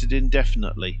lasted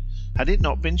indefinitely had it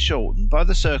not been shortened by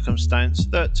the circumstance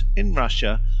that, in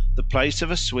Russia, the place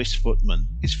of a Swiss footman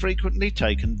is frequently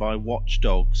taken by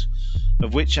watch-dogs,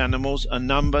 of which animals a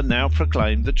number now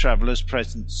proclaimed the traveller's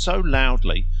presence so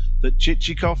loudly that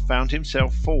Chichikov found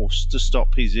himself forced to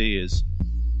stop his ears.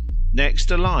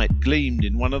 Next a light gleamed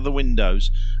in one of the windows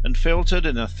and filtered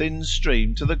in a thin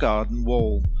stream to the garden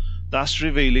wall, thus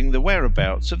revealing the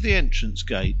whereabouts of the entrance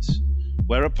gates,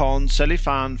 whereupon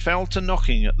Selifan fell to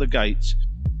knocking at the gates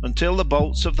until the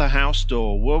bolts of the house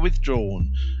door were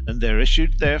withdrawn, and there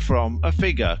issued therefrom a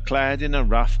figure clad in a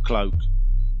rough cloak.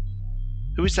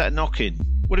 "Who is that knocking?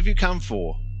 What have you come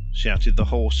for?" shouted the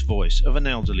hoarse voice of an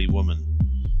elderly woman.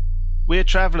 "We are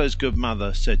travellers, good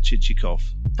mother," said Chichikov.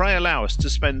 "Pray allow us to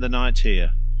spend the night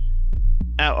here."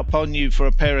 "Out upon you for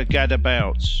a pair of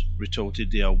gadabouts," retorted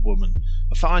the old woman.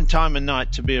 "A fine time of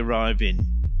night to be arriving.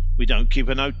 We don't keep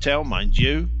an hotel, mind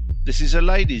you. This is a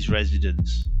lady's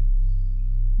residence."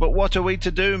 "But what are we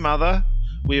to do, mother?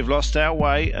 We have lost our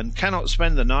way, and cannot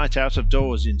spend the night out of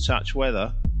doors in such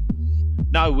weather."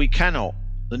 "No, we cannot.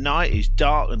 The night is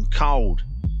dark and cold,"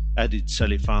 added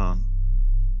Selifan.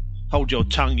 "Hold your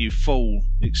tongue, you fool!"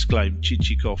 exclaimed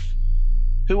Chichikov.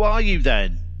 "Who are you,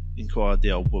 then?" inquired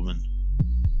the old woman.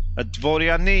 "A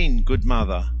dvoryanin, good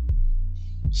mother."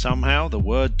 Somehow the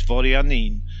word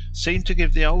dvoryanin seemed to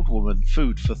give the old woman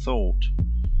food for thought.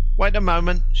 "Wait a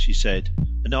moment," she said,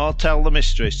 "and I'll tell the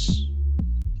mistress."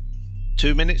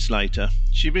 2 minutes later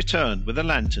she returned with a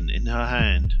lantern in her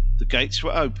hand. The gates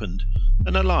were opened,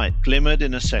 and a light glimmered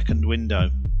in a second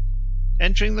window.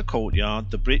 Entering the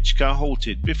courtyard, the britchka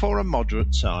halted before a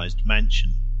moderate-sized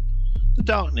mansion. The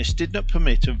darkness did not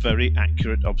permit of very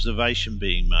accurate observation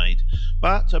being made,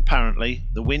 but apparently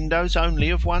the windows only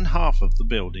of one half of the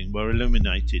building were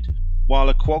illuminated, while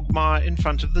a quagmire in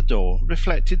front of the door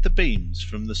reflected the beams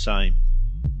from the same.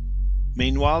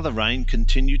 Meanwhile the rain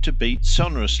continued to beat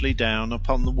sonorously down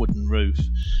upon the wooden roof,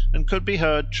 and could be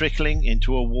heard trickling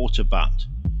into a water-butt.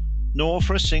 Nor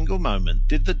for a single moment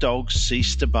did the dogs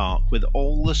cease to bark with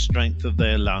all the strength of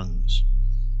their lungs.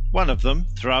 One of them,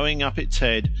 throwing up its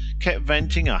head, kept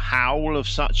venting a howl of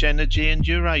such energy and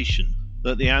duration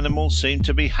that the animal seemed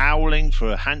to be howling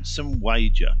for a handsome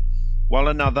wager, while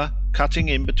another, cutting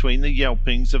in between the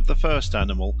yelpings of the first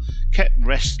animal, kept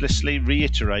restlessly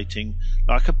reiterating,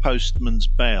 like a postman's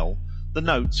bell, the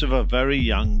notes of a very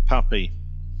young puppy.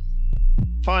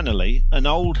 Finally, an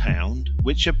old hound,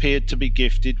 which appeared to be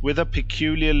gifted with a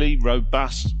peculiarly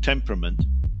robust temperament,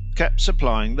 kept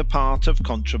supplying the part of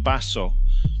contrabasso,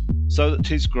 so that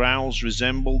his growls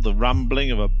resembled the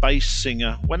rumbling of a bass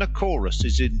singer when a chorus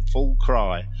is in full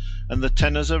cry, and the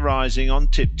tenors are rising on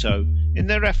tiptoe in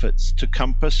their efforts to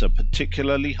compass a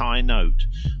particularly high note,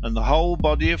 and the whole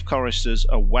body of choristers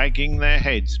are wagging their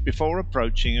heads before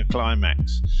approaching a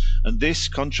climax, and this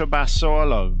contrabasso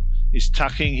alone is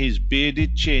tucking his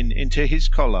bearded chin into his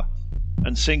collar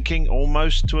and sinking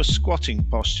almost to a squatting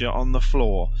posture on the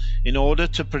floor, in order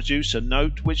to produce a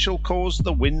note which shall cause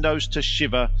the windows to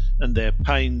shiver and their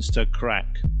panes to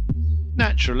crack.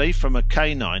 Naturally, from a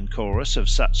canine chorus of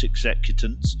such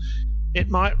executants, it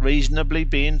might reasonably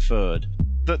be inferred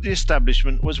that the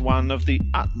establishment was one of the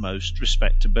utmost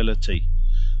respectability.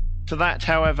 To that,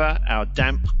 however, our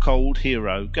damp, cold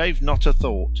hero gave not a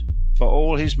thought, for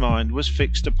all his mind was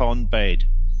fixed upon bed.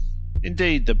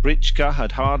 Indeed, the britchka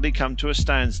had hardly come to a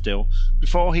standstill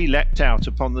before he leapt out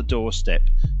upon the doorstep,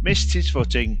 missed his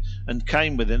footing, and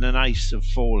came within an ace of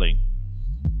falling.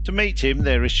 To meet him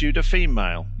there issued a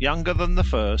female, younger than the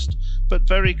first, but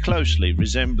very closely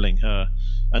resembling her,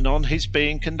 and on his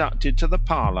being conducted to the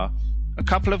parlour, A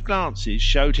couple of glances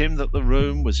showed him that the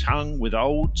room was hung with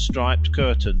old striped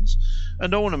curtains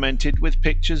and ornamented with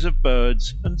pictures of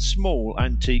birds and small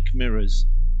antique mirrors,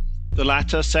 the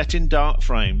latter set in dark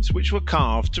frames which were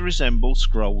carved to resemble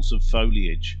scrolls of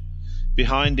foliage.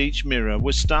 Behind each mirror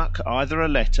was stuck either a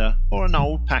letter or an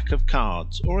old pack of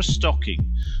cards or a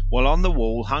stocking, while on the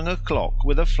wall hung a clock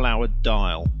with a flowered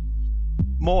dial.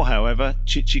 More, however,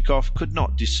 Chichikov could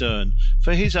not discern,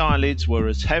 for his eyelids were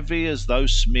as heavy as though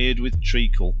smeared with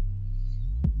treacle.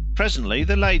 Presently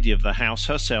the lady of the house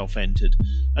herself entered,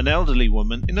 an elderly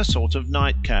woman in a sort of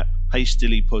nightcap,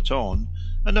 hastily put on,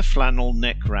 and a flannel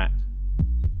neck-wrap.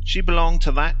 She belonged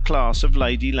to that class of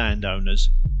lady landowners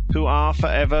who are for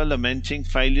ever lamenting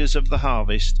failures of the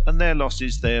harvest and their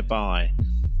losses thereby,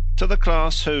 to the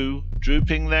class who,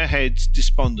 drooping their heads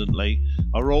despondently,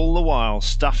 are all the while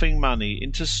stuffing money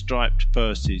into striped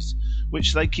purses,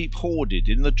 which they keep hoarded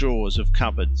in the drawers of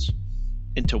cupboards.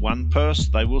 Into one purse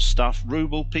they will stuff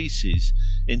rouble pieces,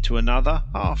 into another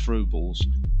half-roubles,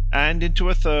 and into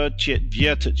a third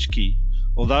tchetvertachki,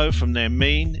 although from their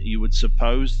mien you would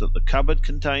suppose that the cupboard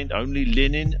contained only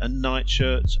linen and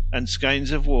nightshirts and skeins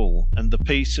of wool, and the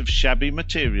piece of shabby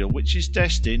material which is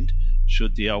destined,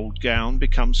 should the old gown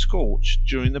become scorched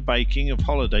during the baking of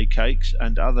holiday cakes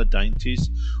and other dainties,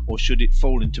 or should it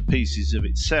fall into pieces of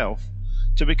itself,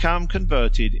 to become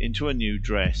converted into a new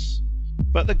dress.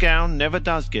 But the gown never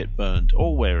does get burnt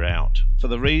or wear out, for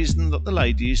the reason that the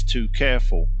lady is too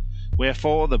careful,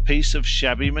 wherefore the piece of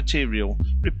shabby material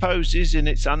reposes in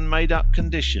its unmade-up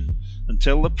condition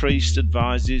until the priest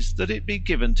advises that it be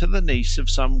given to the niece of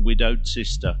some widowed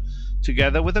sister,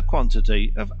 together with a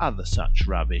quantity of other such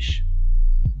rubbish.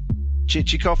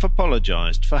 Chichikov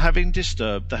apologized for having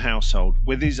disturbed the household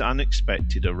with his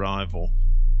unexpected arrival.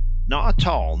 Not at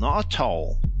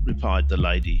all," replied the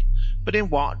lady. "But in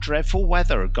what dreadful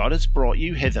weather God has brought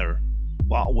you hither!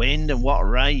 What wind and what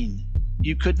rain!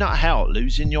 You could not help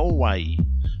losing your way.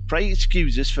 Pray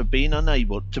excuse us for being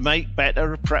unable to make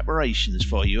better preparations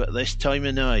for you at this time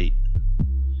of night."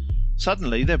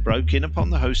 Suddenly there broke in upon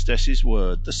the hostess's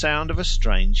word the sound of a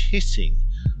strange hissing,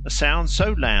 a sound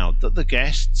so loud that the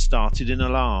guest started in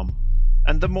alarm,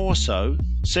 and the more so,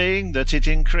 seeing that it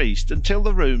increased until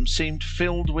the room seemed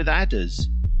filled with adders.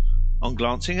 On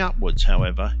glancing upwards,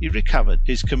 however, he recovered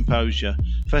his composure,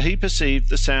 for he perceived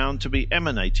the sound to be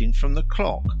emanating from the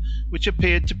clock, which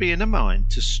appeared to be in a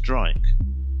mind to strike.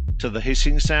 To the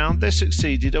hissing sound there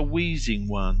succeeded a wheezing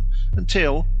one,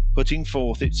 until, putting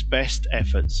forth its best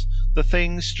efforts, the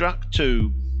thing struck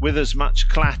two with as much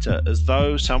clatter as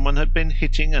though someone had been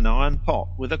hitting an iron pot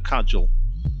with a cudgel.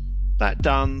 That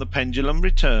done, the pendulum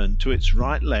returned to its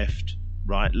right-left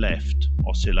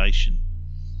oscillation.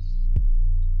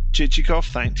 Chichikov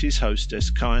thanked his hostess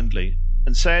kindly,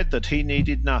 and said that he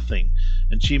needed nothing,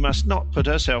 and she must not put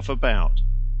herself about.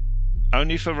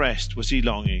 Only for rest was he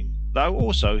longing, though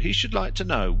also he should like to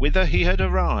know whither he had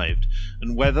arrived,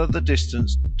 and whether the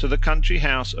distance to the country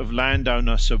house of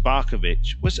landowner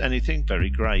Sobakevitch was anything very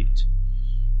great.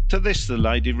 To this the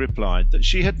lady replied that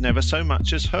she had never so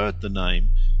much as heard the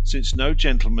name, since no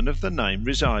gentleman of the name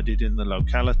resided in the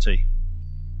locality.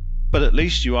 "But at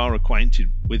least you are acquainted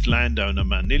with landowner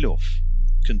Manilov,"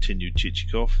 continued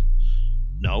Chichikov.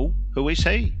 "No, who is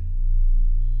he?"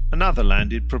 "Another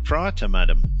landed proprietor,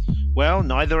 madam." "Well,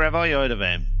 neither have I heard of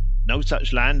him. No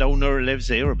such landowner lives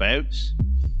hereabouts."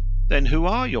 "Then who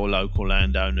are your local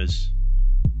landowners?"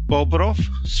 "Bobrov,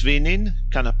 Svinin,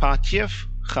 Konopatyev,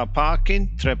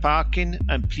 Khaparkin, Treparkin,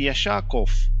 and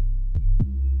Plieshakov."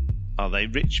 "Are they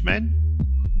rich men?"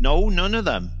 "No, none of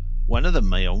them. One of them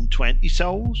may own 20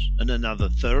 souls, and another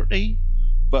 30,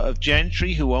 but of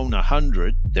gentry who own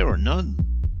 100 there are none."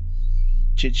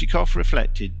 Chichikov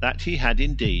reflected that he had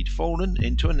indeed fallen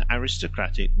into an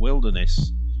aristocratic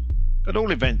wilderness. "At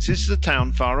all events, is the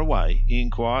town far away?" he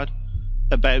inquired.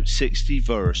 "About 60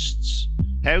 versts.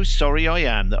 How sorry I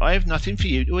am that I have nothing for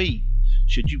you to eat.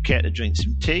 Should you care to drink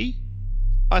some tea?"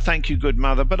 "I thank you, good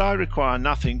mother, but I require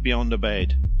nothing beyond a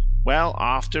bed." "Well,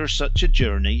 after such a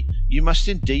journey you must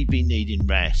indeed be needing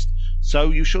rest,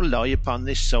 so you shall lie upon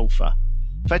this sofa.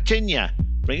 Fetinya,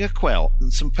 bring a quilt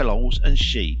and some pillows and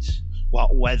sheets.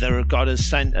 What weather God has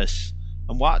sent us,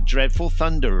 and what dreadful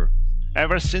thunder!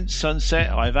 Ever since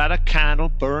sunset I've had a candle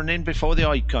burning before the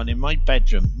icon in my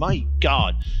bedroom. My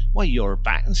God! Why, your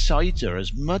back and sides are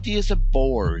as muddy as a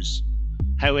boar's.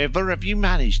 However have you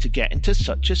managed to get into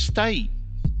such a state?"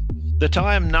 "That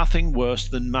I am nothing worse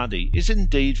than muddy is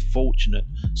indeed fortunate,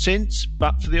 since,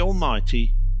 but for the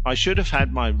Almighty, I should have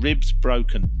had my ribs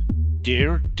broken.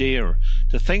 Dear, dear,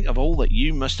 to think of all that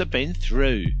you must have been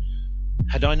through!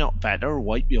 Had I not better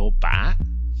wipe your back?"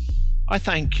 I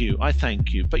thank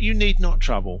you, but you need not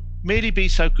trouble. Merely be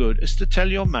so good as to tell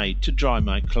your maid to dry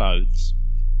my clothes."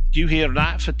 "Do you hear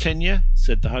that, Fetinia?"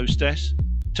 said the hostess,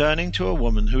 turning to a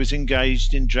woman who was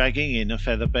engaged in dragging in a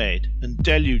feather bed and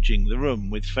deluging the room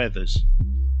with feathers.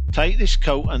 "Take this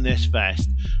coat and this vest,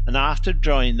 and after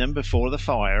drying them before the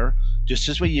fire, just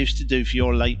as we used to do for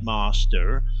your late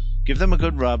master, give them a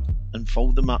good rub and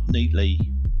fold them up neatly."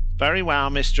 "Very well,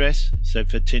 mistress," said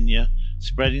Fetinia,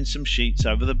 spreading some sheets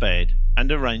over the bed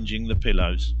and arranging the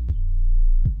pillows.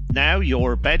 "Now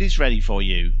your bed is ready for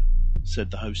you,"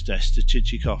 said the hostess to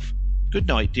Chichikov. "Good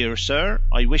night, dear sir.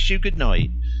 I wish you good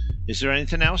night. Is there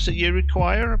anything else that you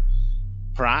require?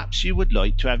 Perhaps you would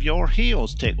like to have your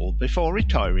heels tickled before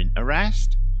retiring to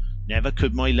rest? Never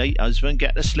could my late husband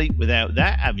get to sleep without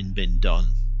that having been done."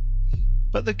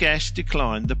 But the guest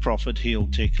declined the proffered heel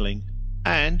tickling,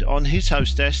 and, on his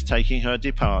hostess taking her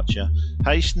departure,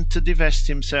 hastened to divest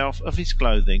himself of his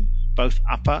clothing, both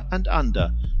upper and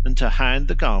under, and to hand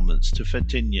the garments to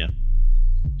Fetinia.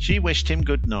 She wished him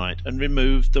good night and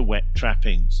removed the wet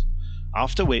trappings,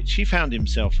 after which he found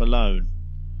himself alone.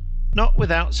 Not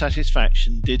without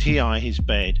satisfaction did he eye his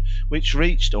bed, which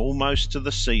reached almost to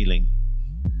the ceiling.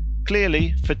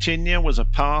 Clearly Fetinia was a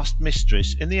past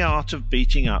mistress in the art of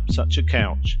beating up such a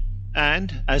couch,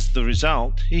 and, as the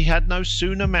result, he had no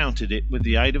sooner mounted it with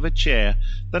the aid of a chair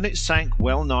than it sank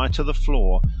well nigh to the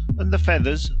floor, and the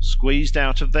feathers, squeezed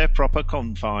out of their proper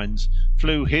confines,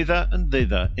 flew hither and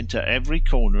thither into every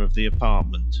corner of the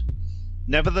apartment.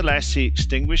 Nevertheless he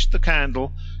extinguished the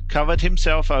candle, covered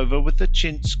himself over with the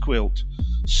chintz quilt,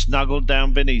 snuggled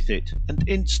down beneath it, and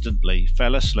instantly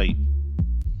fell asleep.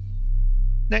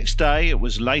 Next day it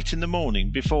was late in the morning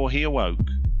before he awoke.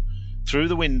 Through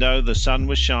the window the sun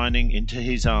was shining into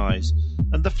his eyes,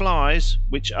 and the flies,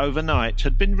 which overnight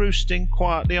had been roosting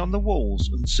quietly on the walls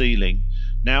and ceiling,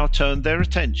 now turned their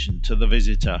attention to the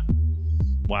visitor.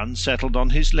 One settled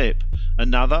on his lip,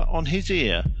 another on his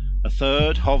ear, a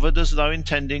third hovered as though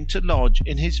intending to lodge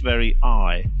in his very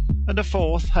eye, and a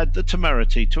fourth had the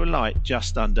temerity to alight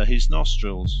just under his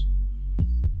nostrils.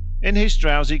 In his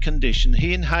drowsy condition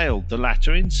he inhaled the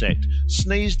latter insect,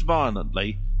 sneezed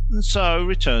violently, and so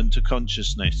returned to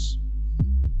consciousness.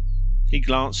 He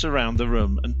glanced around the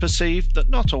room and perceived that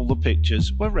not all the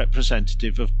pictures were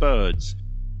representative of birds,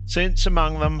 since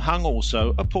among them hung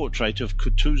also a portrait of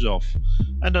Kutuzov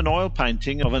and an oil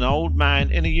painting of an old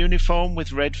man in a uniform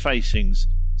with red facings,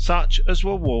 such as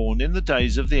were worn in the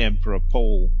days of the Emperor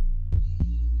Paul.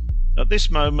 At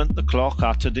this moment the clock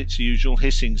uttered its usual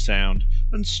hissing sound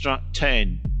and struck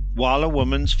 10, while a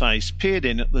woman's face peered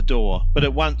in at the door, but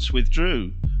at once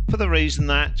withdrew, for the reason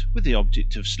that, with the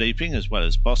object of sleeping as well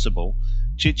as possible,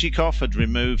 Chichikov had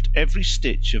removed every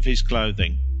stitch of his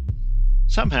clothing.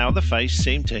 Somehow the face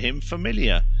seemed to him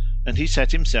familiar, and he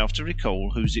set himself to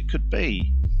recall whose it could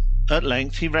be. At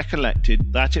length he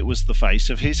recollected that it was the face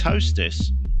of his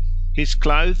hostess. His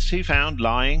clothes he found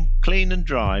lying, clean and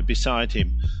dry, beside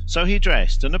him, so he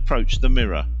dressed and approached the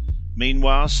mirror,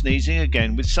 meanwhile sneezing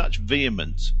again with such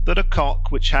vehemence that a cock,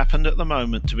 which happened at the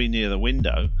moment to be near the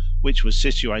window, which was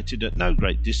situated at no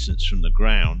great distance from the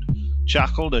ground,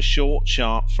 chuckled a short,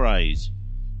 sharp phrase.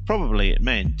 Probably it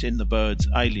meant, in the bird's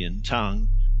alien tongue,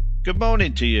 "Good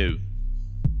morning to you."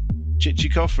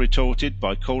 Chichikov retorted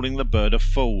by calling the bird a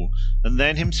fool, and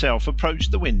then himself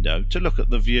approached the window to look at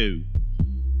the view.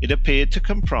 It appeared to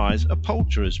comprise a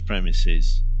poulterer's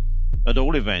premises. At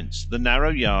all events, the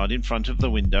narrow yard in front of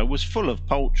the window was full of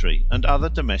poultry and other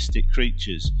domestic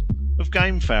creatures, of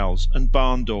game fowls and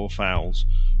barn-door fowls,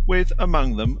 with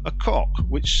among them a cock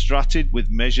which strutted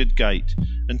with measured gait,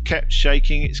 and kept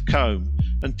shaking its comb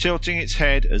and tilting its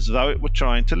head as though it were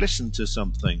trying to listen to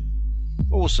something.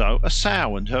 Also a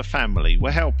sow and her family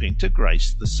were helping to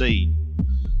grace the scene.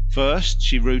 First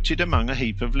she rooted among a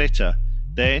heap of litter,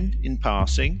 then, in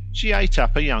passing, she ate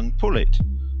up a young pullet.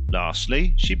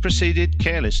 Lastly, she proceeded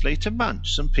carelessly to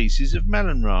munch some pieces of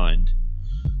melon rind.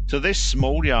 To this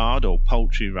small yard or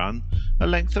poultry run a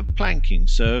length of planking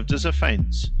served as a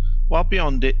fence, while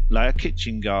beyond it lay a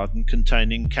kitchen garden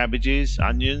containing cabbages,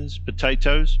 onions,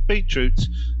 potatoes, beetroots,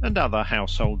 and other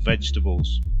household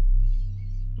vegetables.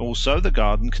 Also the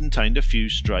garden contained a few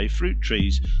stray fruit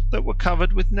trees that were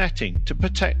covered with netting to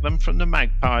protect them from the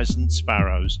magpies and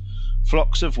sparrows,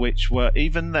 flocks of which were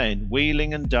even then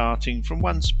wheeling and darting from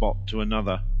one spot to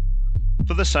another.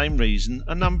 For the same reason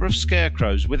a number of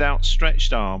scarecrows with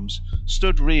outstretched arms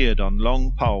stood reared on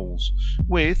long poles,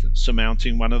 with,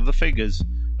 surmounting one of the figures,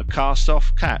 a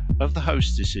cast-off cap of the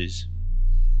hostess's.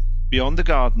 Beyond the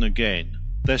garden again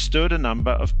there stood a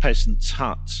number of peasants'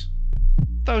 huts.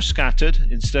 Though scattered,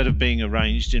 instead of being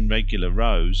arranged in regular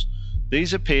rows,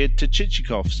 These appeared to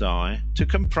Chichikov's eye to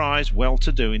comprise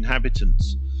well-to-do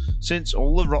inhabitants, since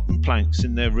all the rotten planks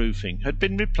in their roofing had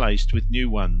been replaced with new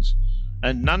ones,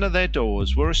 and none of their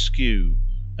doors were askew,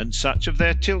 and such of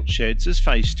their tilt sheds as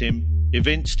faced him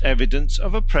evinced evidence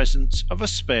of a presence of a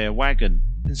spare waggon,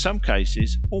 in some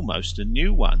cases almost a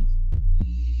new one.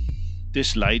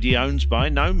 "This lady owns by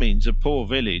no means a poor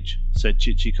village," said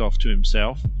Chichikov to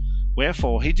himself,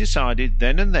 wherefore he decided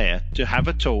then and there to have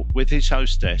a talk with his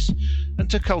hostess and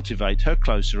to cultivate her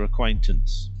closer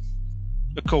acquaintance.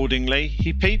 Accordingly,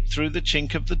 he peeped through the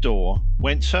chink of the door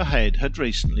whence her head had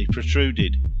recently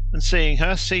protruded, and seeing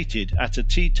her seated at a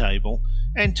tea-table,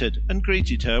 entered and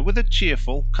greeted her with a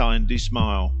cheerful, kindly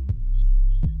smile.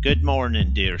 "Good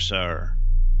morning, dear sir,"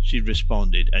 she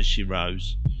responded as she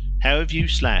rose. "How have you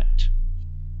slept?"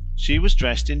 She was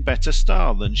dressed in better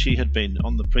style than she had been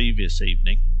on the previous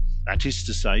evening. That is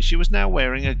to say, she was now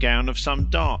wearing a gown of some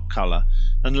dark colour,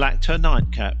 and lacked her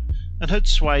nightcap, and had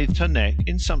swathed her neck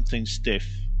in something stiff.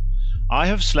 "I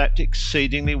have slept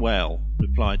exceedingly well,"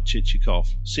 replied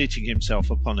Chichikov, seating himself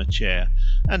upon a chair.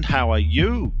 "And how are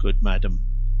you, good madam?"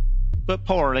 "But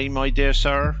poorly, my dear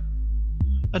sir."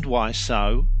 "And why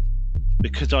so?"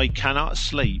 "Because I cannot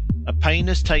sleep. A pain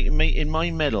has taken me in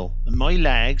my middle, and my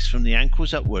legs, from the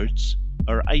ankles upwards,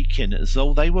 are aching as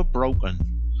though they were broken."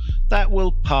 That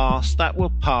will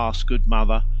pass, good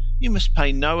mother. You must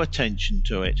pay no attention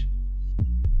to it."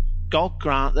 "God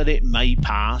grant that it may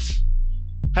pass.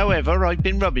 However, I've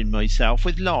been rubbing myself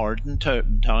with lard and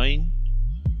turpentine."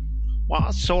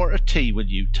 "What sort of tea will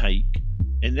you take?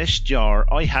 In this jar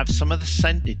I have some of the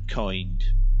scented kind."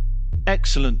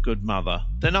 "Excellent, good mother.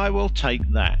 Then I will take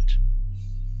that."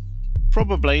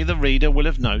 Probably the reader will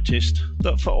have noticed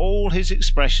that for all his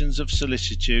expressions of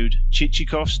solicitude,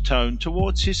 Chichikov's tone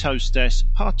towards his hostess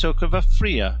partook of a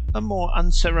freer, a more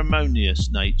unceremonious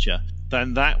nature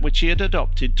than that which he had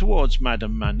adopted towards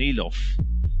Madame Manilov.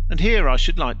 And here I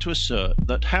should like to assert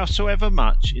that howsoever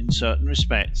much, in certain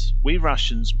respects, we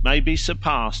Russians may be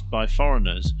surpassed by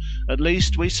foreigners, at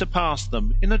least we surpass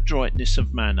them in adroitness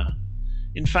of manner.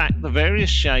 In fact, the various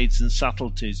shades and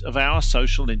subtleties of our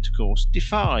social intercourse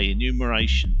defy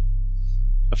enumeration.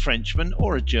 A Frenchman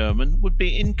or a German would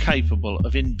be incapable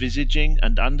of envisaging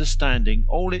and understanding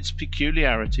all its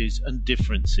peculiarities and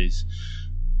differences,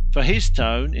 for his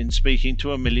tone in speaking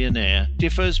to a millionaire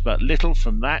differs but little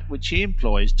from that which he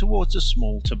employs towards a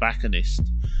small tobacconist,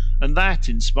 and that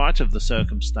in spite of the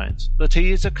circumstance that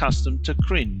he is accustomed to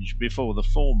cringe before the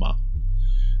former.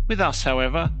 With us,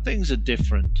 however, things are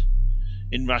different.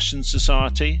 In Russian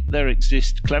society there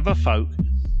exist clever folk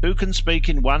who can speak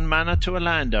in one manner to a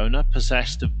landowner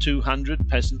possessed of 200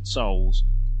 peasant souls,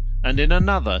 and in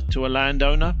another to a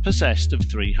landowner possessed of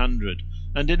 300,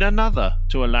 and in another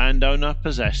to a landowner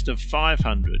possessed of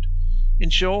 500. In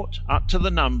short, up to the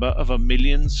number of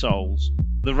 1,000,000 souls,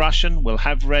 the Russian will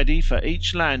have ready for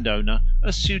each landowner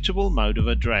a suitable mode of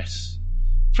address.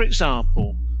 For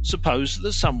example, suppose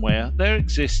that somewhere there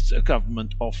exists a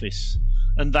government office,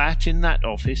 and that in that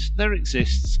office there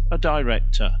exists a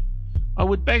director. I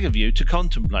would beg of you to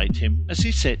contemplate him as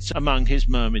he sits among his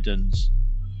myrmidons.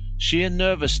 Sheer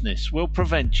nervousness will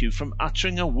prevent you from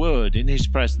uttering a word in his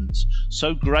presence,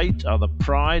 so great are the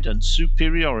pride and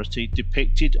superiority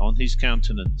depicted on his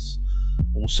countenance.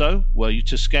 Also, were you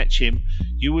to sketch him,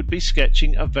 you would be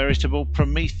sketching a veritable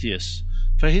Prometheus,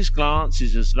 for his glance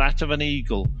is as that of an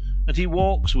eagle, and he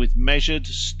walks with measured,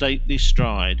 stately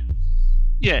stride.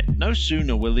 Yet no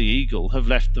sooner will the eagle have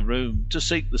left the room to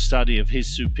seek the study of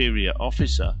his superior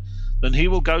officer than he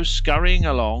will go scurrying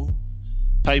along,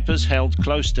 papers held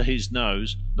close to his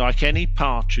nose, like any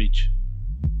partridge.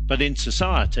 But in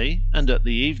society, and at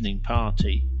the evening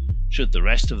party, should the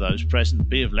rest of those present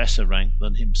be of lesser rank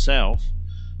than himself,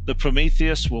 the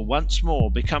Prometheus will once more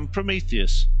become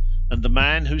Prometheus, and the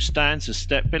man who stands a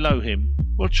step below him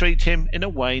will treat him in a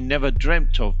way never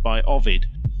dreamt of by Ovid,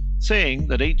 seeing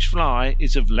that each fly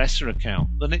is of lesser account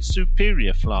than its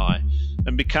superior fly,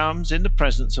 and becomes in the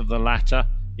presence of the latter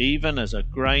even as a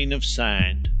grain of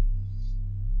sand.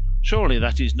 Surely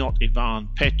that is not Ivan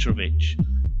Petrovitch,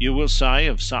 you will say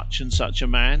of such and such a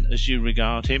man as you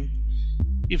regard him.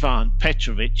 Ivan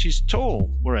Petrovitch is tall,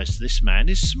 whereas this man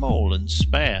is small and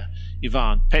spare.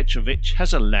 Ivan Petrovitch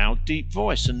has a loud deep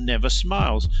voice and never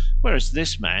smiles, whereas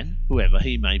this man, whoever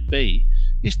he may be,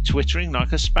 is twittering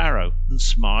like a sparrow and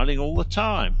smiling all the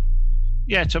time.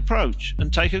 Yet approach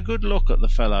and take a good look at the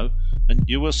fellow, and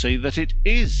you will see that it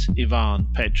is Ivan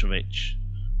Petrovitch.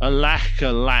 Alack,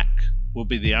 alack, will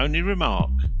be the only remark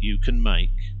you can make.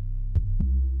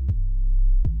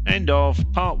 End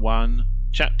of Part 1,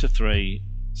 Chapter 3,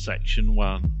 Section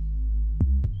 1.